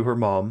happened to her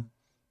mom,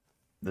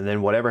 and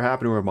then whatever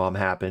happened to her mom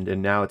happened,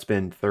 and now it's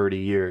been 30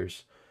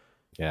 years.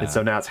 Yeah. And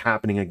so now it's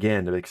happening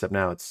again, except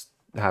now it's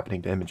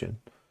happening to Imogen.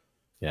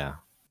 Yeah.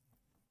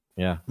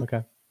 Yeah.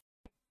 Okay.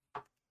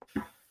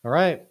 All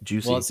right.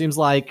 Juicy. Well, it seems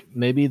like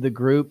maybe the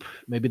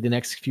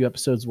next few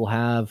episodes will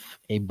have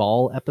a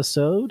ball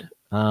episode.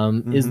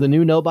 Is the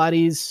New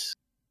Nobodies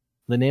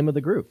the name of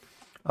the group?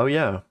 Oh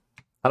yeah.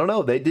 I don't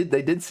know. They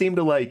did seem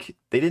to like,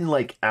 they didn't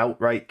like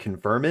outright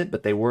confirm it,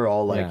 but they were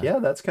all like, yeah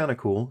that's kind of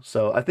cool.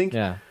 So I think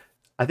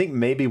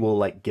maybe we'll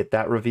like get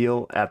that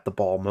reveal at the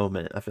ball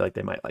moment. I feel like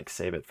they might like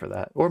save it for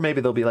that. Or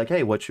maybe they'll be like,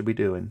 hey, what should we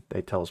do? And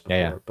they tell us before.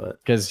 Yeah. But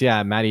because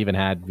Matt even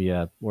had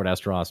via Lord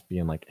Astaroth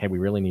being like, hey, we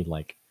really need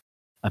like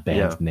a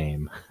band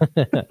name.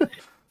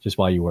 Just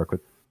while you work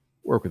with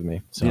work with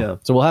me. So Yeah.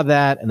 so we'll have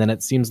that, and then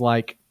it seems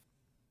like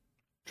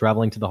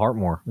traveling to the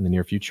Heartmore in the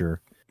near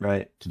future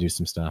Right. to do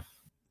some stuff.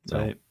 So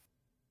Right.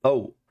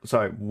 Oh,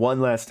 sorry.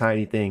 One last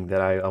tiny thing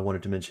that I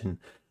wanted to mention.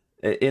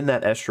 In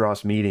that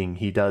Estros meeting,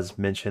 he does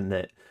mention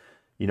that,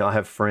 I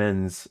have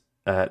friends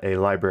at a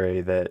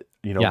library that,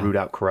 Yeah. root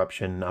out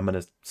corruption. I'm going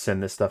to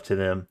send this stuff to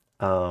them.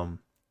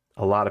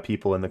 A lot of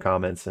people in the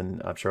comments,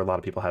 and I'm sure a lot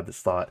of people had this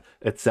thought.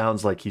 It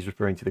sounds like he's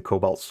referring to the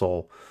Cobalt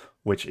Soul,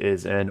 which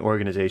is an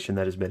organization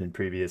that has been in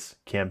previous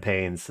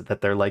campaigns,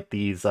 that they're like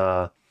these,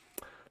 they're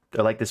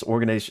like this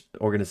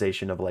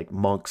organization of like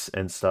monks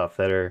and stuff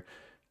that are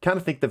kind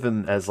of think of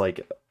them as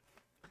like,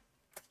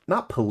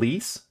 not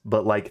police,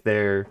 but like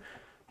they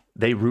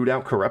root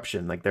out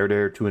corruption. Like they're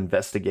there to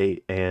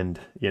investigate and,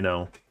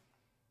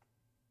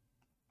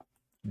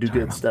 do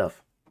good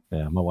stuff.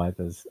 yeah, my wife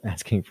is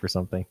asking for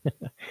something.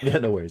 Yeah,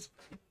 no worries.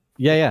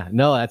 Yeah.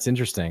 No, that's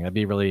interesting. That'd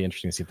be really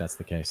interesting to see if that's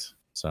the case.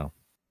 So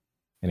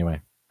anyway,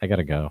 I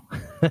gotta go.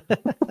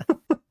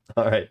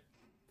 All right.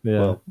 Yeah.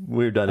 Well,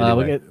 we're done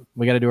anyway.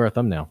 We got to do our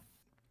thumbnail.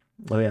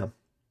 Oh yeah.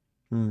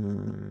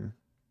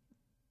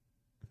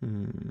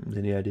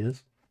 Any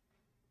ideas?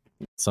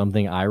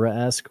 Something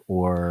Ira-esque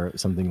or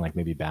something like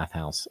maybe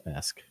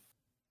Bathhouse-esque.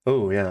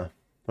 Oh yeah.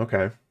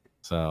 Okay.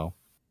 So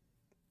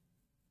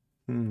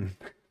I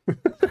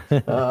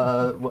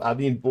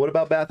mean, what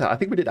about Bathhouse? I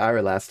think we did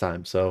Ira last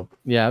time, so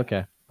yeah,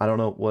 okay. I don't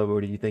know. What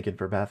are you thinking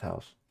for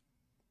Bathhouse?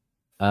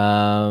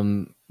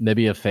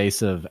 Maybe a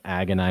face of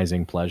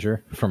agonizing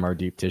pleasure from our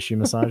deep tissue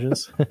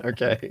massages.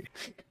 Okay.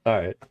 All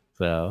right.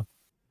 So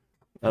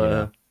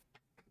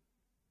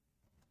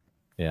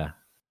yeah.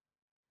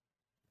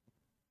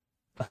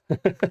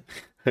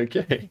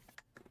 Okay.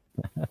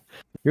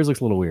 Yours looks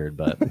a little weird,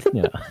 but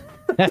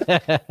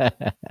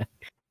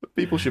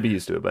People should be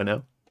used to it by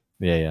now.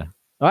 Yeah.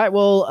 All right.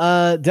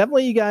 Well,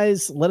 definitely you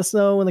guys let us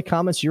know in the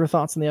comments your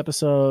thoughts on the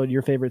episode,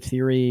 your favorite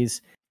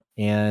theories.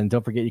 And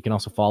don't forget, you can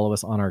also follow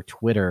us on our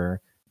Twitter.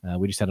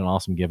 We just had an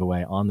awesome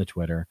giveaway on the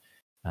Twitter.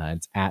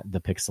 It's at the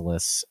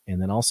Pixelists.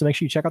 And then also make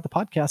sure you check out the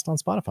podcast on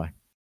Spotify.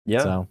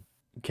 Yeah. So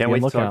can't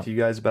wait to talk to you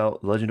guys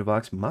about Legend of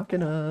Vox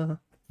Machina.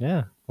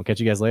 Yeah. We'll catch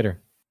you guys later.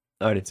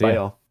 All right. See Bye, ya.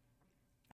 y'all.